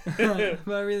 But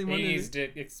I really wanted He's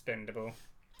it. expendable.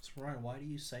 That's right. Why do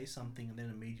you say something and then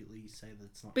immediately say that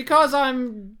it's not? Because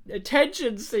I'm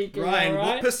attention seeking, Ryan, what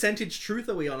alright? percentage truth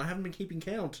are we on? I haven't been keeping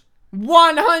count.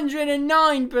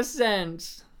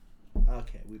 109%!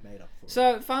 Okay, we made up for it.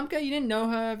 So, Famke, you didn't know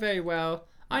her very well.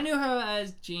 I knew her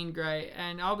as Jean Grey,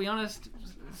 and I'll be honest,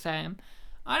 Sam,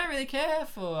 I don't really care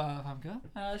for Famke.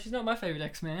 She's not my favourite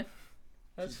X-Man.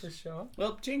 That's for sure.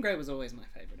 Well, Jean Grey was always my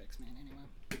favourite X-Man anyway.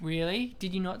 Really?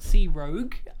 Did you not see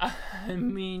Rogue? I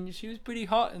mean, she was pretty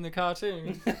hot in the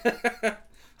cartoon.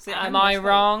 See, Am I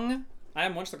wrong? I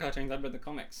haven't watched the cartoons. I've read the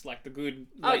comics, like the good.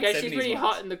 Okay, late she's 70s pretty ones.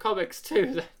 hot in the comics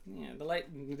too. Yeah, the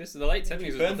late 70s was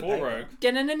burned the before paper. Rogue.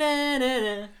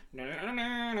 Da-na-na-na-na-na.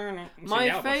 See, My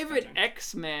now I've watched favorite cartoons.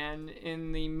 X-Man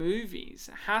in the movies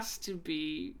has to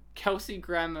be Kelsey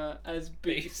Grammer as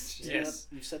Beast. Yes.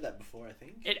 You've said that before, I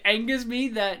think. It angers me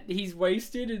that he's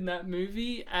wasted in that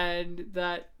movie and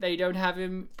that they don't have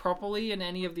him properly in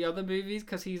any of the other movies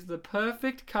because he's the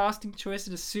perfect casting choice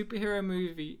in a superhero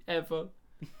movie ever.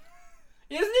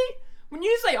 Isn't he? When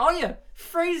you say, oh yeah,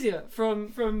 Frasier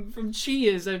from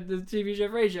Cheers and the TV show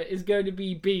Frasier is going to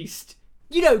be Beast,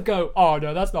 you don't go, oh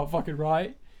no, that's not fucking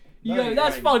right. You No, go,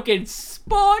 that's Ryan. fucking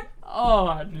spot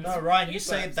on. No, Ryan, you Yes.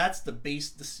 say that's the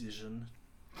Beast decision,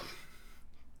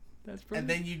 That's probably, and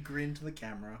then you grin to the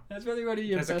camera. that's probably one of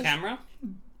your There's a best camera.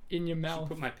 in your Should mouth.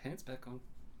 put my pants back on.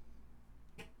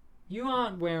 You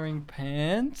aren't wearing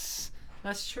pants.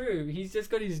 That's true. He's just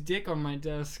got his dick on my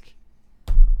desk.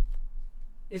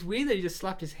 It's weird that he just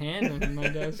slapped his hand on my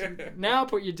desk. Now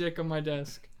put your dick on my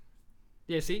desk.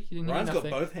 Yeah, see? You didn't hear Ryan's got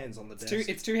nothing. both hands on the desk.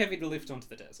 It's too heavy to lift onto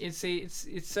the desk.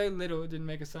 It's so little it didn't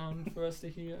make a sound for us to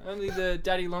hear. Only the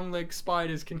daddy long leg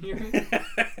spiders can hear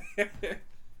it.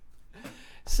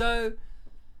 So,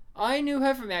 I knew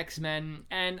her from X-Men,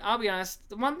 and I'll be honest,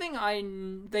 the one thing I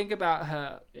think about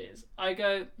her is, I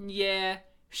go, yeah,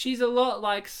 she's a lot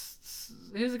like,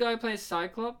 who's the guy who plays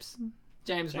Cyclops?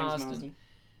 James Marsden.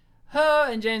 Her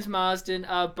and James Marsden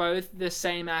are both the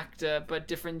same actor, but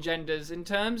different genders in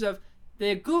terms of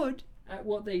they're good at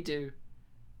what they do,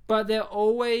 but they're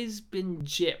always been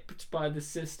gypped by the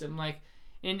system. Like,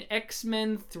 in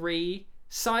X-Men 3,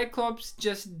 Cyclops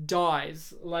just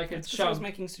dies like It's a because I was chump.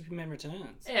 making Superman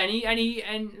Returns.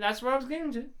 And that's what I was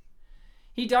getting to.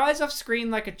 He dies off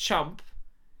screen like a chump,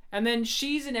 and then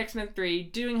she's in X-Men 3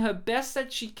 doing her best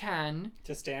that she can.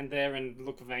 To stand there and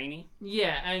look veiny.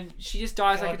 Yeah, and she just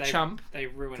dies God, like a chump. They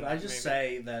ruined Can that I just movie.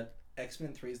 say that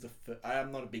X-Men 3 is the first...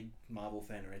 I'm not a big Marvel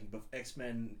fan or anything, but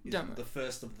X-Men is Don't- the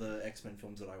first of the X-Men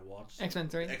films that I watched. X-Men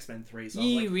 3. X-Men 3. So I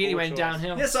was You like, really poor went choice.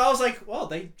 downhill. yeah, so I was like, well,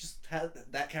 they just had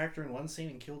that character in one scene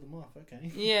and killed him off.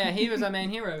 Okay. Yeah, he was our main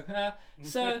hero.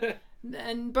 So,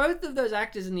 and both of those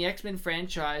actors in the X-Men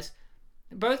franchise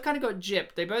both kind of got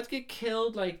gypped. They both get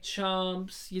killed like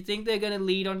chumps. You think they're going to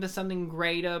lead on to something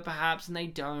greater, perhaps, and they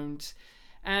don't.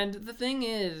 And the thing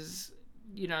is,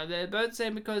 you know, they're both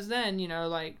saying because then, you know,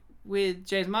 like, with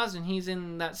James Marsden, he's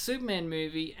in that Superman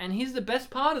movie, and he's the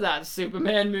best part of that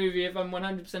Superman movie, if I'm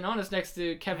 100% honest, next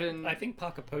to Kevin... I think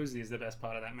Parker Posey is the best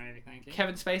part of that movie, thank you.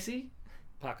 Kevin Spacey?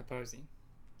 Parker Posey.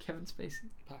 Kevin Spacey.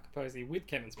 Parker Posey with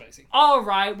Kevin Spacey.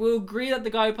 Alright, we'll agree that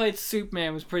the guy who played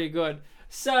Superman was pretty good.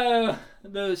 So,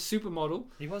 the supermodel.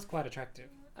 He was quite attractive.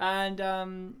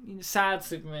 And, sad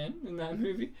Superman in that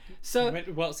movie. So,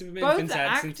 well, Superman's been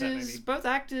sad since that movie. both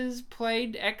actors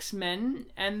played X-Men,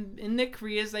 and in their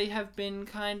careers they have been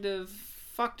kind of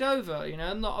fucked over, you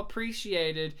know, not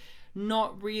appreciated,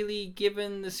 not really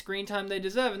given the screen time they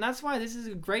deserve. And that's why this is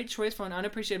a great choice for an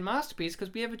unappreciated masterpiece,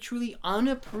 because we have a truly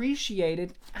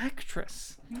unappreciated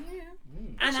actress. Yeah.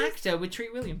 An actor with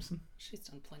Treat Williamson. She's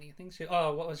done plenty of things.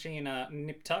 What was she in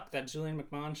Nip Tuck, that Julian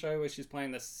McMahon show where she's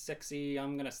playing the sexy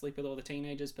I'm gonna sleep with all the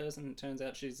teenagers person? It turns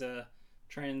out she's a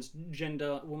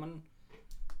transgender woman.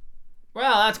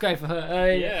 Well, that's great for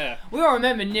her. Yeah. We all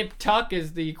remember Nip Tuck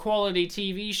as the quality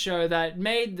TV show that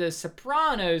made The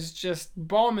Sopranos just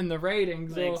bomb in the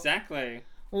ratings. Exactly.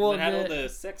 Or it had all the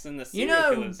sex and the serial You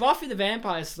know, killers. Buffy the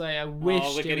Vampire Slayer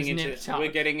wished it was Nip Tuck.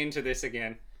 We're getting into this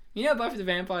again. You know, Buffy the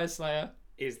Vampire Slayer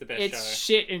Is the best it's show.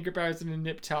 shit in comparison to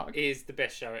Nip Tuck. Is the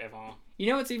best show ever. You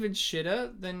know what's even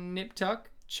shitter than Nip Tuck?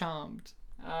 Charmed.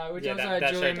 Which Yeah, also that had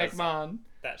show Julian does McMahon.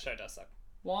 That show does suck.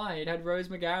 Why? It had Rose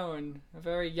McGowan. A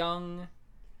very young,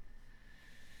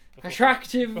 Before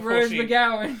attractive before Rose she-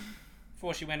 McGowan.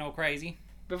 Before she went all crazy.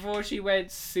 Before she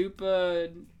went super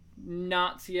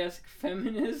Nazi-esque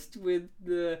feminist with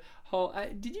the whole...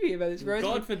 did you hear about this? Rose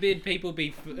God forbid people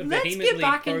be Let's vehemently get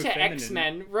back into pro-feminine.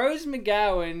 X-Men. Rose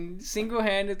McGowan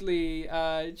single-handedly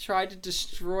tried to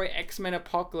destroy X-Men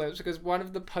Apocalypse because one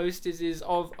of the posters is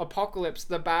of Apocalypse,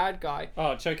 the bad guy.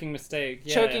 Oh, Choking Mistake.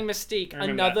 Yeah. Choking Mystique, I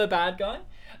remember another bad guy.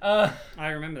 I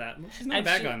remember that. Well, she's not a And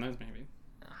bad she- guy in those movies.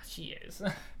 She is.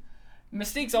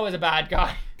 Mystique's always a bad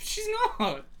guy. She's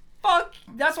not. Fuck!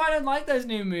 That's why I don't like those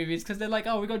new movies, because they're like,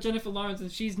 oh, we got Jennifer Lawrence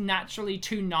and she's naturally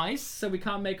too nice, so we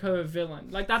can't make her a villain.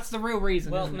 Like, that's the real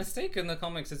reason. Well, isn't it? Mystique in the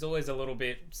comics is always a little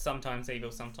bit sometimes evil,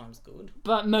 sometimes good.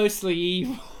 But mostly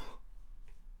evil.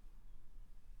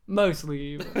 Mostly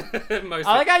evil. Mostly.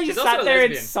 I like how you She's also sat a there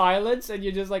in lesbian. silence and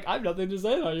you're just like, I've nothing to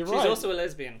say now, you're She's right. also a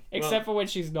lesbian. Except for when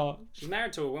she's not. she's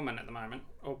married to a woman at the moment,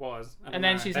 or was. I don't And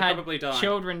then know. she's They had probably died.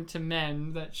 children to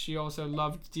men that she also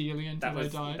loved dearly until they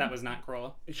died. That was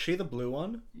Nightcrawler. Is she the blue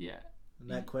one? Yeah. And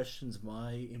that questions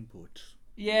my input.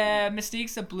 Yeah,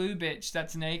 Mystique's a blue bitch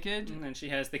that's naked. And then she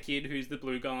has the kid who's the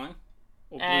blue guy,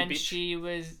 or blue And bitch.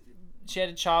 she had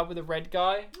a child with a red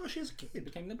guy. Oh, she's a kid.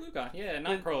 became the blue guy. Yeah,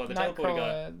 Nightcrawler, the teleporter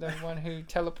guy. The one who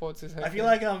teleports is her. I feel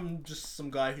like I'm just some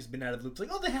guy who's been out of the loop. Like,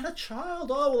 oh, they had a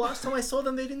child. Oh, well, last time I saw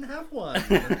them, they didn't have one.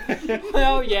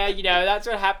 Well, yeah, you know, that's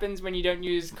what happens when you don't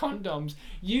use condoms.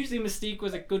 Usually Mystique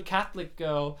was a good Catholic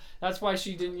girl. That's why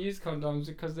she didn't use condoms,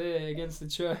 because they're against the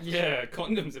church. Yeah,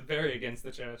 condoms are very against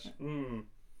the church.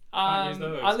 Can't use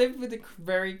those. I lived with a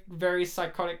very, very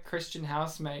psychotic Christian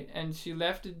housemate, and she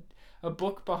left a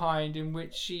book behind in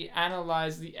which she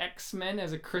analysed the X-Men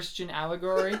as a Christian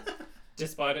allegory.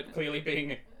 Despite it clearly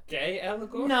being a gay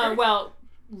allegory? No, well,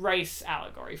 race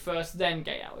allegory first, then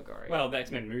gay allegory. Well, the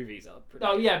X-Men movies are pretty...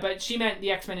 Oh, yeah, but she meant the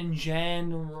X-Men in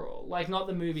general. Like, not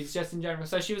the movies, just in general.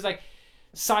 So she was like,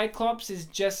 Cyclops is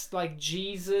just like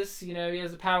Jesus, you know, he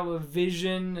has the power of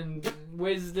vision and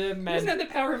wisdom. He doesn't have And...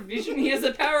 the power of vision, he has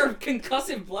the power of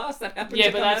concussive blast that happens Yeah,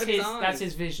 to but come out that's of his his, eyes. that's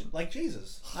his vision. Like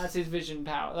Jesus. That's his vision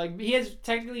power. Like, he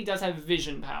technically does have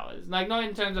vision powers. Like, not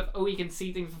in terms of, oh, he can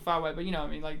see things from far away, but you know what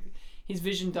I mean? Like, his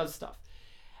vision does stuff.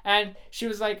 And she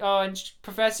was like, oh, and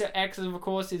Professor X, of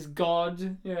course, is God.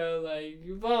 You know, like,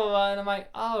 blah, blah, blah. And I'm like,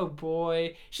 oh,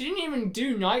 boy. She didn't even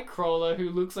do Nightcrawler,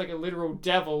 who looks like a literal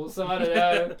devil, so I don't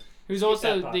know. Who's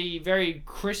also the very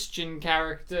Christian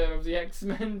character of the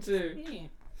X-Men, too. Yeah.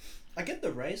 I get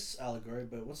the race allegory,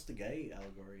 but what's the gay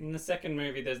allegory? In the second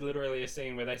movie, there's literally a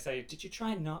scene where they say, did you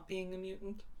try not being a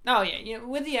mutant? Oh, yeah, you know,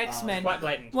 with the X-Men... Quite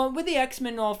blatant. Well, with the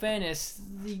X-Men, in all fairness,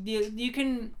 you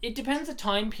can... It depends the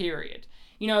time period.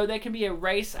 You know, there can be a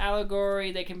race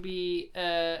allegory, there can be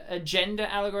a gender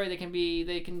allegory, there can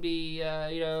be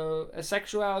you know, a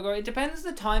sexual allegory. It depends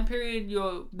the time period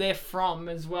they're from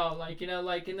as well. Like, you know,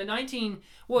 like in the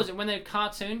what was it, when the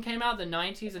cartoon came out, the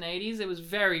 90s and 80s, it was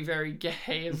very, very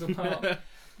gay as well.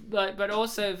 but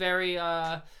also very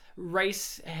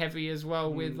race heavy as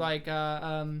well, with like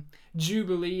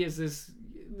Jubilee is this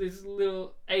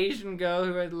little Asian girl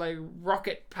who had like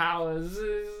rocket powers.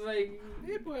 It's like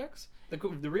It works.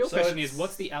 The real So question it's- is,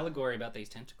 what's the allegory about these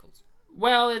tentacles?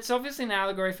 Well, it's obviously an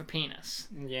allegory for penis.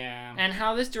 Yeah. And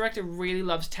how this director really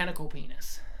loves tentacle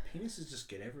penis. Penises just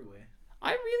get everywhere.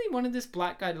 I really wanted this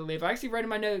black guy to live. I actually wrote in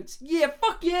my notes, yeah,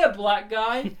 fuck yeah, black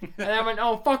guy. And I went,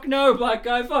 oh, fuck no, black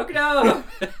guy, fuck no.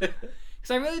 Because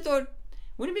I really thought,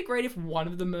 wouldn't it be great if one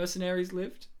of the mercenaries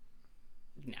lived?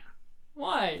 Nah.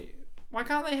 Why? Why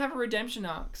can't they have a redemption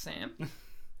arc, Sam?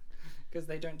 Because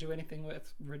they don't do anything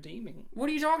worth redeeming. What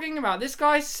are you talking about? This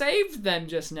guy saved them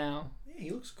just now. Yeah, he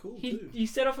looks cool He too. he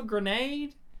set off a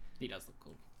grenade. He does look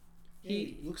cool. Yeah,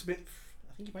 he looks a bit.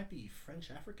 I think he might be French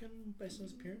African based on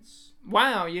his appearance.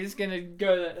 Wow, you're just gonna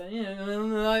go that?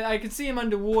 Yeah, I can see him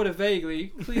underwater vaguely.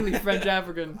 Clearly French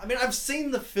African. I mean, I've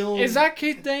seen the film. Is that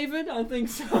Keith David? I think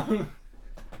so.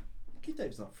 Keith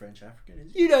David's not French African,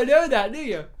 is he? You don't know that, do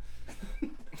you?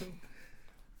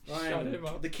 Shut him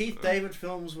up. The Keith David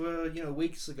films were,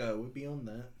 weeks ago. We're beyond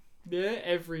that. Yeah,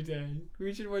 every day.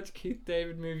 We should watch Keith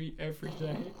David movie every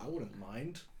day. I wouldn't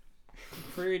mind.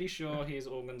 Pretty sure his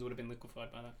organs would have been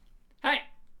liquefied by that. Hey.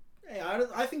 Hey,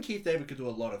 I think Keith David could do a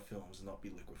lot of films and not be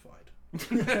liquefied.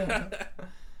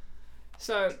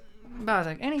 So,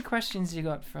 Bartek, any questions you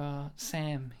got for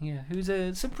Sam here, who's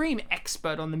a supreme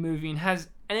expert on the movie and has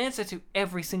an answer to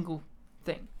every single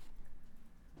thing?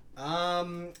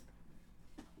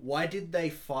 Why did they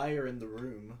fire in the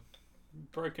room?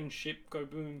 Broken ship, go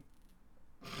boom.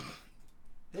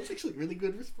 That was actually a really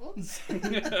good response.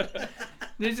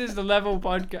 This is the level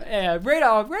podcast. Yeah, rate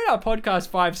our podcast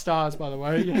 5 stars, by the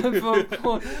way. For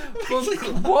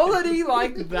quality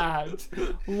like that.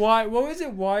 Why? What was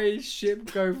it? Why is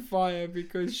ship go fire?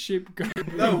 Because ship go.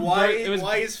 No, why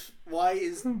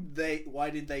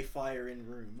did they fire in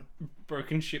room?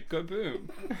 Broken ship, go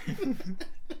boom.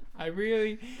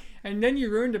 And then you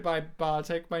ruined it by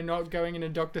Bartek by not going in a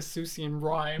Dr. Seussian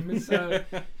rhyme. So,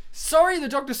 sorry, the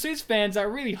Dr. Seuss fans are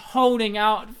really holding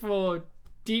out for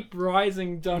Deep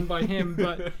Rising done by him,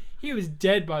 but he was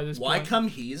dead by this Why point. come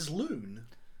he is loon?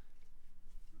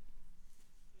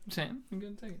 Sam, I'm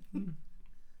gonna take it.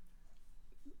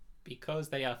 Because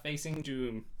they are facing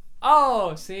doom.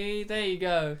 Oh, see, there you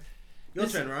go. Your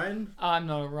turn, Ryan. I'm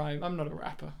not a rhyme. I'm not a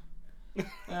rapper.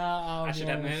 I should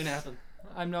have my own album.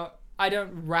 I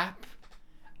don't rap.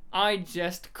 I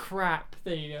just crap.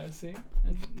 There you go, see?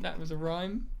 That was a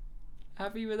rhyme.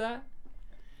 Happy with that?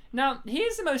 Now,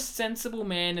 here's the most sensible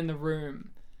man in the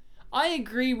room. I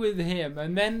agree with him,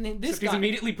 and then this He's guy...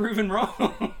 immediately proven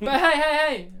wrong. But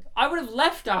hey. I would have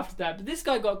left after that, but this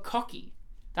guy got cocky.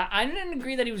 I didn't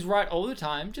agree that he was right all the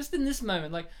time, just in this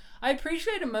moment. Like, I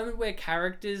appreciate a moment where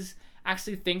characters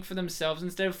actually think for themselves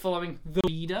instead of following the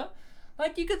leader.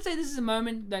 Like, you could say this is a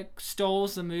moment that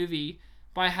stalls the movie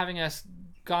by having us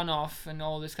gun off and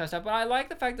all this kind of stuff. But I like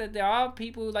the fact that there are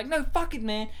people who are like, no, fuck it,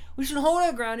 man. We should hold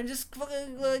our ground and just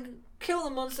fucking, kill the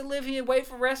monster, live here, wait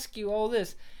for rescue, all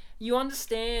this. You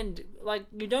understand, like,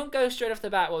 you don't go straight off the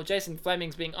bat, well, Jason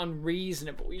Fleming's being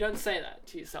unreasonable. You don't say that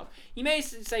to yourself. You may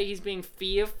say he's being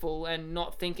fearful and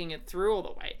not thinking it through all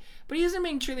the way. But he isn't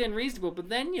being truly unreasonable. But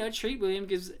then, Treat Williams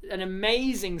gives an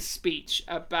amazing speech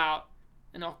about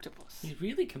an octopus. He's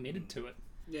really committed to it.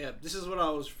 Yeah, this is what I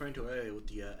was referring to earlier with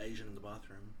the Asian in the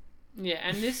bathroom. Yeah,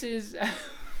 and this is...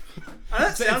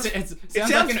 That sounds, it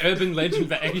sounds like an urban legend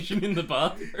for Asian in the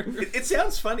bathroom. It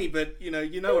sounds funny, but you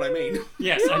know what I mean.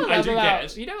 Yes, I do get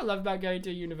it. You know what I love about going to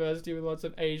a university with lots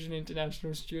of Asian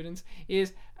international students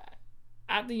is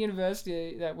at the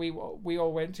university that we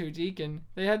all went to, Deakin,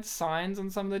 they had signs on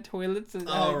some of the toilets that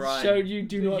showed you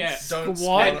do not don't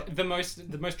squat. And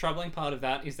the most troubling part of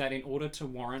that is that in order to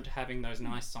warrant having those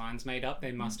nice signs made up,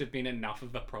 there must have been enough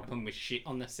of a problem with shit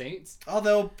on the seats. Oh,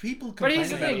 there were people But complaining here's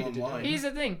the about it thing. online. Here's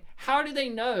the thing. How do they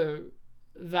know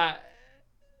that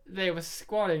they were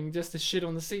squatting just to shit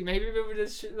on the seat? Maybe people were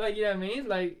just you know what I mean?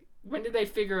 Like, when did they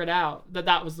figure it out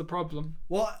that was the problem?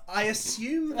 Well, I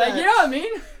assume that... Like, you know what I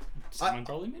mean? Someone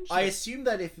probably mentioned I it. assume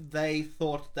that if they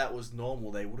thought that was normal,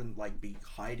 they wouldn't be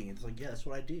hiding it. It's like, yeah, that's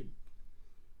what I did.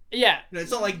 Yeah. It's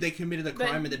not like they committed a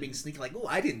crime and they're being sneaky. Like, oh,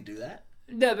 I didn't do that.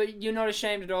 No, but you're not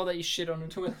ashamed at all that you shit on a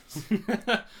toilet.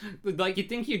 Like, you'd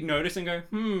think you'd notice and go,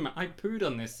 I pooed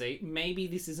on this seat. Maybe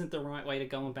this isn't the right way to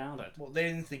go about it. Well, they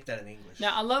didn't think that in English.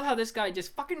 Now, I love how this guy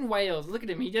just fucking wails. Look at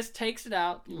him. He just takes it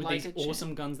out With like these a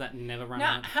awesome guns that never run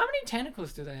Now, out. how many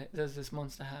tentacles does this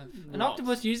monster have? An Lots.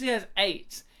 octopus usually has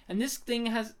 8, and this thing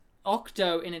has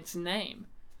octo in its name.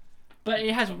 But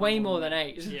it has way more than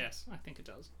 8. Yes, I think it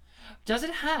does. Does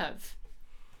it have,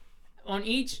 on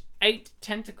each 8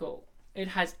 tentacle, it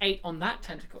has 8 on that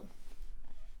tentacle?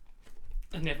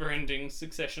 A never-ending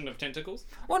succession of tentacles.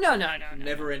 Well, no.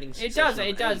 Never-ending It succession does. of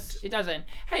It does. eight. It doesn't.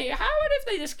 Hey, how about if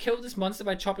they just killed this monster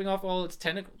by chopping off all its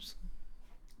tentacles?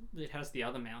 It has the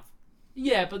other mouth.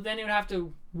 Yeah, but then it would have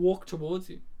to walk towards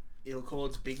you. It'll call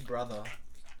its big brother,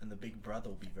 and the big brother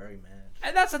will be very mad.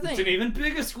 And that's the It's an thing. even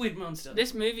bigger squid monster.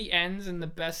 This movie ends in the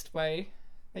best way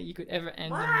that you could ever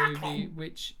end a movie,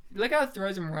 which look how it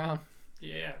throws him around,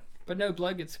 Yeah. but no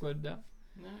blood gets squirted out.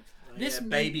 No. This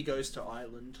baby goes to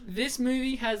Ireland. This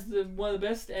movie has one of the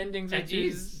best endings, It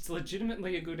is. It's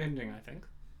legitimately a good ending, I think.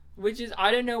 which is I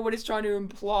don't know what it's trying to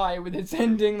imply with its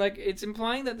ending. Like it's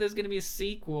implying that there's going to be a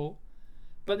sequel,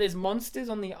 but there's monsters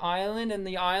on the island, and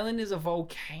the island is a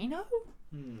volcano.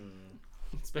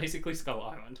 It's basically Skull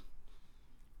Island.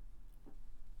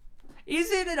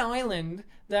 Is it an island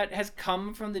that has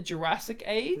come from the Jurassic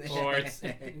Age? Or it's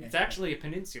actually a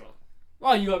peninsula.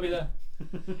 Oh, you got me there.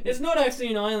 It's not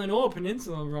actually an island or a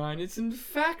peninsula, Ryan. It's in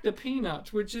fact a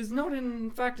peanut, which is not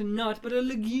in fact a nut, but a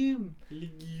legume.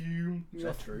 Legume. Is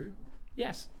that true?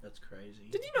 Yes. That's crazy.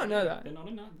 Did you not know that? They're not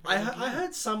a nut. I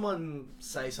heard someone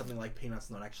say something like peanut's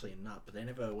not actually a nut, but they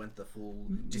never went the full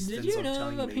distance Did you of know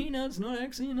telling a me. peanut's not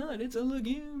actually a nut? It's a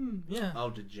legume. Yeah. Oh,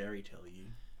 did Jerry tell you?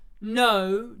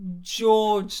 No,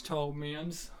 George told me.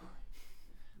 I'm sorry.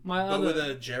 My But other. with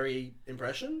a Jerry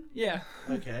impression? Yeah.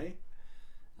 Okay.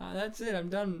 That's it. I'm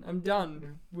done. I'm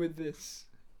done with this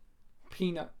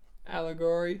peanut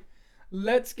allegory.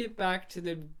 Let's get back to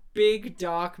the big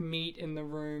dark meat in the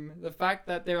room. The fact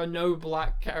that there are no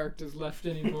black characters left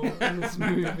anymore in this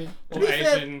movie. Or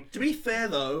Asian. To be fair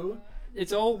though,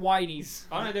 It's all whiteys.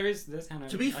 Oh no, there's Hannah.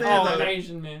 To be I- fair, Oh, though- an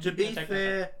Asian man. to be take that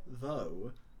fair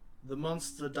though, the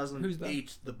monster doesn't Who's that?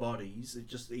 eat the bodies; it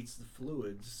just eats the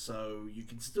fluids. So you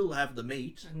can still have the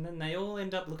meat, And then they all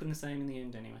end up looking the same in the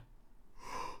end anyway.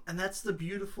 and that's the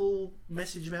beautiful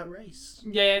message about race.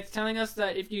 Yeah, it's telling us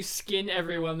that if you skin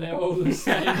everyone, they're all the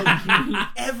same.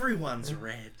 Everyone's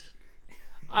red.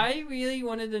 I really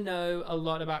wanted to know a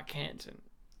lot about Canton.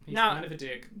 He's Now- kind of a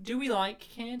dick. Do we like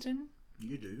Canton?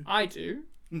 You do. I do.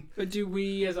 But do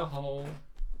we as a whole?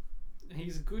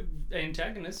 He's a good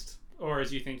antagonist, or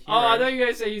as you think. Oh, I hero. thought you were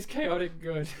going to say he's chaotic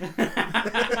good.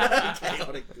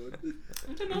 Chaotic good.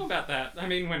 I don't know about that. I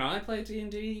mean, when I play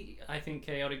D&D, I think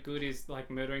chaotic good is like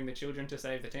murdering the children to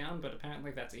save the town, but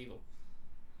apparently that's evil.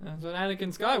 That's what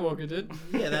Anakin Skywalker did.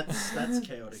 Yeah, that's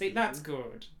chaotic. See, that's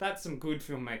good. That's some good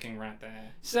filmmaking right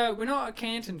there. So, we're not a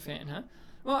Canton fan, huh?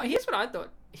 Well, here's what I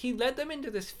thought. He led them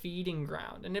into this feeding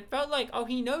ground, and it felt like, oh,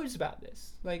 he knows about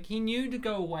this. Like, he knew to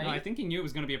go away. No, I think he knew it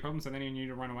was going to be a problem, so then he knew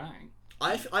to run away.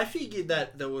 I figured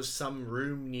that there was some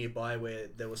room nearby where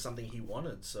there was something he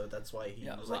wanted, so that's why he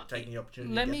Yeah, was well, like taking the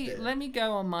opportunity let to me get there. let me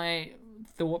go on my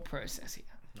thought process here.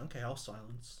 Okay, I'll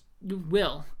silence.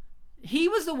 Will. He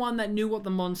was the one that knew what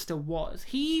the monster was.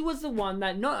 He was the one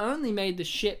that not only made the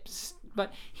ships,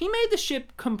 but he made the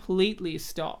ship completely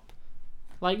stop.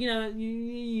 Like,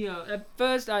 at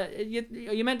first,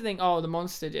 you meant to think, oh, the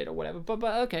monster did or whatever. But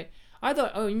okay. I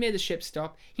thought, oh, he made the ship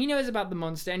stop. He knows about the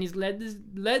monster, and he's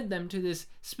led them to this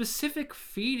specific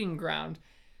feeding ground.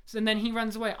 So, and then he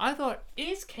runs away. I thought,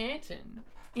 is Canton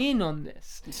in on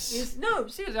this? No,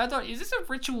 seriously, I thought, is this a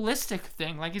ritualistic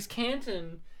thing? Like, is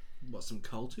Canton... What, some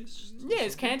cultists? Yeah,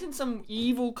 is Canton some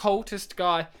evil cultist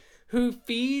guy who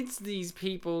feeds these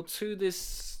people to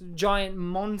this giant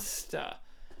monster?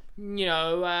 He's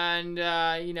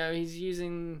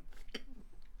using...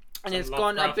 And it's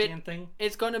gone a bit... Lovecraftian thing.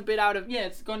 It's gone a bit out of... Yeah,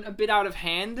 it's gone a bit out of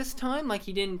hand this time. Like,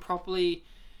 he didn't properly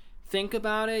think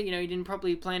about it. He didn't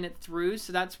properly plan it through.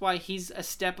 So that's why he's a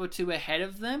step or two ahead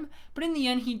of them. But in the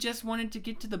end, he just wanted to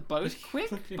get to the boat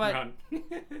quick. But Run.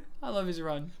 I love his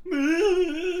run.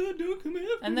 Don't come after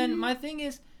And then me. my thing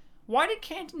is, why did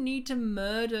Canton need to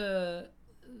murder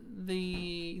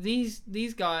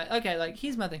these guys? Okay, like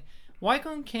here's my thing. Why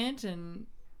can't Canton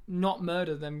not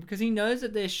murder them? Because he knows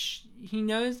that he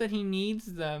knows that he needs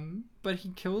them, but he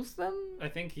kills them. I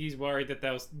think he's worried that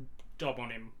they'll dob on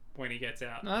him when he gets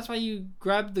out. No, that's why you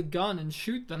grab the gun and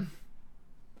shoot them.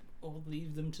 Or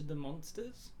leave them to the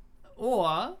monsters.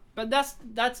 But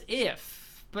that's if.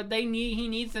 But he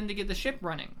needs them to get the ship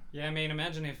running. Yeah, I mean,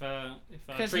 imagine if 'Cause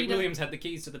Treat he doesn't- Williams had the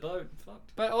keys to the boat.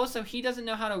 Fucked. But also, he doesn't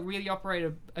know how to really operate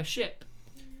a ship.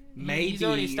 Maybe He's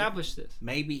already established this.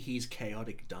 Maybe he's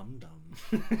chaotic dum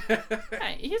dum.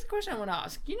 Hey, here's a question I want to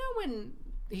ask. You know when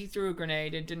he threw a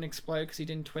grenade, it didn't explode because he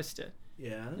didn't twist it.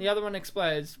 Yeah. The other one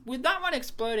explodes. With that one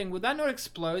exploding, would that not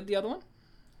explode the other one?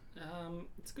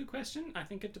 It's a good question. I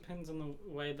think it depends on the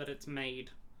way that it's made.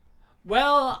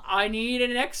 Well, I need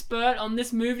an expert on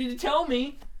this movie to tell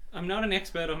me. I'm not an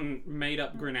expert on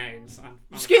made-up grenades. I'm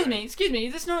Excuse afraid. me,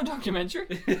 is this not a documentary?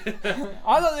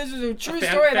 I thought this was a true Found-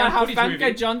 story about found how footage Famke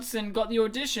movie. Johnson got the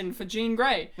audition for Jean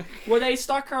Grey, where they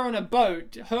stuck her on a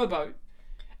boat, her boat,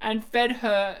 and fed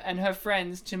her and her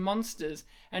friends to monsters,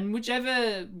 and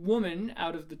whichever woman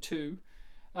out of the two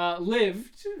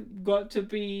lived got to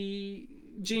be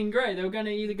Jean Grey. They were going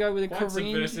to either go with a Quite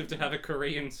Korean... subversive to have a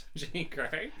Korean Jean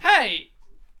Grey. Hey!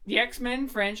 The X-Men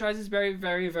franchise is very,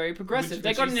 very, very progressive. Would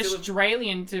They got you an still have-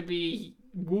 Australian to be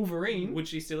Wolverine. Would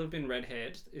she still have been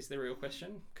red-haired? Is the real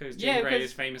question? Because Jean Yeah, Grey 'cause-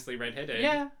 is famously red-headed.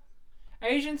 Yeah.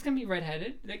 Asians can be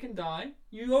redheaded. They can dye.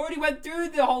 You already went through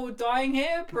the whole dyeing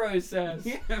hair process.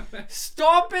 Yeah.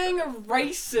 Stop being a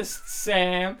racist,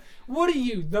 Sam. What are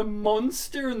you, the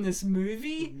monster in this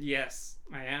movie? Yes,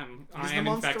 I am. Is I the am in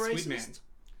monster fact racist? Squidman.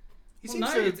 He Well,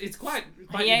 seems no, to. it's quite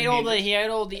He ate all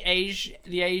independent.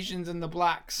 the Asians and the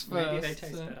blacks first. Maybe they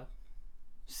taste better.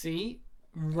 See?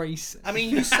 Racist. I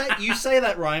mean, you say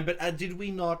that, Ryan, but did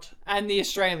we not and the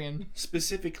Australian.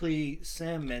 specifically?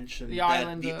 Sam mentioned The that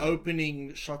islander. the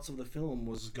opening shots of the film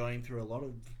was going through a lot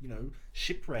of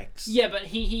shipwrecks. Yeah, but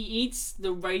he eats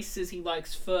the races he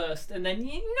likes first, and then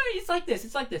it's like this.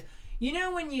 It's like this. You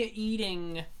know when you're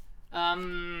eating,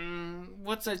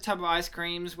 what's a tub of ice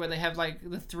creams where they have like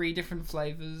the 3 different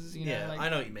flavors? You know, Yeah, like, I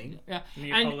know what you mean. Yeah,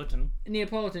 Neapolitan. and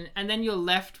Neapolitan, and then you're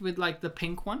left with like the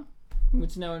pink one,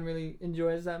 which no one really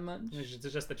enjoys that much. It's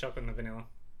just the chocolate and the vanilla.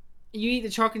 You eat the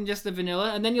chocolate and just the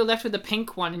vanilla, and then you're left with the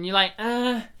pink one, and you're like,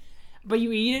 but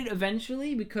you eat it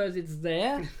eventually because it's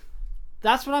there.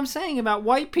 That's what I'm saying about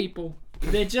white people.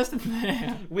 They're just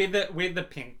there. With the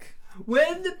pink.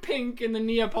 We're the pink in the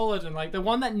Neapolitan, like the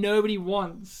one that nobody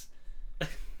wants.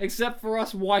 Except for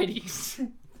us whiteys.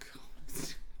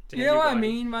 You know what I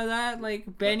mean by that?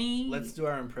 Like, Benny Let's do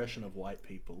our impression of white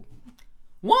people.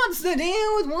 wants to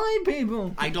deal with white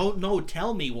people. I don't know.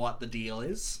 Tell me what the deal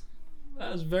is.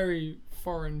 That was very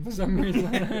foreign for some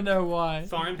reason. I don't know why.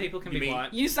 Foreign people can You be mean-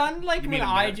 white. You sound like You when mean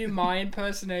I American? do my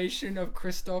impersonation of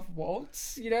Christoph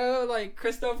Waltz. You know, like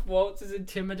Christoph Waltz is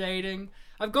intimidating.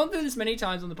 I've gone through this many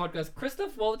times on the podcast.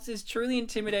 Christoph Waltz is truly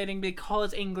intimidating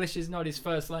because English is not his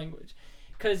first language.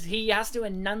 Because he has to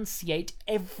enunciate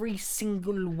every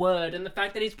single word, and the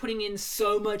fact that he's putting in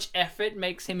so much effort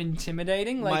makes him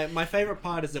intimidating. Like, My favorite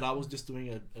part is that I was just doing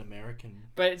an American.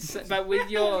 but with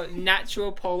your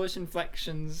natural Polish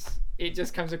inflections, it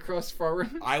just comes across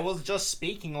foreign. I was just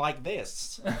speaking like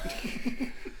this.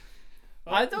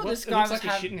 I thought this It guy looks was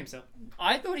like he's shitting himself.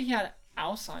 I thought he had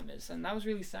Alzheimer's, and that was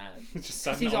really sad. Just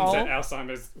sudden He's onset old.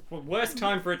 Alzheimer's. Worst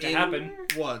time for it to happen.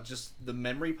 What? Just the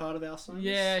memory part of Alzheimer's?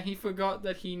 Yeah, he forgot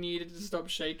that he needed to stop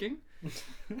shaking.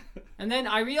 And then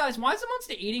I realized, why is the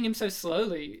monster eating him so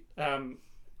slowly?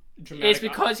 Dramatic It's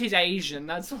because he's Asian,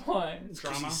 that's why.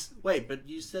 drama. Wait, but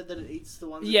you said that it eats the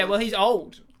ones. Yeah, well, he's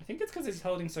old. I think it's because he's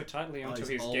holding so tightly onto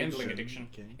his old, gambling so- addiction.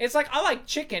 Okay. It's like, I like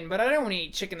chicken, but I don't want to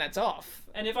eat chicken that's off.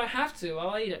 And if I have to,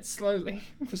 I'll eat it slowly.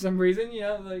 For some reason, you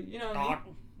know, like, you know what I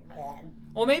mean?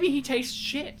 Or maybe he tastes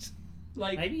shit.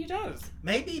 Like, Maybe he does.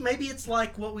 Maybe it's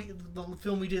like the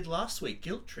film we did last week,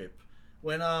 Guilt Trip,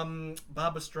 when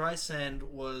Barbara Streisand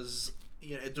was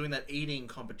doing that eating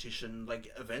competition. Like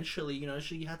eventually,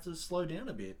 she had to slow down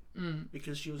a bit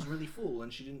because she was really full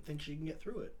and she didn't think she can get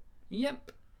through it.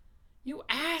 yep. You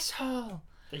asshole.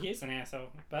 He is an asshole,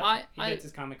 but he I- gets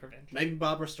his karmic revenge. Maybe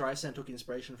Barbara Streisand took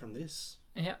inspiration from this.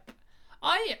 Yep.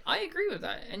 I agree with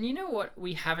that. And you know what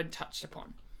we haven't touched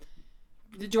upon?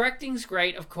 The directing's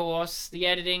great, of course. The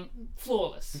editing,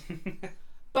 flawless.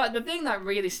 But the thing that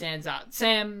really stands out,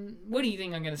 Sam, what do you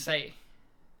think I'm going to say?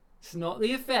 It's not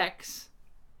the effects,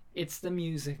 it's the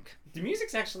music. The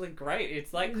music's actually great.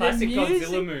 It's like The classic music-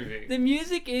 Godzilla movie. The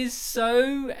music is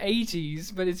so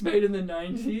 80s, but it's made in the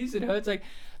 90s. It hurts like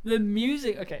the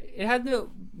music. Okay, it had the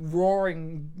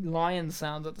roaring lion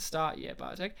sounds at the start, yeah,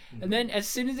 Bartek. And then as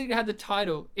soon as it had the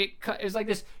title, it was like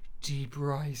this deep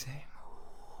rising.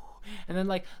 And then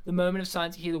like the moment of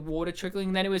silence, you hear the water trickling,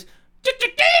 and then it was.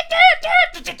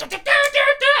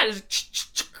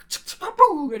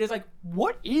 It is like,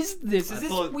 what is this? Is I this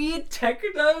thought- weird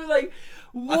techno? Like,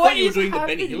 I what thought you were is doing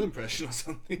happening? the Benny Hill impression or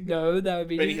something. No, that would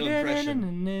be Benny Hill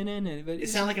impression. It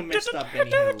sounded like a messed up Benny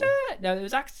Hill. No, it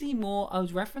was actually more. I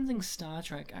was referencing Star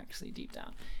Trek, actually, deep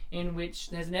down, in which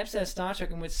there's an episode of Star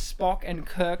Trek in which Spock and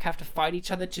Kirk have to fight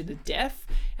each other to the death.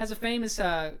 It has a famous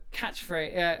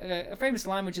catchphrase, a famous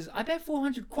line, which is, "I bet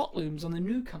 400 quatlooms on the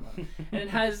newcomer," and it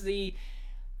has the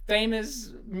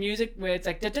famous music where it's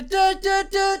like da da da da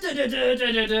da da da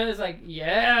da da da. It's like,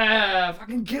 yeah,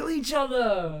 fucking kill each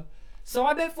other. So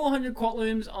I bet 400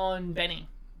 quatlooms on Benny.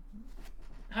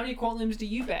 How many quatlooms do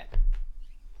you bet?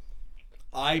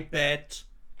 I bet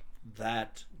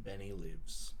that Benny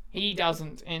lives. He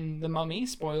doesn't in The Mummy,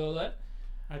 spoiler alert.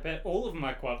 I bet all of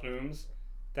my quadrooms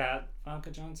that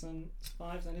Parker Johnson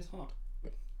survives and is hot.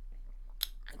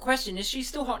 Question, is she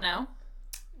still hot now?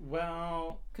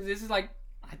 Well, Because this is like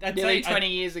I'd nearly say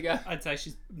 20 years ago. I'd say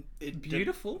she's It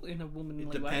beautiful in a womanly It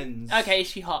way. depends. Okay, is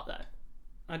she hot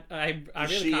though? I Is really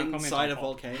she can't comment inside on a hot.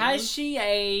 volcano? Has she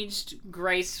aged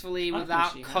gracefully I think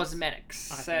without she has.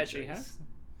 cosmetics I surgeries? think she has.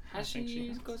 Has she think she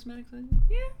used has. cosmetics?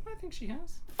 Yeah, I think she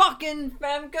has. Fucking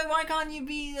Famke, why can't you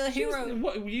be a hero?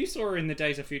 What you saw her in the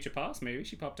Days of Future Past movie?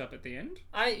 She popped up at the end.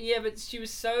 Yeah, but she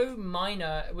was so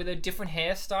minor with a different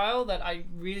hairstyle that I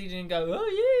really didn't go,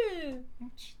 oh yeah.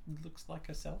 She looks like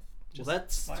herself. Well,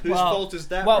 that's like- whose Well, fault is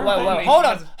that? Whoa, right? whoa, Right.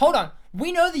 whoa! Hold on.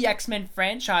 We know the X-Men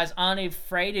franchise aren't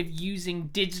afraid of using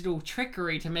digital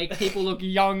trickery to make people look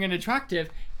young and attractive.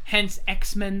 Hence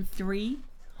X-Men 3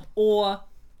 or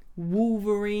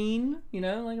Wolverine. You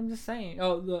know, like I'm just saying.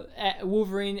 Oh, the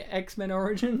Wolverine X-Men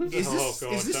Origins. Is Oh, this,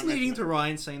 God, is this don't leading mention to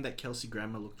Ryan saying that Kelsey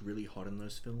Grammer looked really hot in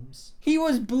those films? He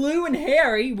was blue and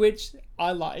hairy, which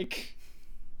I like.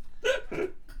 Do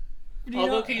you Oh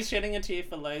know- look, he's shedding a tear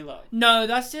for Layla. No,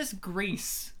 that's just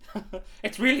Grease.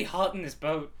 It's really hot in this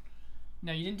boat.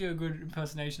 No, you didn't do a good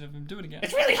impersonation of him. Do it again.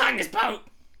 It's really hot in this boat.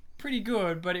 Pretty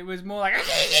good, but it was more like.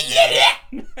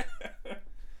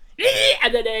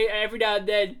 And then every now and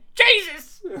then,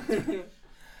 Jesus!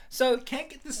 So, Can't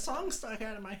get this song stuck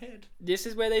out of my head. this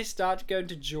is where they start to go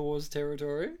into Jaws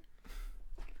territory.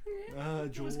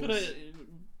 It's got a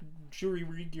jury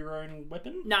rig your own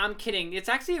weapon. No, I'm kidding. It's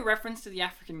actually a reference to the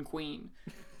African Queen.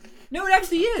 No, it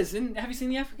actually is. And have you seen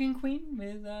the African Queen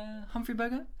with Humphrey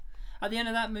Bogart? At the end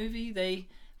of that movie,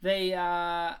 they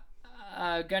are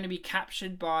going to be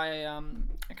captured by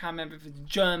I can't remember if it's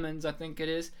Germans. I think it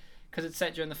is because it's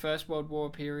set during the First World War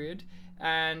period,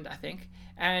 and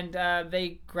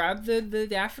they grab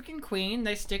the African Queen.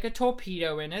 They stick a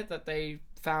torpedo in it that they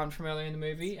found from earlier in the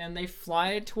movie, and they fly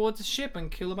it towards a ship and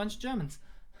kill a bunch of Germans.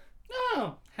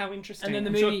 Oh, how interesting. And then the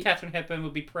I'm movie- sure Katharine Hepburn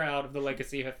would be proud of the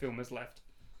legacy her film has left.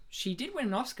 She did win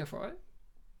an Oscar for it,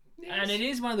 Yes. and it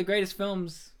is one of the greatest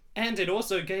films. And it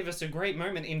also gave us a great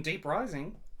moment in Deep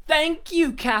Rising. Thank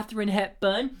you, Katharine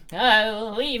Hepburn.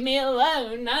 Oh, leave me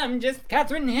alone. I'm just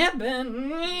Katharine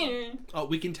Hepburn. Oh,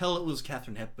 we can tell it was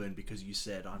Katharine Hepburn because you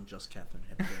said I'm just Katharine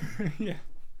Hepburn. Yeah.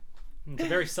 It's a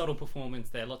very subtle performance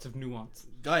there, lots of nuance.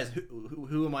 Guys,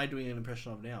 who am I doing an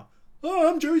impression of now? Oh,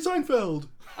 I'm Jerry Seinfeld.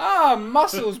 Ah,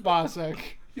 muscles,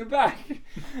 Bartek. You're back.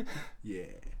 Yeah.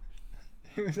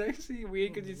 It was actually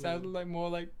weird because you sounded like more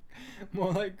like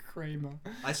Kramer.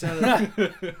 I sounded.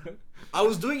 I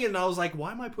was doing it and I was like,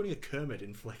 why am I putting a Kermit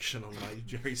inflection on my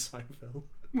Jerry Seinfeld?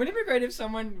 Wouldn't it be great if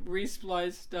someone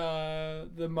respliced the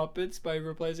Muppets by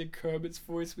replacing Kermit's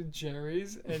voice with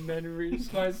Jerry's and then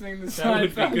resplicing the That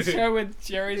would be Seinfeld good. show with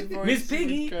Jerry's voice Miss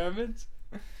Piggy. with Kermit's?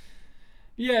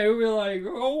 Yeah, it would be like,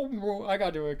 oh, I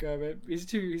can't do a Kermit. He's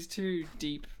too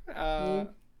deep.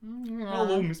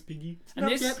 Hello, Miss Piggy. It's And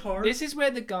not this that hard. this is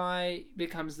where the guy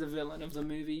becomes the villain of the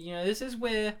movie. You know, this is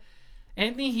where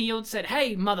Anthony Heald said,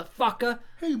 "Hey, motherfucker,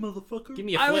 Hey, motherfucker. Give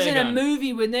me a I was flare in a gun.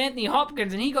 movie with Anthony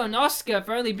Hopkins and he got an Oscar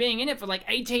for only being in it for like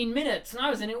 18 minutes and I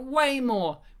was in it way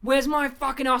more. Where's my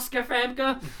fucking Oscar,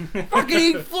 Famke? Fucking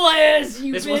eat flares,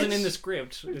 you This bitch!" wasn't in the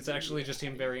script. It's actually just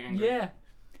him very angry. Yeah.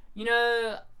 You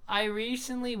know, I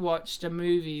recently watched a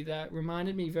movie that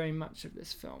reminded me very much of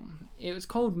this film. It was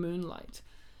called Moonlight.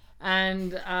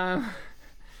 And I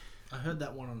heard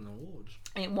that one on an award.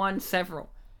 it won several.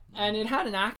 And it had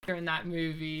an actor in that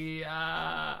movie.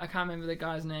 I can't remember the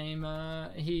guy's name.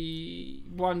 He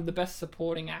won the best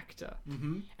supporting actor.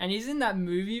 Mm-hmm. And he's in that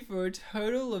movie for a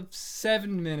total of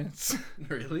 7 minutes.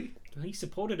 Really? He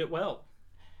supported it well.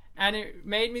 And it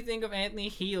made me think of Anthony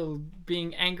Heald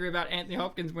being angry about Anthony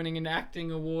Hopkins winning an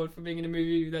acting award for being in a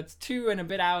movie that's 2 and a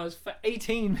bit hours for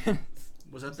 18 minutes.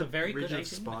 Was that It's the a very Bridge good of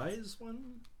 18 Spies one?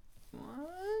 What?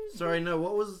 Sorry, no,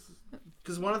 what was...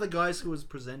 Because one of the guys who was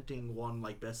presenting won,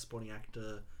 like, Best Supporting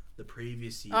Actor the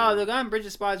previous year. Oh, the guy in Bridge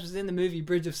of Spies was in the movie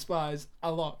Bridge of Spies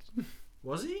a lot.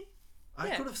 Was he? I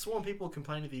Yeah. could have sworn people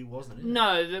complained if he wasn't in it.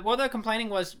 No, what they're complaining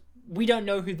was, we don't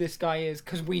know who this guy is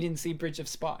because we didn't see Bridge of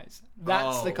Spies.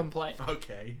 That's the Oh. complaint.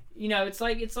 Okay. You know, it's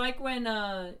like when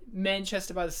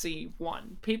Manchester by the Sea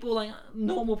won. People like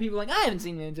normal people like, I haven't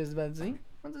seen Manchester by the Sea.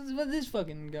 What's this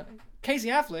fucking guy? Casey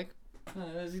Affleck.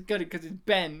 He's got it because it's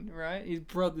Ben, right? His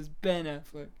brother's Ben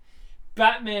Affleck.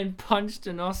 Batman punched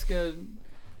an Oscar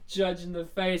judge in the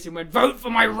face and went, "Vote for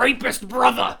my rapist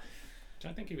brother." I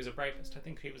don't think he was a rapist. I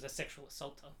think he was a sexual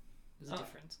assaulter. There's a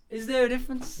difference. Is there a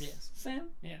difference? Yes. Sam?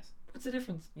 Yes. What's the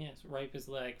difference? Yes, rape is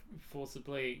like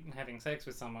forcibly having sex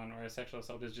with someone, whereas sexual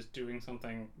assault is just doing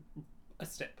something a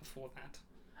step before that.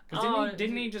 Because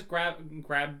didn't he just grab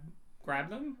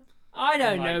them? I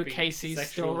don't And, like, know be Casey's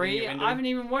sexual story. innuendo? I haven't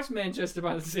even watched Manchester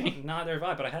by the Sea. Neither have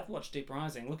I, but I have watched Deep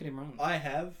Rising. Look at him run. I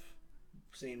have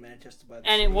seen Manchester by the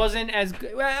And Sea. it wasn't as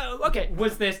good. Well, okay.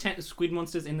 Was there squid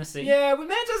monsters in the sea? Yeah, with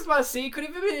Manchester by the Sea, could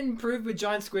it have been improved with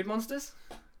giant squid monsters?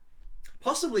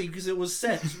 Possibly because it was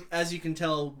set, as you can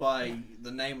tell by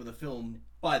the name of the film,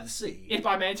 by the sea. Yeah,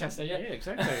 by Manchester, Yeah,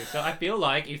 exactly. So I feel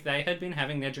like if they had been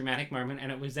having their dramatic moment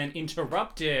and it was then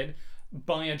interrupted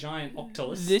by a giant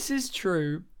octopus. This is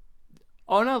true.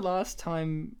 On our last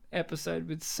time episode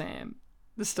with Sam,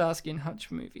 the Starsky and Hutch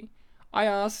movie, I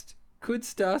asked, could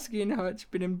Starsky and Hutch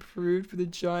been improved with a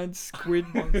giant squid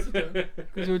monster?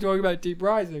 Because we were talking about Deep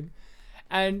Rising.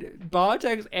 And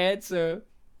Bartek's answer,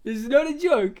 this is not a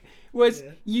joke, was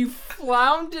you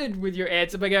floundered with your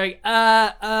answer by going,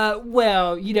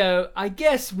 well, you know, I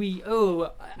guess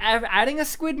adding a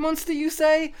squid monster, you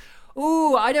say?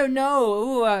 Ooh, I don't know.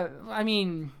 Ooh, I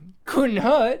mean, couldn't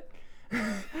hurt.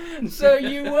 So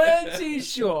you weren't too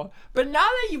sure. But now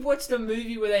that you've watched a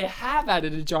movie where they have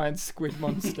added a giant squid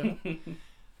monster.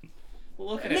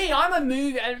 Look at Me, it. I'm a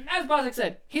movie, and as Bartek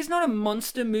said, he's not a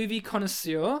monster movie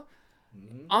connoisseur.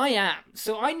 I am.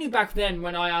 So I knew back then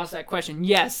when I asked that question,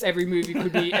 yes, every movie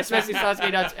could be, especially Starsky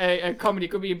and Hutch, a comedy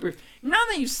could be improved. Now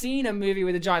that you've seen a movie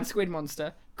with a giant squid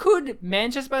monster, could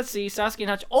Manchester by the Sea, Starsky and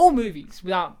Hutch, all movies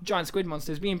without giant squid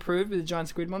monsters be improved with a giant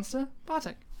squid monster?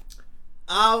 Bartek.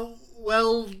 Well,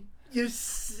 it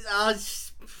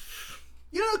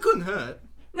couldn't hurt.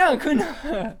 No, it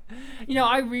couldn't. You know,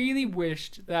 I really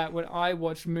wished that when I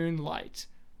watched Moonlight,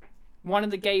 one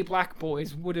of the gay black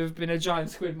boys would have been a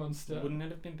giant squid monster. Wouldn't it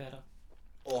have been better?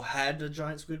 Or had a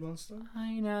giant squid monster?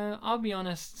 I know. I'll be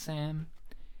honest, Sam.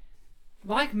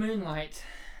 Like Moonlight,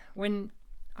 when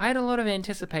I had a lot of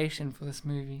anticipation for this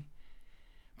movie,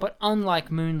 but unlike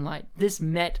Moonlight, this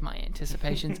met my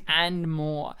anticipations and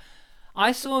more.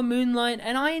 I saw Moonlight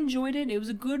and I enjoyed it. It was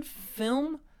a good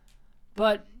film,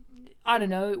 but I don't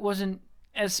know, it wasn't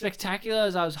as spectacular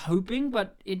as I was hoping,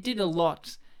 but it did a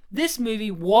lot. This movie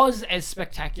was as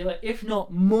spectacular, if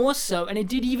not more so, and it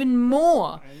did even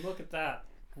more. And look at that.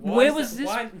 Why is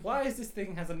this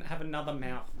thing have another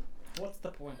mouth? What's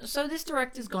the point? So this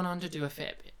director's gone on to do a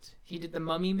fair bit. He did the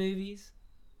Mummy movies.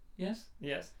 Yes?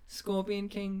 Yes. Scorpion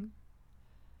King.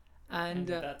 And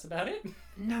that's about it?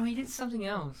 no, he did something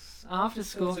else. After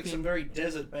Sounds like some Scorpion. very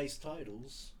desert-based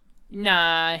titles.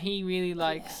 Nah, he really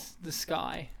likes the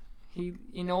sky. He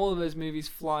in all of those movies,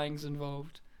 flying's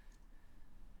involved.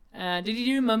 Did he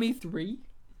do Mummy 3?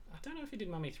 I don't know if he did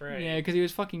Mummy 3. Yeah, because he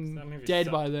was That fucking movie dead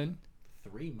sucked. by then.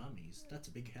 3 mummies. That's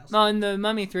a big house. No, in the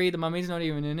Mummy 3, the mummy's not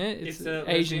even in it. It's It's a an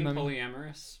Asian lesbian mummy.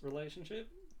 polyamorous relationship,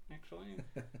 actually.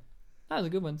 That was a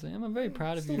good one, Sam. I'm very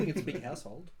proud of I still think you. it's a big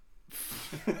household.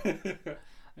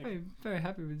 Very, very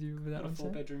happy with you with that Got a one, Sam.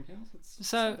 4-bedroom house. It's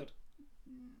So- solid.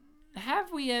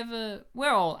 Have we ever...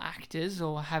 We're all actors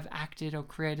or have acted or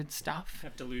created stuff.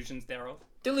 Have delusions thereof.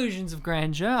 Delusions of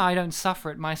grandeur. I don't suffer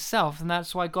it myself, and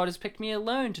that's why God has picked me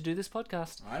alone to do this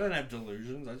podcast. I don't have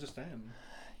delusions. I just am.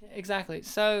 Exactly.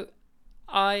 So,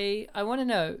 I want to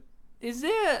know, is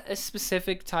there a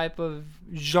specific type of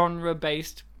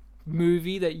genre-based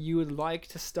movie that you would like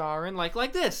to star in? Like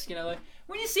this, you know, like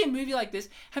when you see a movie like this,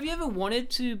 have you ever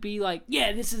wanted to be like,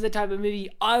 yeah, this is the type of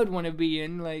movie I would want to be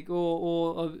in, like,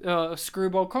 or a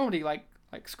screwball comedy, like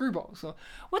Screwball. So,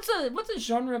 what's a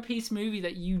genre piece movie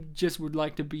that you just would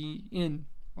like to be in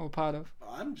or part of?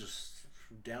 I'm just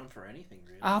down for anything,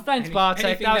 really. Thanks, Bartek.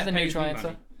 anything That was that the pays neutral me answer.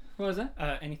 money. What was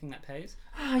that? Anything that pays.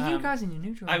 You guys in your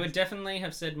neutral. I would definitely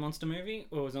have said monster movie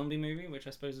or zombie movie, which I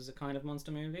suppose is a kind of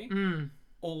monster movie.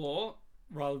 Or,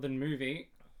 rather than movie,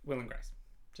 Will and Grace.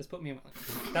 Just put me in Will and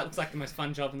Grace. That looks like the most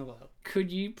fun job in the world.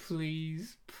 Could you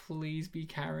please be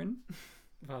Karen?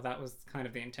 Well, that was kind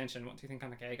of the intention. What do you think?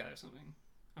 I'm a gay guy or something?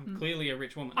 I'm clearly a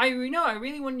rich woman. I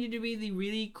really wanted you to be the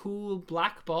really cool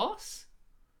black boss.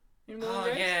 In Will and Oh,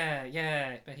 Grace.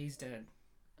 yeah, but he's dead.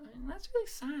 And that's really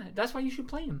sad. That's why you should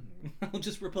play him I'll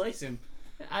just replace him.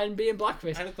 and be in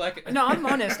blackface. I look like... No, I'm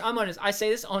honest. I say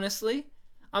this honestly.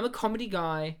 I'm a comedy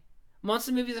guy.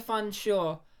 Monster movies are fun,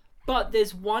 sure. But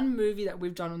there's one movie that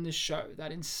we've done on this show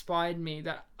that inspired me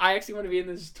that I actually want to be in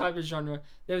this type of genre.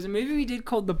 There was a movie we did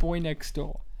called The Boy Next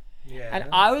Door. Yeah. And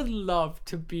I would love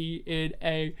to be in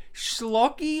a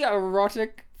schlocky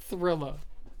erotic thriller.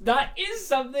 That is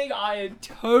something I am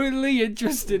totally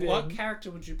interested What in. character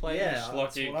would you play Yeah, in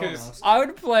that's Schlocky? what I'm Because asking. I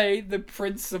would play the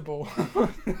principal.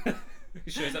 Who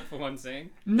shows up for one scene?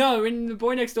 No, in The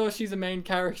Boy Next Door, she's the main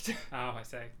character. Oh, I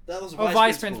see. That was Oh,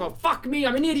 Vice Principal. Fuck me,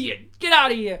 I'm an idiot. Get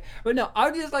out of here. But no, I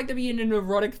would just like to be in an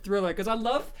erotic thriller because I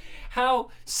love how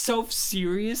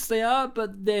self-serious they are,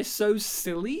 but they're so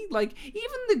silly. Like,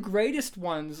 even the greatest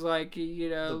ones, like, you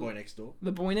know... The Boy Next Door.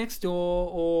 The Boy Next Door,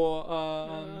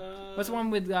 or... what's the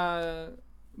one with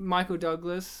Michael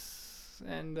Douglas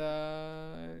and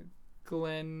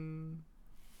Glenn...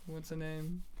 What's her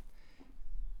name?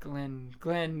 Glenn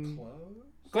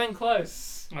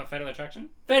Close. What, Fatal Attraction?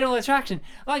 Fatal Attraction.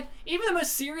 Like, even the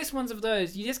most serious ones of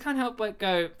those, you just can't help but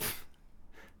go,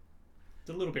 It's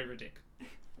a little bit ridiculous.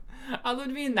 I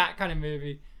would be in that kind of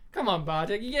movie. Come on,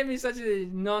 Bartek, you gave me such a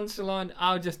nonchalant,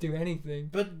 I'll just do anything.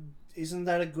 But isn't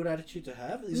that a good attitude to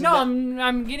have?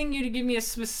 I'm getting you to give me a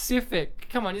specific.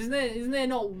 Come on, isn't there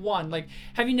not one? Like,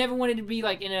 have you never wanted to be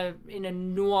like in a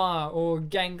noir or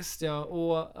gangster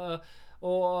or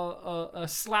a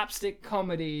slapstick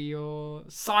comedy or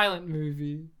silent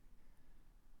movie?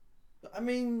 I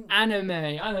mean... Anime,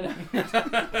 I don't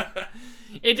know.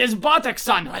 It is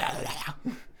Bartek-san!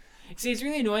 See, it's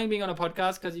really annoying being on a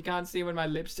podcast because you can't see when my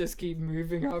lips just keep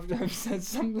moving after I've said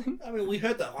something. I mean, we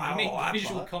heard that. I need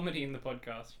visual comedy in the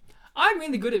podcast. I'm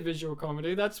really good at visual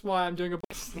comedy. That's why I'm doing a...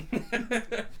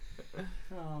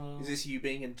 Is this you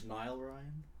being in denial,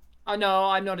 Ryan? Oh, no,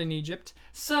 I'm not in Egypt.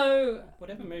 So...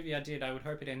 Whatever movie I did, I would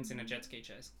hope it ends in a jet ski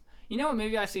chase. You know what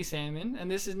movie I see Sam in? And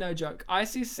this is no joke. I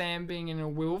see Sam being in a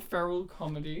Will Ferrell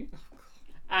comedy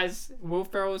as Will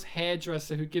Ferrell's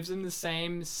hairdresser who gives him the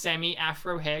same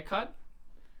semi-afro haircut.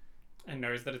 And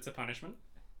knows that it's a punishment.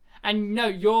 And no,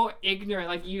 you're ignorant.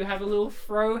 Like, you have a little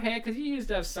fro hair because you used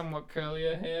to have somewhat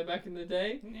curlier hair back in the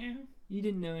day. Yeah. You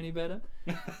didn't know any better.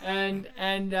 and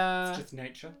It's just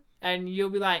nature. And you'll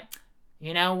be like,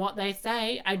 you know what they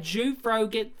say, a Jew fro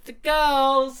gets the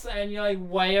girls. And you're like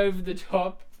way over the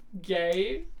top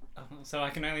gay. So I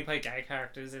can only play gay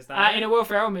characters, is that in a Will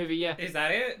Ferrell movie, yeah. Is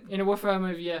that it? In a Will Ferrell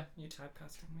movie, yeah. You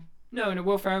typecasting me? No, in a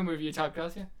Will Ferrell movie, you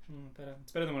typecast, yeah. Better.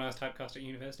 It's better than when I was typecast at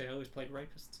university. I always played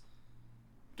rapists.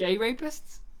 Gay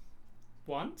rapists?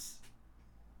 Once?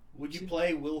 Would you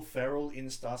play Will Ferrell in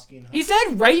Starsky and Hutch? He said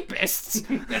rapists!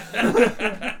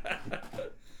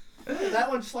 That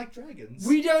one's just like dragons.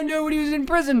 We don't know what he was in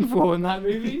prison for in that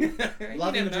movie.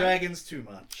 Loving dragons too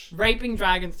much. Raping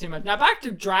dragons too much. Now back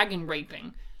to dragon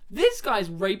raping. This guy's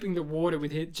raping the water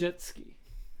with his jet ski.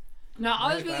 Now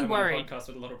I was really worried. Podcast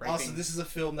with a lot of raping. Also, this is a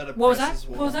film that What was oppresses that?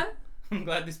 women. What was that? I'm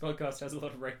glad this podcast has a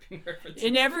lot of raping references.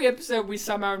 In every episode, we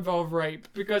somehow involve rape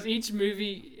because each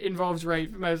movie involves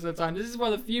rape most of the time. This is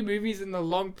one of the few movies in the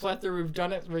long plethora we've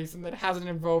done it recent that hasn't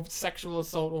involved sexual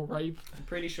assault or rape. I'm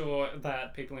pretty sure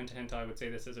that people into hentai would see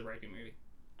this as a raping movie.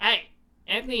 Hey,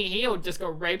 Anthony Heald just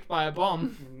got raped by a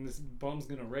bomb And this bomb's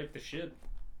gonna rape the shit.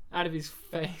 out of his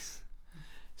face.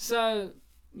 So,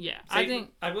 yeah, See, I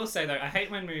think... I will say though, I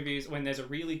hate when there's a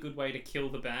really good way to kill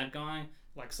the bad guy,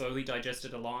 like slowly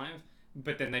digested alive,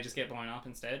 but then they just get blown up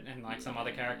instead, and like some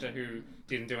other character who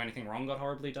didn't do anything wrong got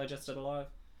horribly digested alive.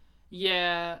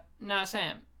 Yeah, no,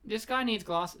 Sam, this guy needs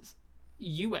glasses.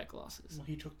 You wear glasses. Well,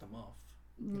 he took them off.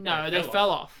 No, They they fell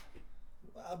off.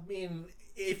 I mean,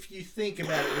 if you think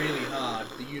about it really hard,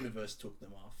 the universe took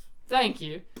them off. Thank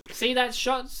you. See, that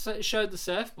shot showed the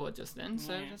surfboard just then,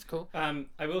 so Yeah. that's cool.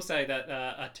 I will say that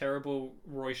a terrible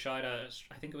Roy Scheider,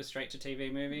 I think it was straight to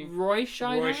TV movie. Roy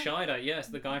Scheider? Roy Scheider, yes,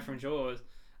 the guy from Jaws.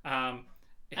 And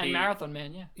Marathon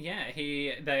Man, yeah. Yeah,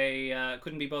 they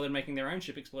couldn't be bothered making their own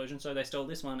ship explosion, so they stole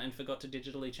this one and forgot to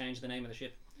digitally change the name of the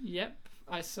ship. Yep,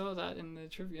 I saw that in the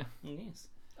trivia. Yes,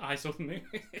 I saw the movie.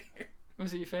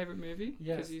 Was it your favourite movie?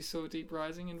 Yes. Because you saw Deep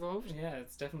Rising involved? Yeah,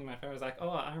 it's definitely my favorite. I was like, oh,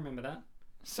 I remember that.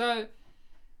 So,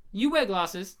 you wear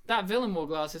glasses. That villain wore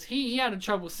glasses. He had a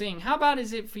trouble seeing. How bad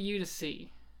is it for you to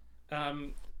see?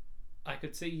 I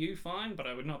could see you fine, but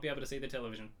I would not be able to see the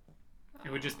television.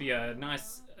 It would just be a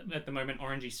nice, at the moment,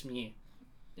 orangey smear.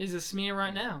 Is a smear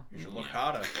right now. You should look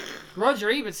harder. Roger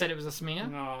Ebert said it was a smear.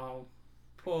 Oh,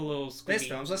 poor little Squiddy. This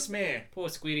film's a smear. Poor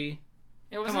Squiddy.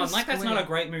 It wasn't Come on, a like that's squid. not a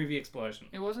great movie explosion.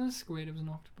 It wasn't a squid, it was an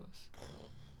octopus.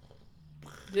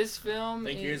 This film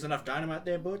Think is... there's enough dynamite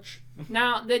there, Butch?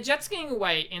 Now, they're jet skiing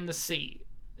away in the sea.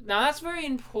 Now, that's very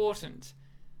important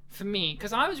for me,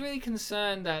 because I was really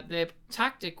concerned that their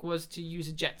tactic was to use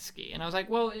a jet ski. And I was like,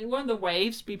 well, won't the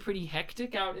waves be pretty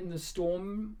hectic out in the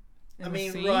storm in I the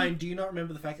mean, sea? Ryan, do you not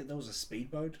remember the fact that there was a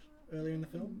speedboat earlier in the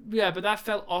film? Yeah, but that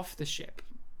fell off the ship.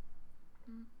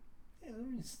 Yeah,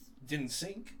 it didn't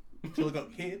sink until it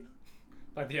got hit.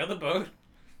 Like the other boat.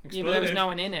 Yeah, but there was no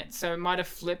one in it, so it might have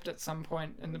flipped at some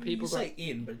point, and the people You got. say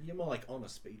in, but you're more like on a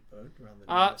speedboat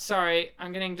rather than. Sorry,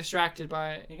 I'm getting distracted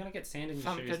by You're gonna get sand in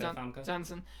your shoes, there, Famke.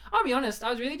 Johnson. I'll be honest,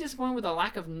 I was really disappointed with the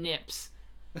lack of nips.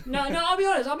 No, I'll be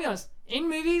honest. In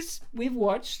movies we've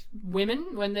watched,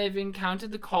 women, when they've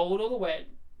encountered the cold or the wet,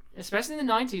 especially in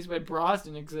the 90s where bras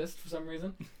didn't exist for some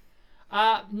reason,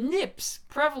 nips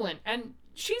prevalent. And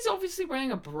she's obviously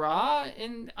wearing a bra,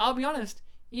 and I'll be honest,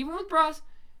 even with bras,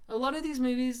 a lot of these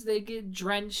movies, they get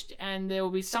drenched and there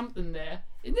will be something there.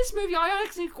 In this movie, I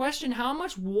actually question how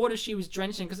much water she was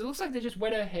drenching, because it looks like they just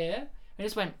wet her hair. And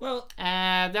just went, well,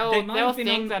 they'll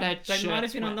think that her They might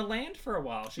have been wet. on the land for a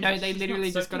while. No, they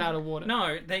literally just got out of water.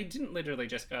 No, they didn't literally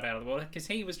just got out of the water, because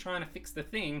he was trying to fix the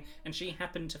thing, and she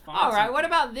happened to find Alright, something. what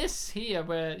about this here,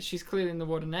 where she's clearly in the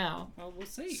water now? Well, we'll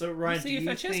see. So, Ryan, we'll see if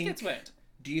her chest gets wet.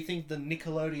 Do you think the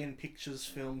Nickelodeon Pictures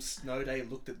film Snow Day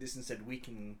looked at this and said, "We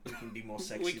can be more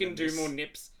sexy. We can than do this"? more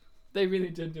nips. They really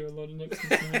did do a lot of nips in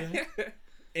this movie.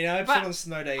 In our episode But on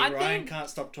Snow Day, I Ryan think- can't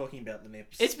stop talking about the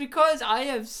nips. It's because I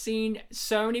have seen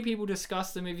so many people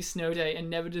discuss the movie Snow Day and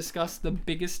never discuss the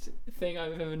biggest thing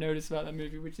I've ever noticed about that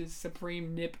movie, which is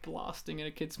supreme nip blasting in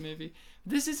a kids movie.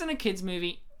 This isn't a kids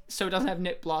movie, so it doesn't have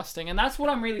nip blasting, and that's what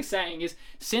I'm really saying is,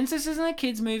 since this isn't a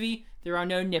kids movie, there are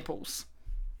no nipples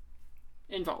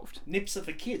involved. Nips are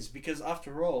for kids because,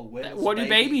 after all, What do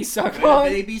babies suck where on?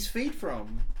 do babies feed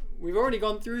from? We've already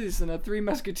gone through this in a Three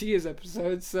Musketeers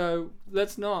episode, so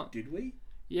let's not. Did we?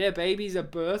 Yeah, babies are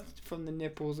birthed from the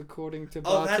nipples, according to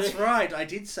Oh, Bartek. that's right. I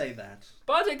did say that.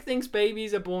 Bartek thinks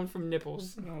babies are born from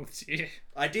nipples. Oh, dear.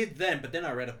 I did then, but then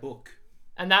I read a book.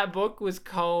 And that book was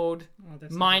called Oh,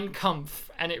 that's Mein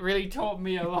Kampf, and it really taught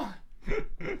me a lot.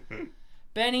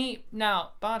 Benny,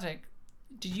 now, Bartek,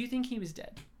 did you think he was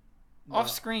dead? No,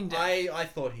 Off-screen dead. I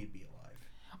thought he'd be alive.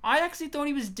 I actually thought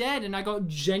he was dead, and I got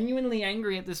genuinely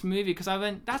angry at this movie because I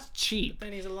went, that's cheap.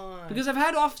 Benny's alive. Because I've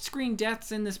had off-screen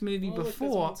deaths in this movie Oh, look, there's a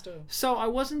before, monster. so I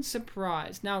wasn't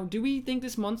surprised. Now, do we think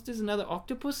this monster's another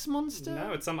octopus monster?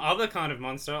 No, it's some other kind of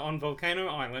monster on Volcano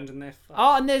Island, and they're fucked.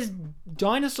 Oh, and there's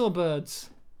dinosaur birds.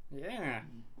 Yeah.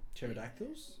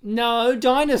 Pterodactyls? No,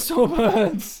 dinosaur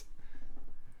birds.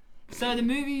 So the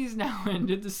movie is now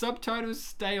ended. The subtitles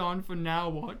stay on for now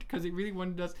what? Because it really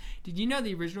wanted us. Did you know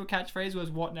the original catchphrase was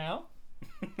 "What now"?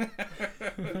 That's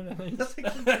actually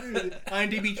true.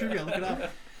 IMDb trivia, look it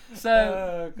up. So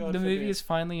Oh, God the movie forbid. is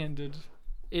finally ended.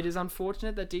 It is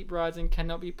unfortunate that Deep Rising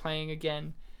cannot be playing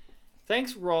again.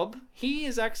 Thanks, Rob. He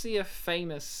is actually a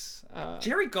famous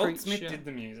Jerry Goldsmith creature. did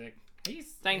the music.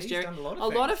 Thanks, he's Jerry. Done a lot of a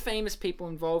lot things. of famous people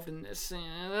involved in this.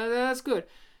 That's good.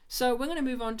 So we're going to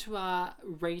move on to our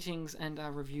ratings and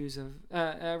our reviews of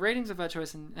ratings of our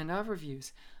choice and our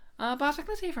reviews. Bartek,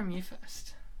 let's hear from you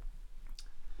first.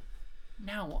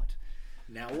 Now what?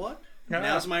 Now what?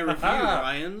 Now's my review,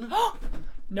 Ryan.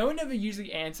 No one ever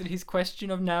usually answered his question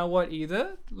of now what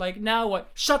either. Like, now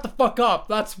what? Shut the fuck up.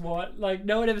 That's what. Like,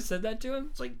 no one ever said that to him.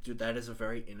 It's like, dude, that is a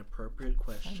very inappropriate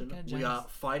question. get We jealous. are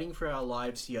fighting for our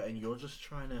lives here, and you're just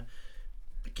trying to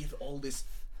give all this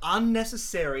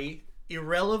unnecessary,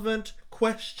 irrelevant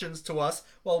questions to us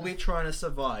while we're trying to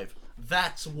survive.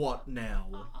 That's what now.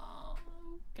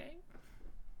 Okay.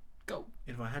 Go.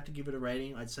 If I had to give it a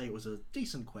rating, I'd say it was a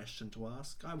decent question to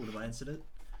ask. I would have answered it.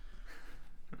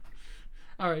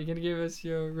 Alright, you gonna give us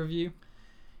your review?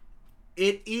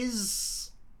 It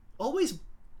is always,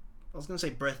 I was going to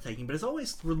say breathtaking, but it's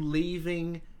always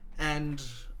relieving and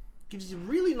gives you a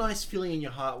really nice feeling in your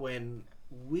heart when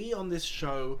we on this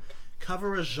show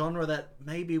cover a genre that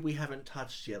maybe we haven't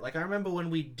touched yet. Like, I remember when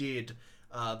we did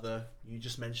you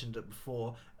just mentioned it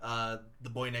before, The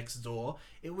Boy Next Door.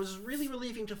 It was really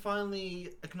relieving to finally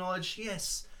acknowledge,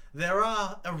 yes, there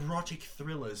are erotic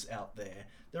thrillers out there.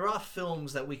 There are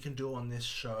films that we can do on this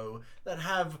show that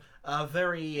have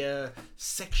very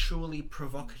sexually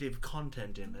provocative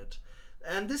content in it.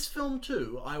 And this film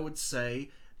too, I would say,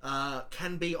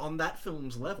 can be on that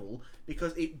film's level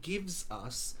because it gives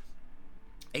us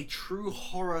a true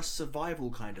horror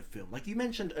survival kind of film. Like you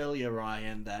mentioned earlier,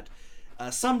 Ryan, that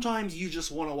sometimes you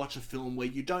just want to watch a film where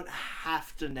you don't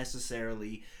have to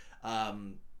necessarily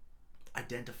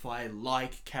identify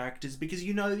like characters because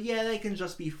you know, yeah, they can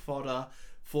just be fodder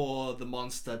for the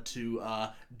monster to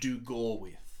do gore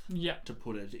with. Yeah. To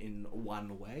put it in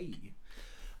one way.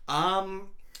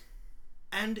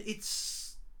 And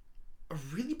it's a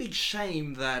really big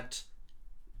shame that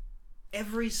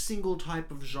every single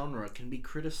type of genre can be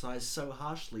criticized so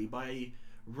harshly by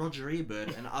Roger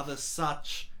Ebert and other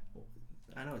such.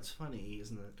 I know it's funny,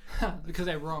 isn't it? Because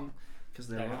they're wrong. Because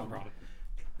They they're are wrong. wrong.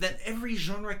 That every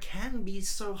genre can be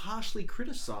so harshly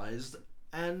criticized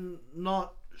and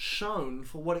not shown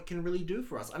for what it can really do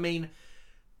for us. I mean,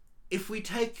 if we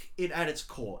take it at its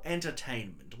core,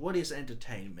 entertainment. What is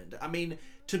entertainment? I mean,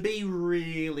 to be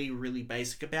really, really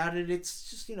basic about it, it's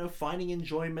just, finding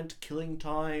enjoyment, killing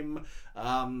time,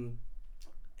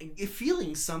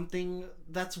 feeling something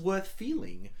that's worth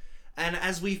feeling. And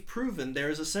as we've proven, there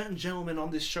is a certain gentleman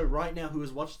on this show right now who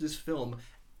has watched this film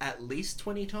at least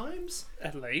 20 times.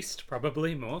 At least,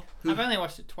 probably more. I've only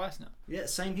watched it twice now. Yeah,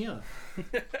 same here.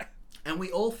 And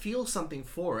we all feel something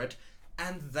for it,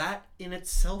 and that in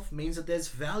itself means that there's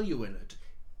value in it.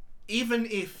 Even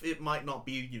if it might not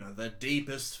be, the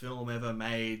deepest film ever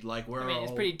made, like we're I mean,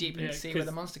 it's pretty deep in the sea where 'cause-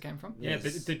 the monster came from. Yeah, Yes.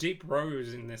 but the deep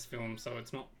rose in this film, so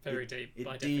it's not very deep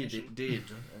by definition. It did.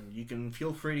 And you can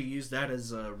feel free to use that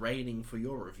as a rating for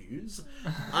your reviews.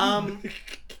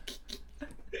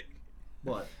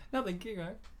 What? Nothing,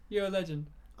 Kingo. You're a legend.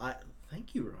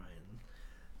 Thank you, Ryan.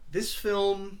 This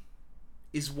film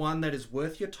is one that is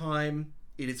worth your time.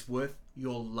 It is worth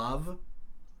your love.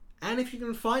 And if you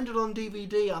can find it on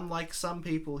DVD, unlike some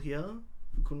people here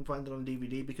who couldn't find it on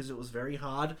DVD because it was very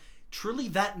hard, truly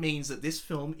that means that this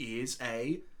film is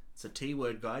it's a T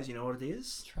word, guys. You know what it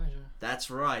is? Treasure. That's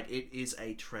right. It is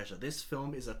a treasure. This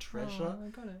film is a treasure. Oh, I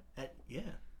got it. Yeah.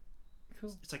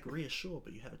 Cool. It's like reassure,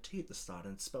 but you have a T at the start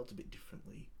and it's spelled a bit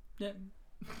differently. Yeah.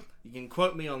 You can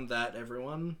quote me on that,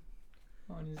 everyone.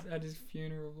 At his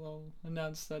funeral, I'll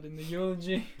announce that in the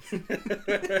eulogy.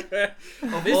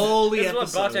 Of all the This is what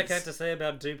episodes. Bartek had to say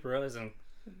about Deep Rising.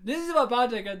 This is what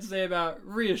Bartek had to say about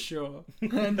reassure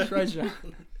and treasure.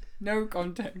 No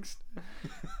context.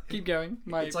 Keep going,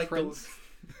 my It's like prince.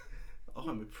 Oh,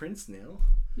 I'm a prince now.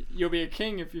 You'll be a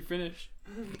king if you finish.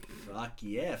 Fuck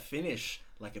yeah, finish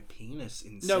like a penis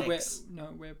in No, sex.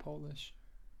 we're Polish.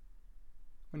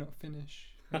 We're not Finnish.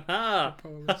 Haha!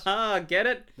 Polish. Haha! Get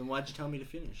it? Then why'd you tell me to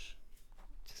finish?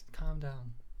 Just calm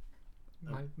down,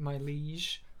 my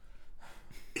liege.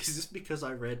 Is this because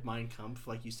I read Mein Kampf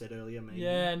like you said earlier, maybe?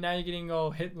 Yeah, now you're getting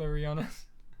all Hitlery on us.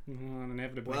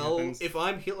 Inevitably Well, happens. if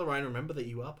I'm Hitler, I remember that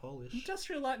you are Polish.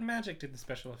 Industrial Light and Magic did the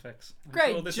special effects. I'm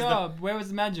Great sure this job. Where was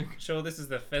the magic? Sure, this is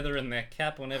the feather in their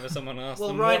cap whenever someone asks Well,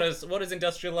 them, right- what is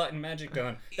Industrial Light and Magic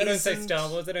going? They don't say Isn't- Star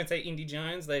Wars, they don't say Indy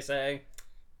Jones, they say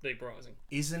Deep Rising.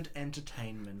 Isn't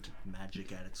entertainment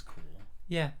magic at its core?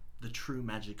 Yeah. The true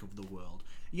magic of the world.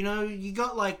 You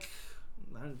got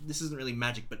this isn't really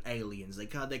magic, but aliens. They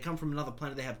come from another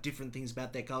planet. They have different things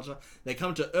about their culture. They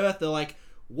come to Earth. They're like,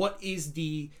 what is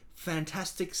the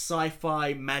fantastic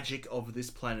sci-fi magic of this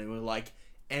planet? And we're like,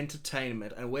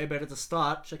 entertainment. And where better to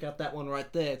start? Check out that one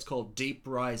right there. It's called Deep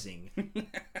Rising,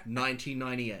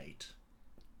 1998.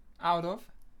 Out of.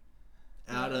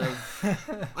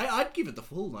 I'd give it the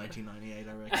full 1998,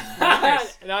 I reckon.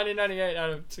 1998 out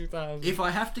of 2000. If I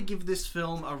have to give this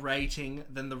film a rating,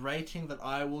 then the rating that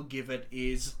I will give it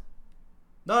is...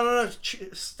 No.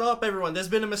 Stop, everyone. There's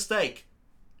been a mistake.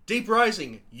 Deep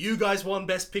Rising. You guys won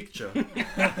Best Picture.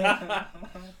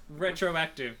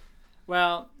 Retroactive.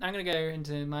 Well, I'm gonna go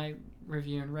into my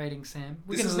review and rating, Sam.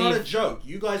 We're This gonna is leave. not a joke.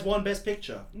 You guys won Best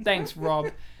Picture. Thanks,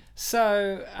 Rob.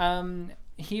 So,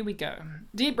 here we go.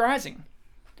 Deep Rising.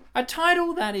 A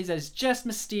title that is as just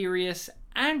mysterious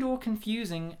and or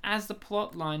confusing as the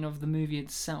plot line of the movie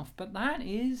itself. But that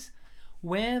is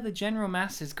where the general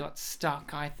masses got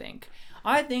stuck, I think.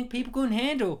 I think people couldn't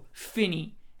handle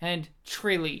Finney and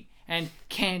Trilly and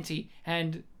Canty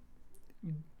and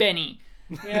Benny.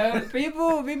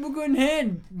 People couldn't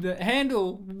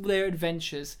handle their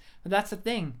adventures. But that's the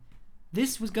thing.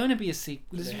 This was going to be a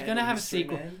sequel. This was going to have a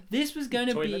sequel. This was going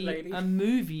to Toilet be lady. a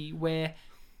movie where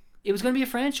it was going to be a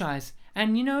franchise.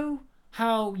 And you know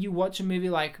how you watch a movie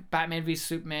like Batman v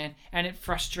Superman and it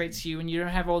frustrates you and you don't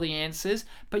have all the answers,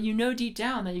 but you know deep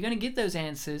down that you're going to get those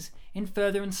answers in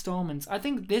further installments. I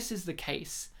think this is the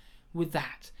case with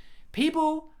that.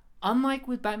 People, unlike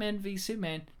with Batman v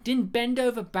Superman, didn't bend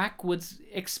over backwards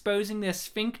exposing their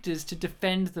sphincters to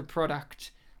defend the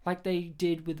product like they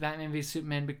did with Batman v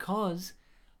Superman because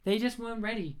they just weren't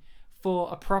ready for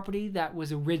a property that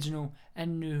was original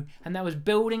and new and that was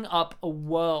building up a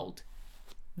world.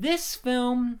 This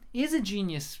film is a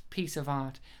genius piece of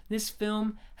art. This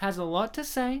film has a lot to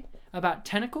say about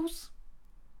tentacles,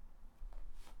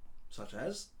 Such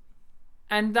as?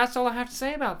 and that's all I have to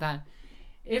say about that.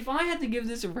 If I had to give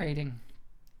this a rating,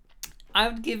 I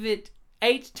would give it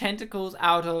 8 tentacles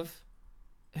out of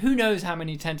who knows how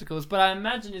many tentacles, but I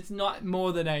imagine it's not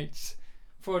more than 8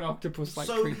 for an octopus-like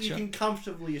So creature. you can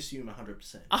comfortably assume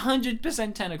 100%.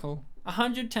 100% tentacle.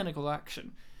 100 tentacle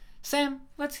action. Sam,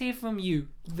 let's hear from you,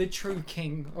 the true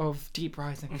king of Deep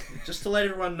Rising. Just to let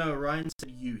everyone know, Ryan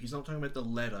said you. He's not talking about the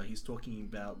letter. He's talking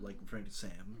about, like, referring to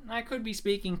Sam. I could be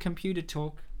speaking computer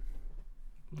talk.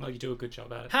 Oh, you do a good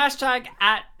job at it. Hashtag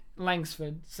at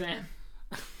Langsford, Sam.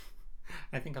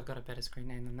 I think I've got a better screen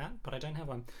name than that, but I don't have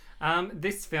one.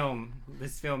 This film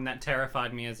that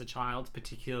terrified me as a child,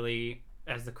 particularly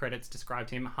as the credits described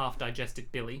him,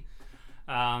 half-digested Billy.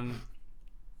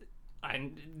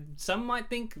 Some might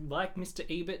think, like Mr.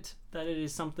 Ebert, that it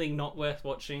is something not worth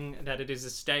watching, that it is a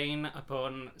stain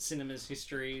upon cinema's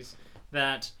histories,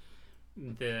 that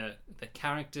the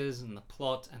characters and the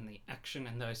plot and the action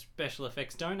and those special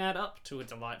effects don't add up to a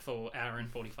delightful hour and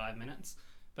 45 minutes.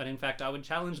 But in fact, I would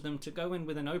challenge them to go in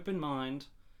with an open mind,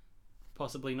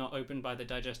 possibly not opened by the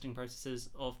digesting processes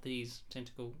of these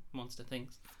tentacle monster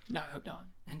things. No, hope not.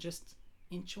 And just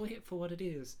enjoy it for what it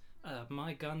is.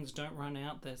 My guns don't run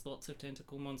out. There's lots of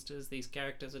tentacle monsters. These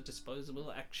characters are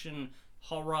disposable, action,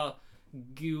 horror,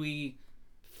 gooey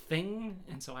thing.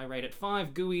 And so I rate it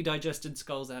 5 gooey digested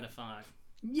skulls out of 5.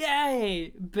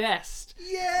 Yay! Best.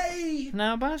 Yay!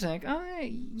 Now, Bartek,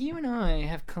 you and I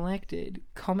have collected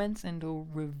comments and or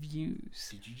reviews.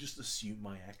 Did you just assume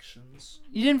my actions?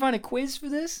 You didn't find a quiz for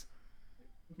this?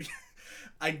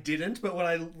 I didn't, but when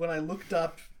I looked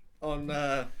up on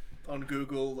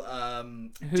Google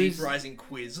Who's- Deep Rising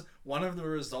quiz, one of the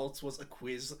results was a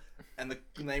quiz, and the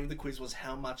name of the quiz was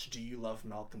 "How much do you love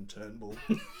Malcolm Turnbull?"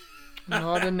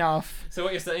 Not enough. So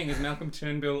what you're saying is Malcolm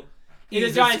Turnbull He's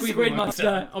is a giant squid squid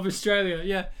monster of Australia,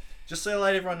 yeah. Just so to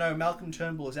let everyone know, Malcolm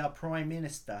Turnbull is our Prime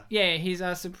Minister. Yeah, he's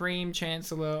our Supreme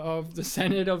Chancellor of the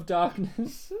Senate of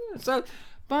Darkness. So,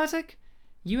 Bartek,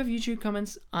 you have YouTube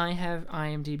comments, I have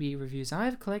IMDb reviews. I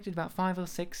have collected about 5 or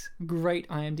 6 great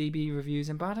IMDb reviews,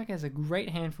 and Bartek has a great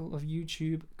handful of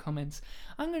YouTube comments.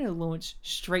 I'm going to launch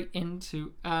straight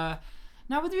into...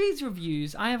 Now, with these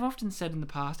reviews, I have often said in the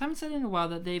past, I haven't said in a while,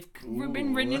 that they've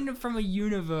been written in from a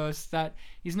universe that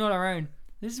is not our own.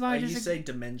 This is why You say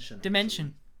dimension.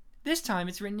 Dimension. This time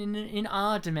it's written in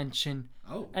our dimension.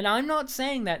 Oh. And I'm not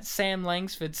saying that Sam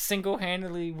Langsford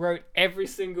single-handedly wrote every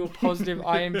single positive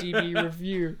IMDb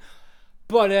review,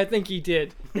 but I think he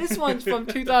did. This one's from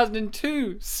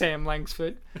 2002, Sam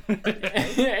Langsford.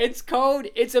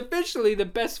 It's officially the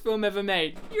best film ever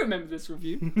made. You remember this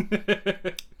review.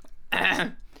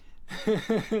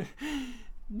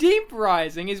 Deep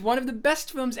Rising is one of the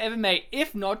best films ever made,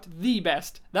 if not the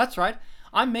best. That's right.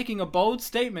 I'm making a bold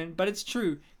statement, but it's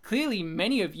true. Clearly,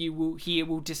 many of you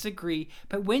will disagree,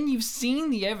 but when you've seen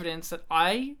the evidence that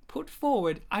I put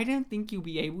forward, I don't think you'll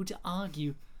be able to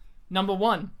argue. Number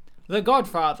 1, The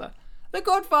Godfather. The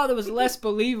Godfather was less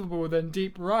believable than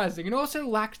Deep Rising and also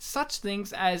lacked such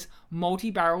things as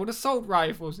multi-barreled assault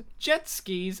rifles, jet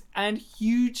skis, and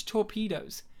huge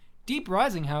torpedoes. Deep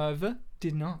Rising, however,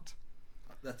 did not.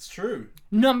 That's true.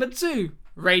 Number 2,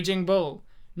 Raging Bull.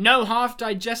 No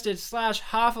half-digested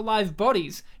 / half-alive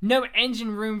bodies. No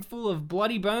engine room full of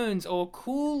bloody bones or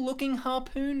cool-looking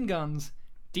harpoon guns.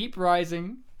 Deep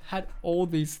Rising had all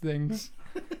these things.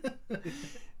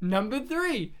 Number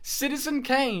 3, Citizen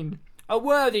Kane. A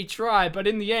worthy try, but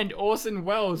in the end, Orson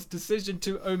Welles' decision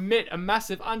to omit a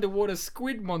massive underwater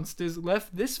squid monsters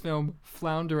left this film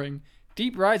floundering.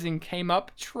 Deep Rising came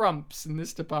up trumps in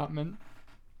this department.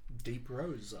 Deep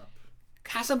Rose up.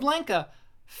 Casablanca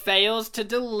fails to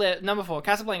deliver. Number 4,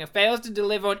 Casablanca fails to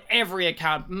deliver on every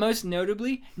account. Most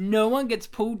notably, no one gets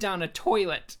pulled down a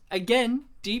toilet. Again,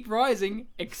 Deep Rising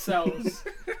excels.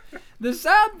 The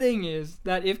sad thing is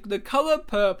that if The Color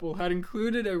Purple had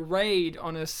included a raid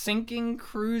on a sinking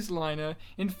cruise liner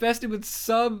infested with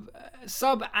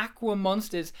sub-aqua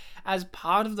monsters as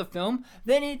part of the film,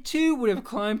 then it too would have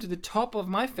climbed to the top of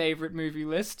my favorite movie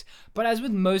list. But as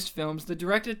with most films, the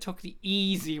director took the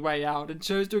easy way out and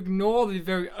chose to ignore the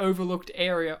very overlooked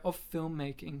area of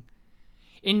filmmaking.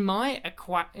 In my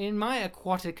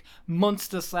aquatic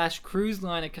monster / cruise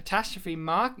liner catastrophe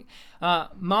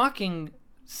marking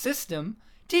system,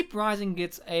 Deep Rising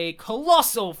gets a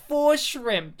colossal 4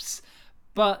 shrimps,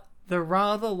 but the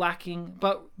rather lacking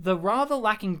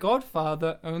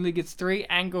Godfather only gets 3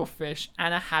 anglefish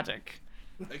and a haddock.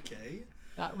 Okay.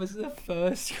 That was the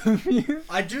first review.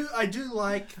 I do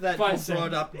like that Fine, you Sam.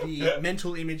 brought up the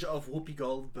mental image of Whoopi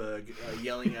Goldberg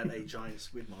yelling at a giant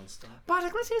squid monster. But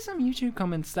let's hear some YouTube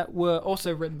comments that were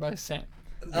also written by Sam.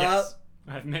 Yes.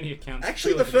 I have many accounts.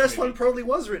 Actually, filled the with this first one movie. probably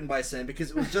was written by Sam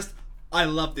because it was just, I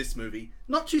love this movie.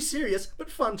 Not too serious, but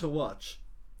fun to watch.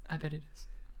 I bet it is.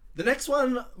 The next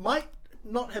one might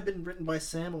not have been written by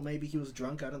Sam, or maybe he was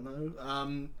drunk, I don't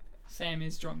know. Sam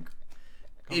is drunk.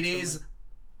 It is,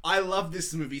 I love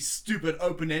this movie, stupid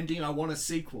open ending, I want a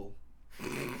sequel.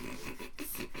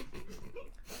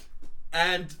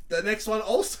 And the next one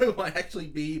also might actually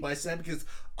be by Sam because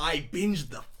I binged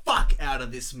the fuck out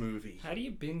of this movie. How do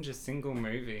you binge a single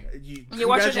movie? You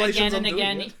watch it Congratulations again on and doing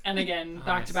again it. and again, I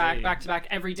back to back,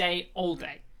 every day, all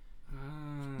day.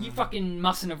 You fucking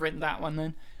mustn't have written that one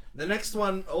then. The next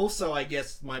one also, I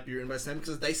guess, might be written by Sam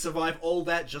because they survive all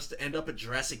that just to end up at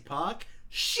Jurassic Park.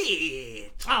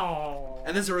 Shit! Oh.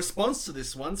 And there's a response to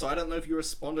this one, so I don't know if you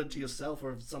responded to yourself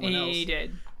or someone else. He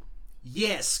did.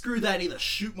 Yeah, screw that. Either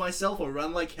shoot myself or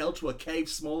run like hell to a cave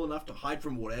small enough to hide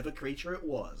from whatever creature it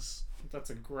was. That's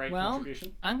a great Well,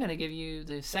 contribution. I'm going to give you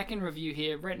the second review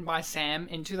here, written by Sam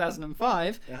in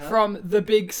 2005 Uh-huh. from The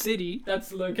Big City. That's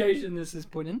the location this is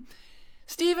put in.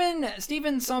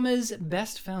 Stephen Sommers'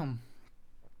 best film.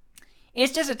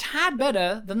 It's just a tad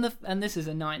better than and this is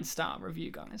a 9-star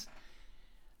review, guys.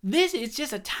 This is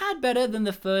just a tad better than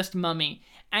the first Mummy,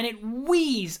 and it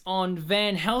wheezes on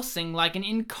Van Helsing like an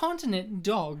incontinent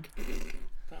dog.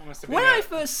 That must have been When I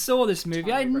first saw this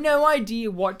movie, I had reference. no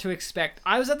idea what to expect.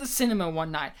 I was at the cinema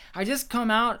one night. I just come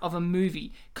out of a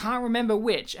movie, can't remember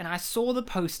which, and I saw the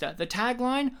poster. The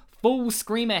tagline, "Full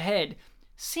Scream Ahead,"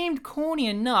 seemed corny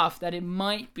enough that it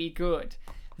might be good.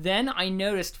 Then I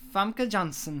noticed Famke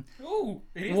Janssen Ooh,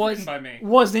 it is was written by me.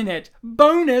 was in it.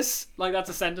 Bonus! Like that's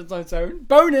a sentence on its own.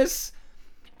 Bonus!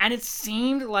 And it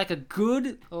seemed like a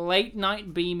good late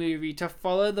night B movie to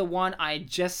follow the one I had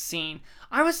just seen.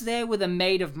 I was there with a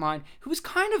mate of mine who was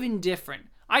kind of indifferent.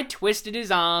 I twisted his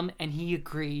arm and he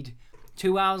agreed.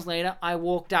 2 hours later, I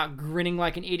walked out grinning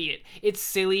like an idiot. It's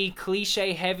silly,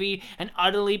 cliche heavy, and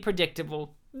utterly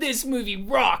predictable. This movie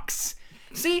rocks!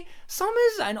 See,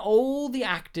 Sommers and all the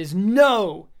actors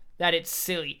know that it's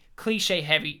silly, cliche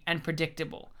heavy, and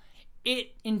predictable.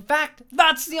 In fact,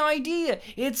 that's the idea.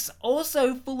 It's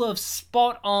also full of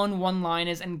spot-on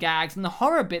one-liners and gags, and the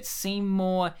horror bits seem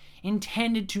more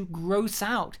intended to gross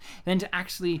out than to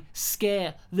actually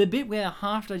scare. The bit where a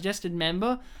half-digested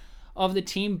member of the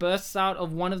team bursts out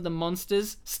of one of the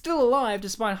monsters, still alive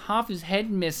despite half his head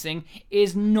missing,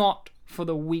 is not for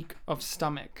the weak of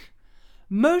stomach.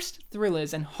 Most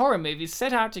thrillers and horror movies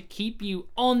set out to keep you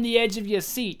on the edge of your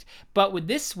seat, but with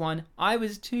this one, I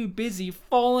was too busy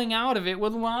falling out of it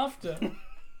with laughter.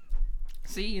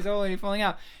 See, he's already falling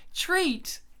out.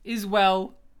 Treat is,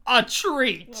 well, a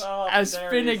treat, Oh, as there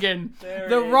Finnegan, There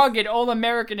the he is. rugged,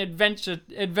 all-American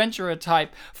adventurer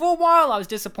type. For a while, I was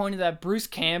disappointed that Bruce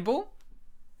Campbell,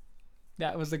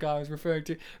 that was the guy I was referring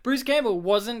to, Bruce Campbell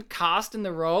wasn't cast in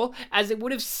the role, as it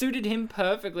would have suited him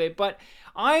perfectly, but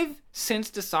I've since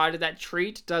decided that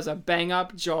Treat does a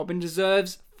bang-up job and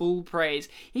deserves full praise.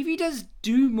 If he does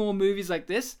do more movies like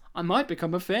this, I might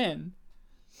become a fan.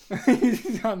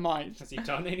 I might. Has he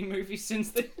done any movies since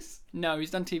this? No,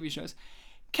 he's done TV shows.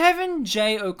 Kevin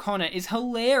J. O'Connor is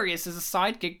hilarious as a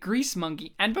sidekick grease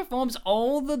monkey and performs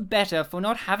all the better for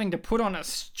not having to put on a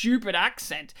stupid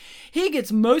accent. He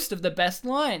gets most of the best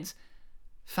lines.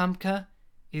 Famke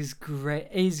is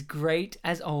great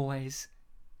as always.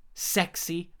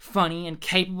 Sexy, funny, and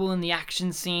capable in the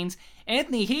action scenes.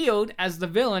 Anthony Heald as the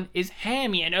villain is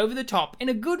hammy and over the top in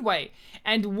a good way.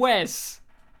 And Wes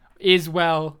is,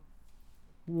 well,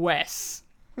 Wes.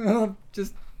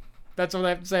 Just, that's all I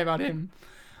have to say about him.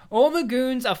 All the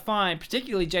goons are fine,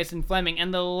 particularly Jason Fleming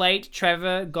and the late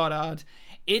Trevor Goddard.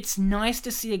 It's nice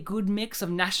to see a good mix of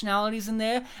nationalities in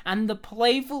there, and the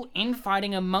playful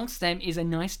infighting amongst them is a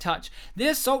nice touch.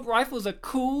 Their assault rifles are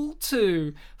cool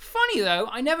too. Funny though,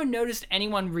 I never noticed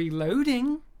anyone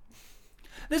reloading.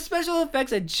 The special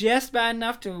effects are just bad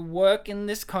enough to work in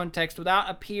this context without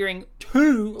appearing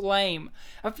too lame.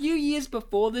 A few years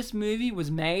before this movie was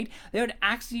made, they had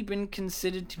actually been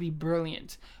considered to be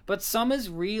brilliant. But Sommers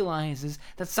realizes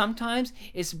that sometimes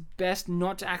it's best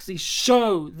not to actually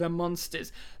show the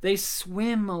monsters. They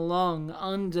swim along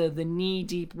under the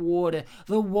knee-deep water.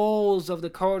 The walls of the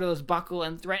corridors buckle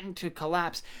and threaten to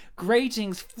collapse.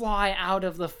 Gratings fly out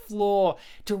of the floor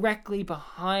directly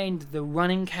behind the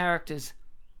running characters.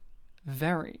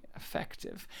 Very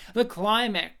effective. The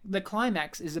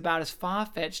climax is about as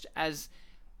far-fetched as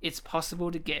it's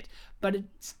possible to get, but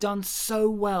it's done so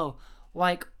well.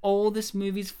 Like all this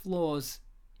movie's flaws,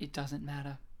 it doesn't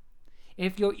matter.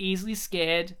 If you're easily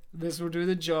scared, this will do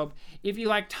the job. If you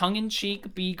like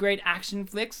tongue-in-cheek B-grade action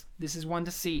flicks, this is one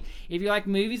to see. If you like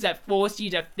movies that force you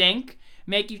to think,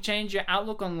 make you change your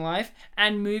outlook on life,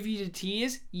 and move you to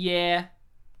tears, yeah,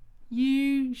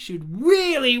 you should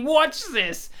really watch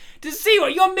this to see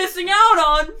what you're missing out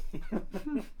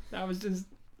on. That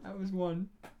was one.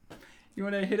 You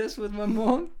want to hit us with one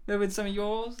more? With some of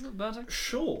yours, Bartek?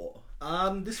 Sure.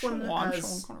 This one Sure, I'm has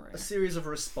Sean Connery. a series of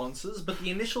responses, but the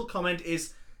initial comment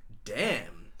is,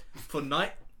 "Damn, for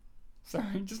night."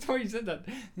 Sorry, just before you said that.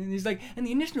 And he's like, and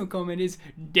the initial comment is,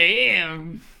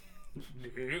 damn.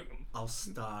 I'll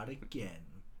start again.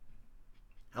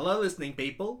 Hello, listening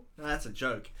people. No, that's a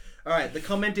joke. Alright, the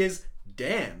comment is,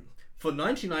 damn. For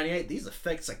 1998, these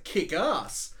effects are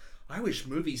kick-ass. I wish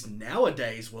movies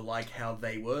nowadays were like how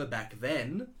they were back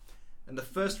then. And the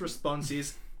first response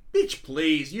is, bitch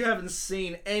please, you haven't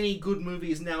seen any good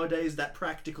movies nowadays that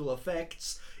practical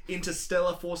effects,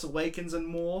 Interstellar, Force Awakens and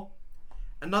more.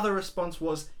 Another response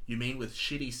was, you mean with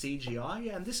shitty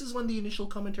CGI? And this is when the initial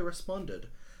commenter responded.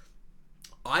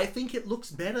 I think it looks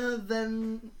better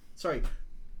than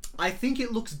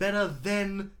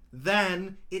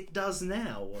it does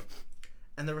now.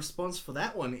 And the response for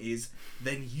that one is,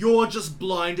 then you're just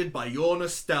blinded by your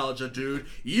nostalgia, dude.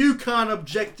 You can't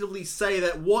objectively say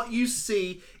that what you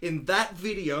see in that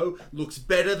video looks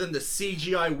better than the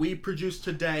CGI we produce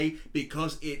today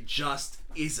because it just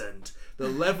isn't. The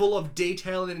level of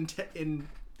detail in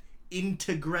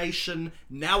integration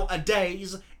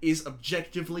nowadays is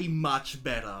objectively much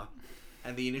better.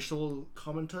 And the initial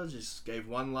commenter just gave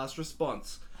one last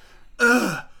response.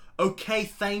 Ugh! Okay,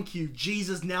 thank you.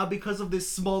 Jesus, now because of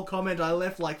this small comment I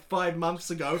left like 5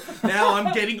 months ago, now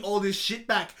I'm getting all this shit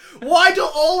back. Why do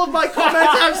all of my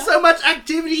comments have so much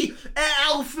activity?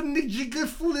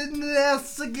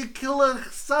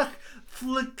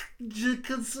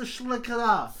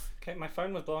 Okay, my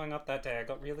phone was blowing up that day. I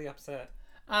got really upset.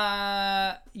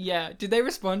 Yeah. Did they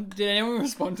respond? Did anyone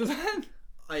respond to that?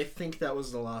 I think that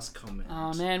was the last comment.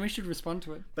 Oh man, we should respond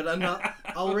to it. But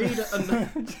I'll read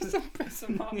another. Just to piss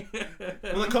them off.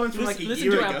 Well, the comments from like a Listen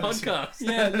year to ago. our podcast.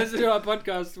 Yeah, listen to our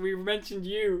podcast. We mentioned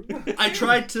you. I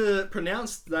tried to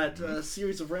pronounce that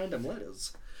series of random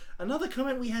letters. Another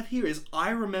comment we have here is,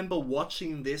 I remember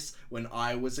watching this when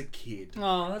I was a kid.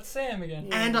 Oh, that's Sam again.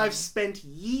 And I've spent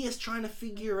years trying to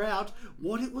figure out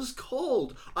what it was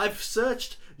called. I've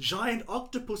searched giant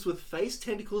octopus with face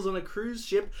tentacles on a cruise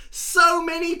ship so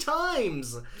many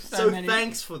times. So many.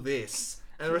 thanks for this.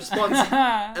 And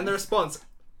the response,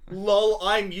 lol,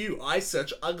 I'm you. I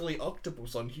search ugly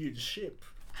octopus on huge ship.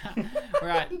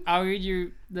 Right, I'll read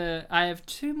you I have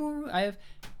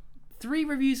 3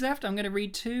 reviews left. I'm going to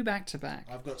read 2 back to back.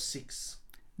 I've got 6.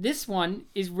 This one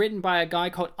is written by a guy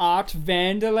called Art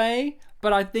Vanderlei,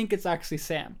 but I think it's actually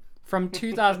Sam. From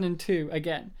 2002,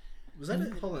 again. Was that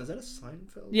hold on, is that a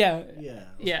Seinfeld? Yeah.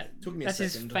 Yeah. Took me a That's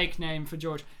his second. fake name for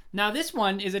George. Now, this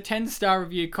one is a 10-star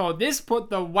review called This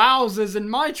Put the Wowzers in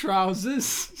My Trousers.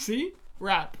 See?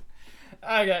 Rap.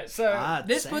 Okay, so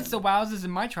this Sam. puts the wowzers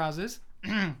in my trousers.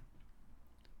 10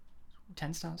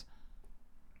 stars.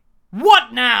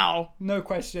 What now? No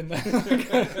question there.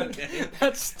 Okay.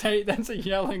 That's a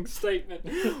yelling statement.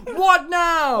 What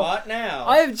now? What now?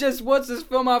 I have just watched this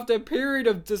film after a period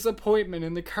of disappointment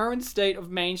in the current state of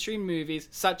mainstream movies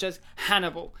such as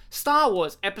Hannibal, Star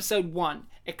Wars Episode 1,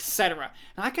 etc.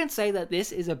 And I can say that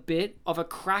this is a bit of a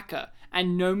cracker,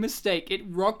 and no mistake, it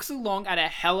rocks along at a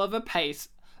hell of a pace.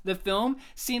 The film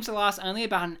seems to last only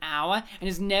about an hour and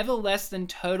is never less than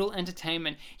total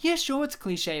entertainment. Yeah, sure, it's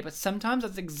cliche, but sometimes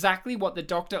that's exactly what the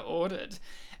doctor ordered.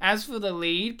 As for the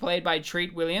lead, played by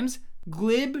Treat Williams,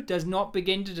 glib does not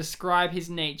begin to describe his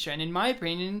nature, and in my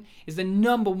opinion, is the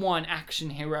 #1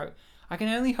 action hero. I can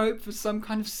only hope for some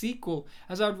kind of sequel,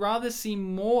 as I'd rather see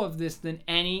more of this than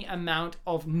any amount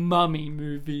of mummy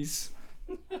movies.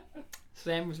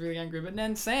 Sam was really angry, but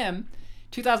then Sam,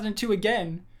 2002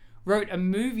 again, wrote a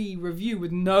movie review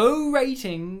with no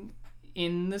rating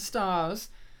in the stars.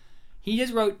 He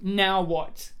just wrote, Now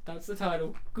What? That's the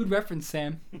title. Good reference,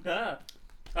 Sam.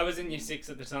 I was in year 6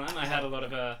 at the time. I had a lot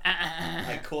of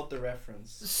I caught the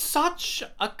reference. Such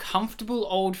a comfortable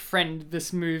old friend,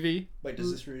 this movie. Wait,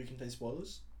 does this review contain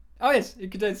spoilers? Oh yes,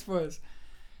 it contains spoilers.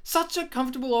 Such a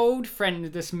comfortable old friend,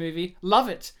 this movie. Love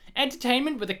it.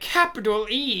 Entertainment with a capital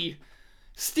E.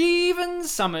 Stephen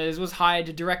Sommers was hired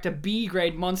to direct a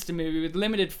B-grade monster movie with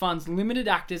limited funds, limited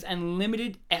actors, and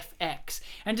limited FX,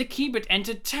 and to keep it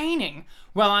entertaining.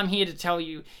 Well, I'm here to tell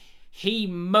you, he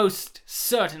most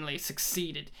certainly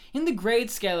succeeded. In the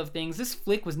grade scale of things, this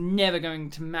flick was never going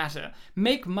to matter,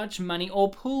 make much money,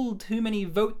 or pull too many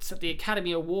votes at the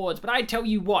Academy Awards, but I tell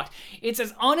you what, it's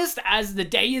as honest as the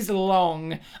day is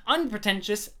long,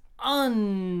 unpretentious,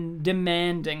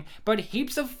 undemanding, but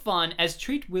heaps of fun as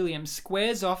Treat Williams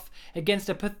squares off against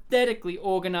a pathetically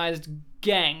organized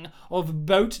gang of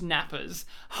boat nappers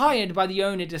hired by the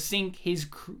owner to sink his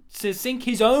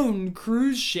own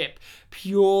cruise ship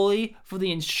purely for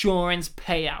the insurance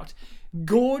payout.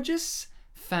 Gorgeous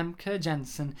Famke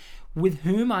Janssen, with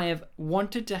whom I have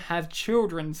wanted to have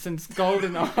children since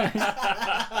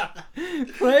GoldenEye,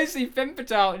 plays the femme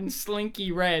fatale in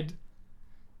Slinky Red.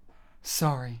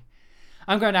 Sorry.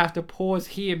 I'm going to have to pause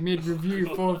here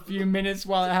mid-review for a few minutes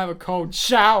while I have a cold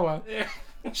shower.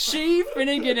 She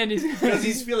Finnegan and his... Because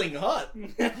he's feeling hot.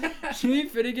 She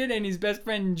Finnegan and his best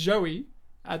friend Joey,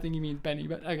 I think he means Benny,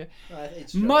 but okay,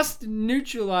 It's true. must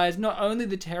neutralize not only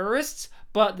the terrorists,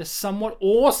 but the somewhat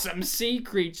awesome sea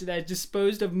creature that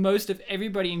disposed of most of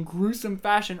everybody in gruesome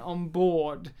fashion on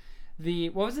board.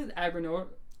 What was it?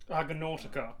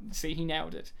 Argonautica. See, he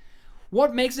nailed it.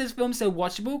 What makes this film so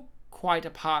watchable, quite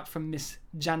apart from Miss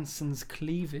Jansen's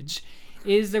cleavage,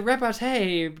 is the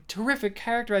repartee, terrific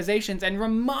characterizations, and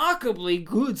remarkably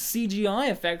good CGI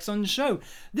effects on show.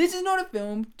 This is not a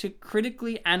film to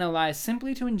critically analyze,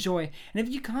 simply to enjoy. And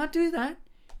if you can't do that,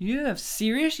 you have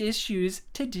serious issues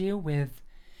to deal with.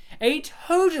 A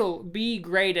total B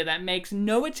grader that makes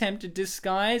no attempt to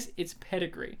disguise its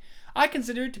pedigree. I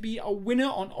consider it to be a winner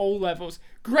on all levels.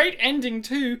 Great ending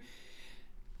too.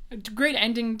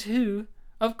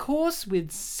 Of course, if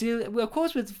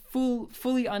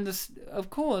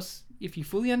you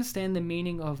fully understand the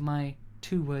meaning of my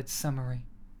 2-word summary.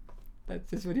 That's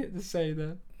just what he had to say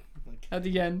there. At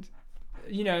the end.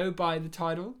 By the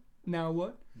title. Now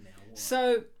what?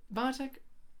 So, Bartek,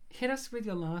 hit us with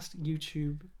your last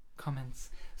YouTube comments.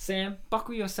 Sam,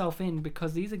 buckle yourself in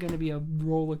because these are going to be a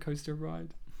roller coaster ride.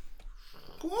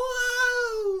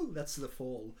 Whoa! That's the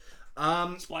fall.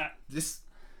 Splat. That's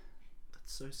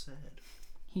so sad.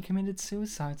 He committed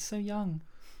suicide so young.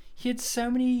 He had so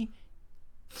many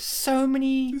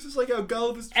This is like our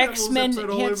Gulliver's Travels X-Men. episode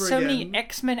all He had over so again. many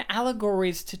X-Men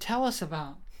allegories to tell us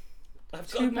about. I've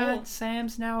Too got more. bad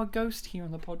Sam's now a ghost here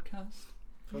on the podcast.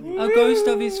 A ghost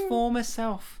of his former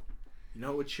self. You know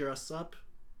what would cheer us up?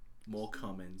 More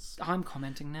comments. I'm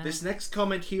commenting now. This next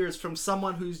comment here is from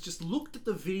someone who's just looked at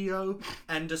the video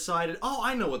and decided, oh,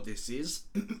 I know what this is.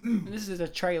 This is a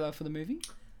trailer for the movie.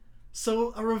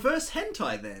 So, a reverse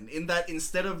hentai then, in that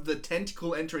instead of the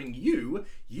tentacle entering you,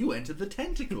 you enter the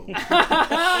tentacle.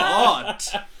 Hot.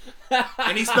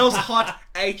 And he spells hot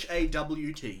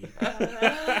H-A-W-T.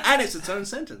 And it's its own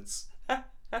sentence.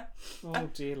 Oh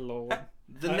dear lord.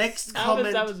 The next That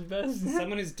comment... was best.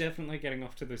 Someone is definitely getting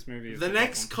off to this movie. The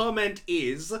next comment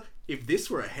is, if this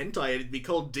were a hentai, it'd be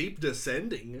called Deep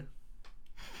Descending.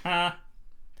 Ha.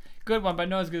 Good one, but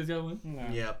not as good as the other one. No.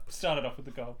 Yep. Started off with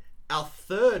the goal. Our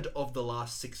third of the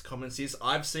last 6 comments is,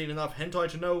 I've seen enough hentai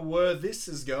to know where this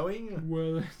is going.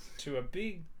 Well, To a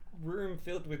big room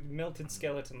filled with melted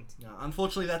skeletons. No,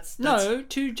 unfortunately, that's no,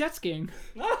 to jet skiing.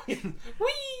 Whee!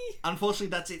 unfortunately,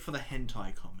 that's it for the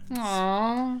hentai comments.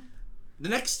 Aww. The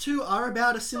next 2 are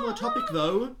about a similar topic,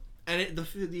 though, and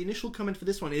the initial comment for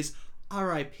this one is,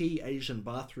 R.I.P. Asian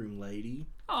bathroom lady.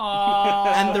 Aww.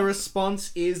 And the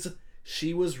response is,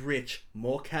 she was rich.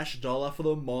 More cash dollar for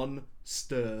the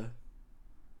monster.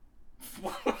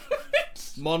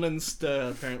 Mon and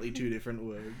stir, apparently 2 different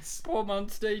words. Poor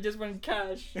monster, he just wanted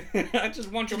cash. I just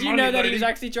want your Did you money, know that buddy. he was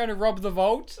actually trying to rob the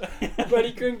vault? But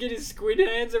he couldn't get his squid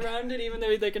hands around it, even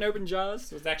though they can open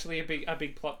jars? It was actually a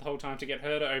big plot the whole time to get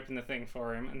her to open the thing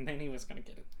for him, and then he was going to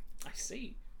get it. I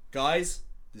see. Guys,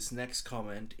 this next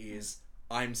comment is,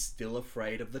 I'm still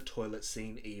afraid of the toilet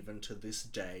scene even to this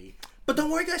day. But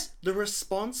don't worry, guys, the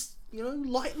response,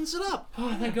 lightens it up.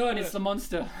 Oh, thank God, it's the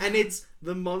monster. And it's,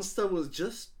 the monster was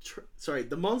just,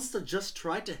 the monster just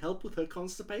tried to help with her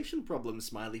constipation problem,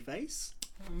 smiley face.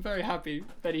 I'm very happy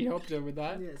that he helped her with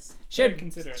that. Yes. Very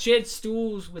considerate. She had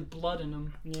stools with blood in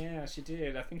them. Yeah, she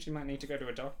did. I think she might need to go to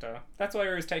a doctor. That's why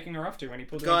he was taking her off to when he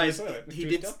pulled her Guys, into the toilet. he to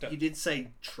his did, doctor. he did say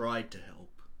tried to help.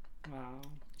 Wow.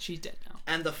 She's dead now.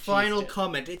 And the final dead.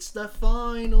 comment, it's the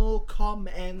final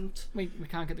comment. We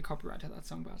can't get the copyright to that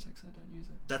song, Bartek, so don't use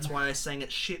it. That's why I sang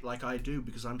it shit like I do,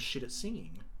 because I'm shit at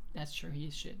singing. That's true, he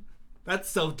is shit. That's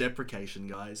self-deprecation,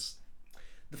 guys.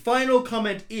 The final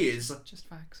comment is, Just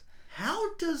facts.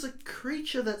 how does a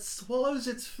creature that swallows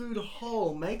its food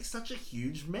whole make such a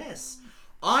huge mess?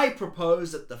 I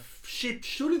propose that the ship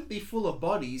shouldn't be full of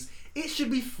bodies, it should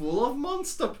be full of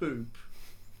monster poop.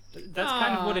 That's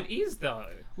kind of what it is, though.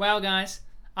 Well, guys,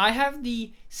 I have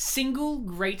the single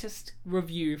greatest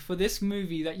review for this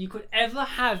movie that you could ever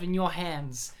have in your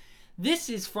hands. This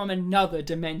is from another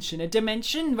dimension, a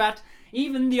dimension that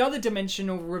even the other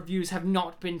dimensional reviews have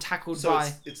not been tackled So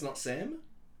by. it's not Sam?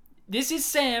 This is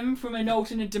Sam from an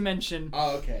alternate dimension.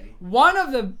 Oh, okay. One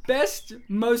of the best,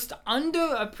 most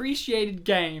underappreciated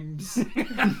games.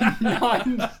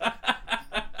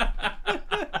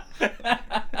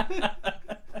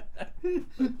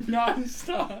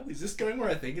 Non-stop. Is this going where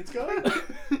I think it's going?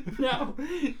 No.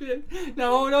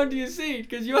 Now hold on to your seat,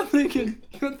 because you're thinking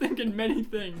many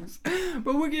things.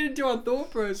 But we'll get into our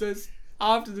thought process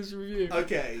after this review.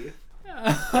 Okay.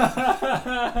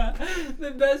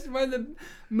 The best, one of the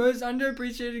most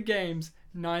underappreciated games.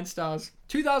 9 stars.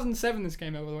 2007 this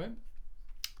came out, by the way.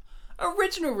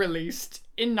 Original released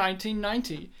in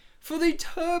 1990 for the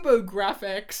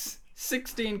TurboGrafx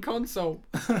 16 console.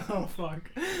 Oh fuck.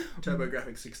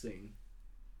 TurboGrafx 16.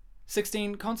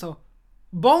 16 console.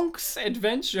 Bonk's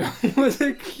Adventure was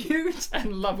a cute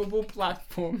and lovable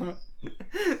platformer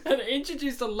that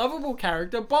introduced a lovable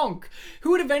character, Bonk,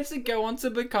 who would eventually go on to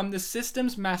become the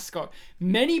system's mascot.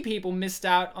 Many people missed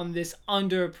out on this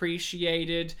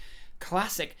underappreciated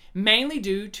classic, mainly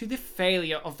due to the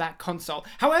failure of that console.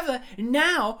 However,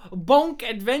 now Bonk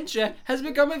Adventure has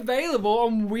become available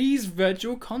on Wii's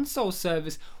Virtual Console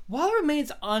service. While it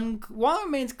remains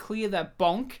clear that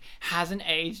Bonk hasn't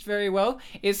aged very well,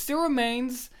 it still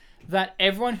remains that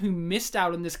everyone who missed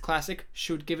out on this classic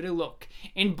should give it a look.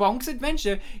 In Bonk's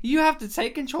Adventure, you have to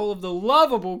take control of the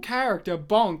lovable character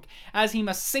Bonk, as he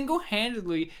must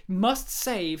single-handedly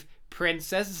save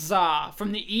Princess Za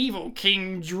from the evil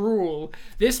King Drool.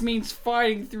 This means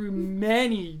fighting through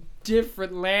many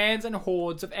different lands and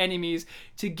hordes of enemies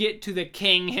to get to the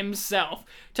king himself.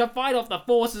 To fight off the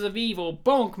forces of evil,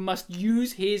 Bonk must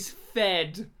use his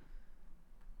Fed.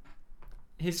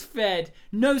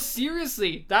 No,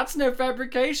 seriously, that's no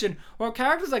fabrication. While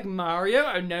characters like Mario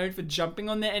are known for jumping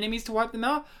on their enemies to wipe them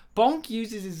out, Bonk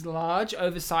uses his large,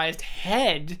 oversized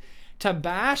head to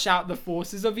bash out the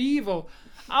forces of evil.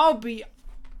 Albeit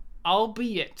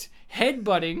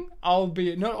headbutting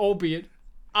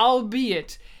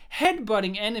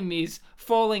enemies,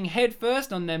 falling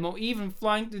headfirst on them, or even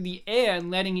flying through the air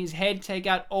and letting his head take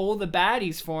out all the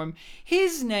baddies for him.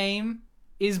 His name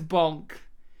is Bonk,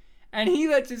 and he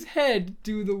lets his head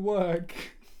do the work.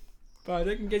 But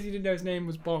I guess you didn't know his name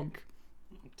was Bonk.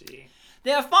 Dear.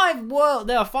 There are 5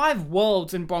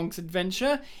 worlds in Bonk's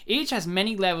Adventure. Each has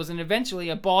many levels and eventually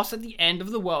a boss at the end of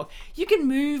the world. You can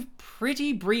move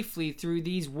pretty briefly through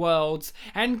these worlds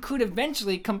and could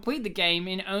eventually complete the game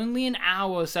in only an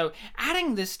hour or so.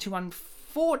 Adding this to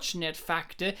unfortunate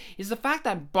factor is the fact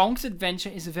that Bonk's Adventure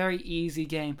is a very easy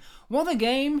game. While the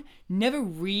game never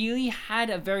really had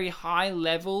a very high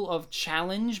level of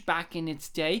challenge back in its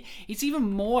day, it's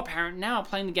even more apparent now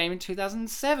playing the game in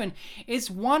 2007. It's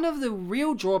one of the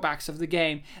real drawbacks of the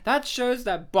game. That shows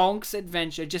that Bonk's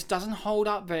Adventure just doesn't hold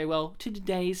up very well to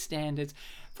today's standards.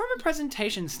 From a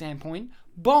presentation standpoint,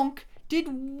 Bonk did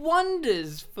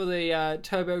wonders for the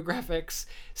TurboGrafx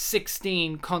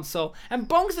 16 console, and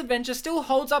Bonk's Adventure still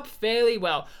holds up fairly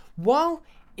well. While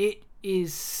it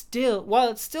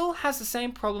still has the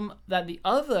same problem that the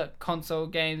other console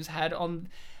games on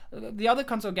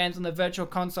the Virtual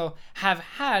Console have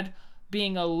had,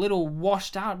 being a little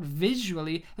washed out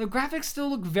visually, the graphics still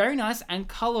look very nice and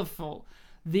colorful.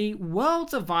 The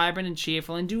worlds are vibrant and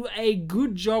cheerful and do a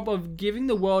good job of giving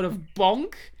the world of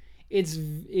Bonk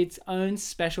its own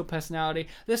special personality.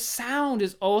 The sound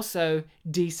is also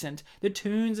decent. The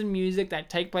tunes and music that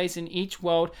take place in each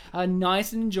world are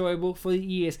nice and enjoyable for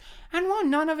the ears. And while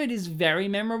none of it is very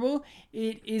memorable,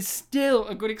 it is still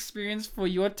a good experience for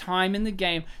your time in the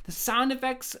game. The sound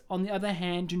effects, on the other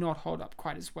hand, do not hold up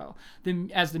quite as well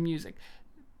as the music.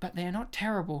 But they are not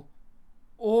terrible.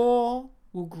 Or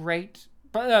will grate...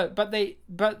 But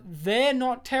they're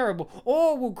not terrible,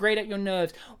 or will grate at your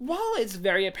nerves. While it's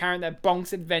very apparent that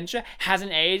Bonk's Adventure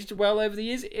hasn't aged well over the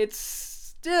years, it's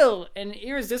still an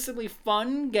irresistibly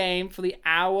fun game for the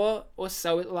hour or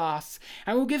so it lasts,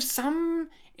 and will give some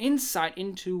insight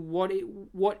into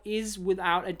what is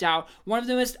without a doubt one of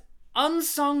the most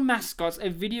unsung mascots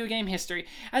of video game history,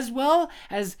 as well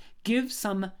as give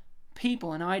some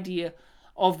people an idea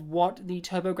of what the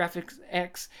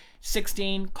TurboGrafx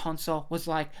 16 console was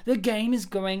like. The game is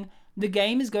going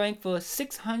for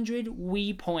 600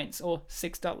 Wii points, or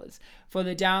 $6, for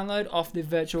the download of the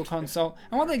Virtual Console.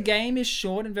 And while the game is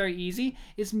short and very easy,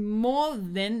 it's more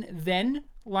than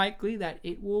likely that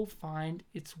it will find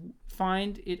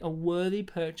it a worthy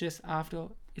purchase after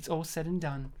it's all said and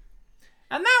done.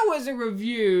 And that was a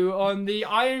review on the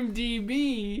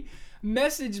IMDb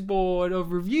message board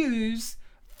of reviews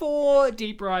for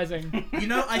Deep Rising. You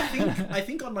know, I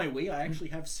think on my Wii I actually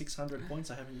have 600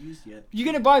 points I haven't used yet. You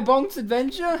gonna buy Bonk's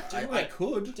Adventure? I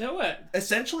could. Do it.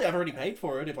 Essentially, I've already paid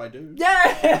for it if I do.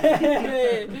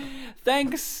 Yay!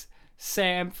 Thanks,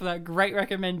 Sam, for that great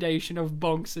recommendation of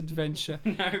Bonk's Adventure.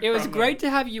 It was great to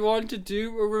have you on to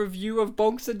do a review of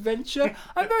Bonk's Adventure.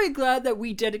 I'm very glad that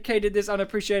we dedicated this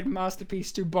unappreciated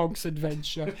masterpiece to Bonk's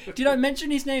Adventure. Did I mention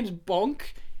his name's Bonk?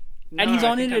 No, And he's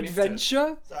on I an think I missed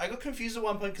adventure? So I got confused at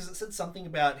one point because it said something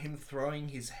about him throwing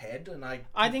his head, and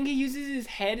I think he uses his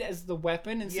head as the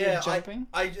weapon instead of jumping.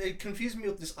 It confused me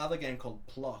with this other game called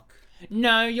Pluck.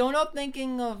 No, you're not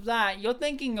thinking of that. You're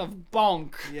thinking of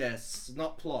Bonk. Yes,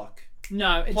 not Plock.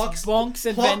 No, it's Bonk's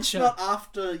Adventure. Plock's not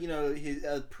after, his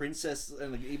princess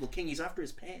and the evil king. He's after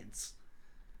his pants.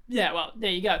 Yeah, well,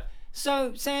 there you go.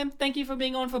 So, Sam, thank you for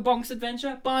being on for Bonk's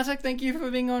Adventure. Bartek, thank you for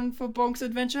being on for Bonk's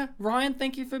Adventure. Ryan,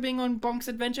 thank you for being on Bonk's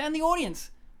Adventure. And the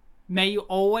audience, may you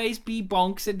always be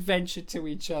Bonk's Adventure to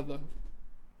each other.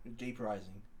 Deep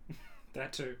Rising.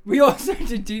 That too. We also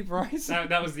did Deep Rising.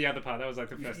 That was the other part. That was like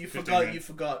the first. You 15 forgot. minutes. You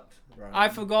forgot. Ryan. I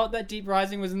forgot that Deep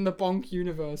Rising was in the Bonk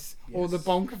universe. Or the Yes.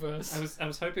 Bonkverse. I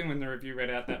was hoping when the review read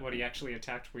out that what he actually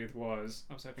attacked with was.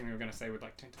 I was hoping they were going to say with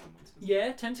like tentacle monsters.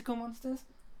 Yeah, tentacle monsters.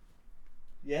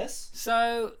 Yes.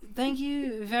 So, thank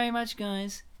you very much,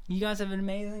 guys. You guys have an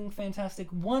amazing, fantastic,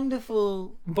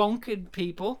 wonderful, bonkered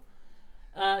people.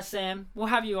 Sam, we'll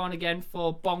have you on again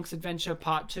for Bonk's Adventure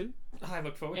Part 2, I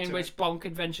look forward to in it. which Bonk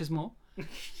adventures more. The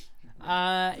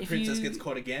princess gets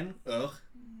caught again. Ugh.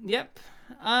 Yep.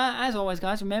 As always,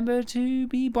 guys, remember to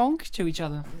be bonk to each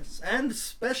other. Yes. And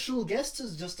special guest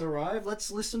has just arrived.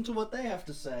 Let's listen to what they have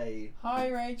to say. Hi,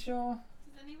 Rachel.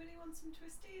 Does anybody want some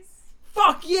twisties?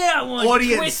 Fuck yeah, I want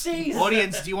Audience, twisties!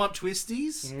 audience, do you want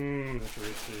twisties? The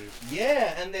twisties.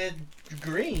 Yeah, and they're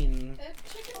green. They're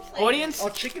chicken flavored. Audience, Oh,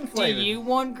 chicken do flavored. you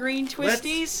want green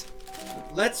twisties?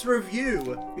 Let's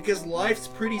review because life's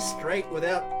pretty straight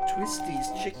without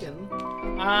twisties chicken.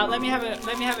 Let me have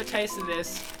a taste of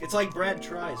this. It's like Brad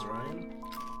tries, Ryan.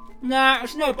 Nah,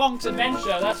 it's no Bonk's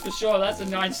Adventure, that's for sure. That's a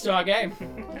 9-star game.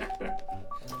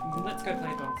 Let's go play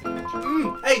Bonk's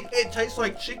Adventure. Hey, it tastes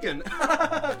like chicken.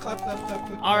 clap, clap, clap,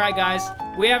 clap. Alright, guys,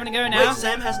 we're having to go now. Wait,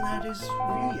 Sam hasn't had his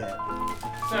review yet.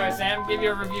 Sorry, Sam, give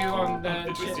you a review on the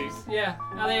twisties. Yeah.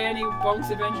 Are there any Bonk's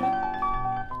Adventure?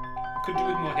 Could do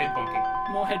with more head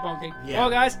bonking. More head bonking. Yeah.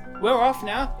 Well, guys, we're off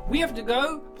now. We have to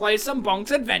go play some Bonk's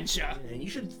Adventure. And you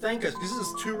should thank us because this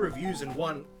is 2 reviews in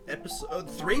one episode.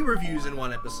 3 reviews in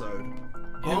one episode.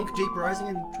 Bonk, Deep Rising,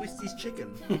 and Twisty's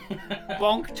Chicken.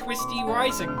 Bonk Twisty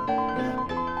Rising.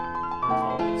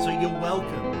 So you're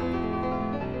welcome.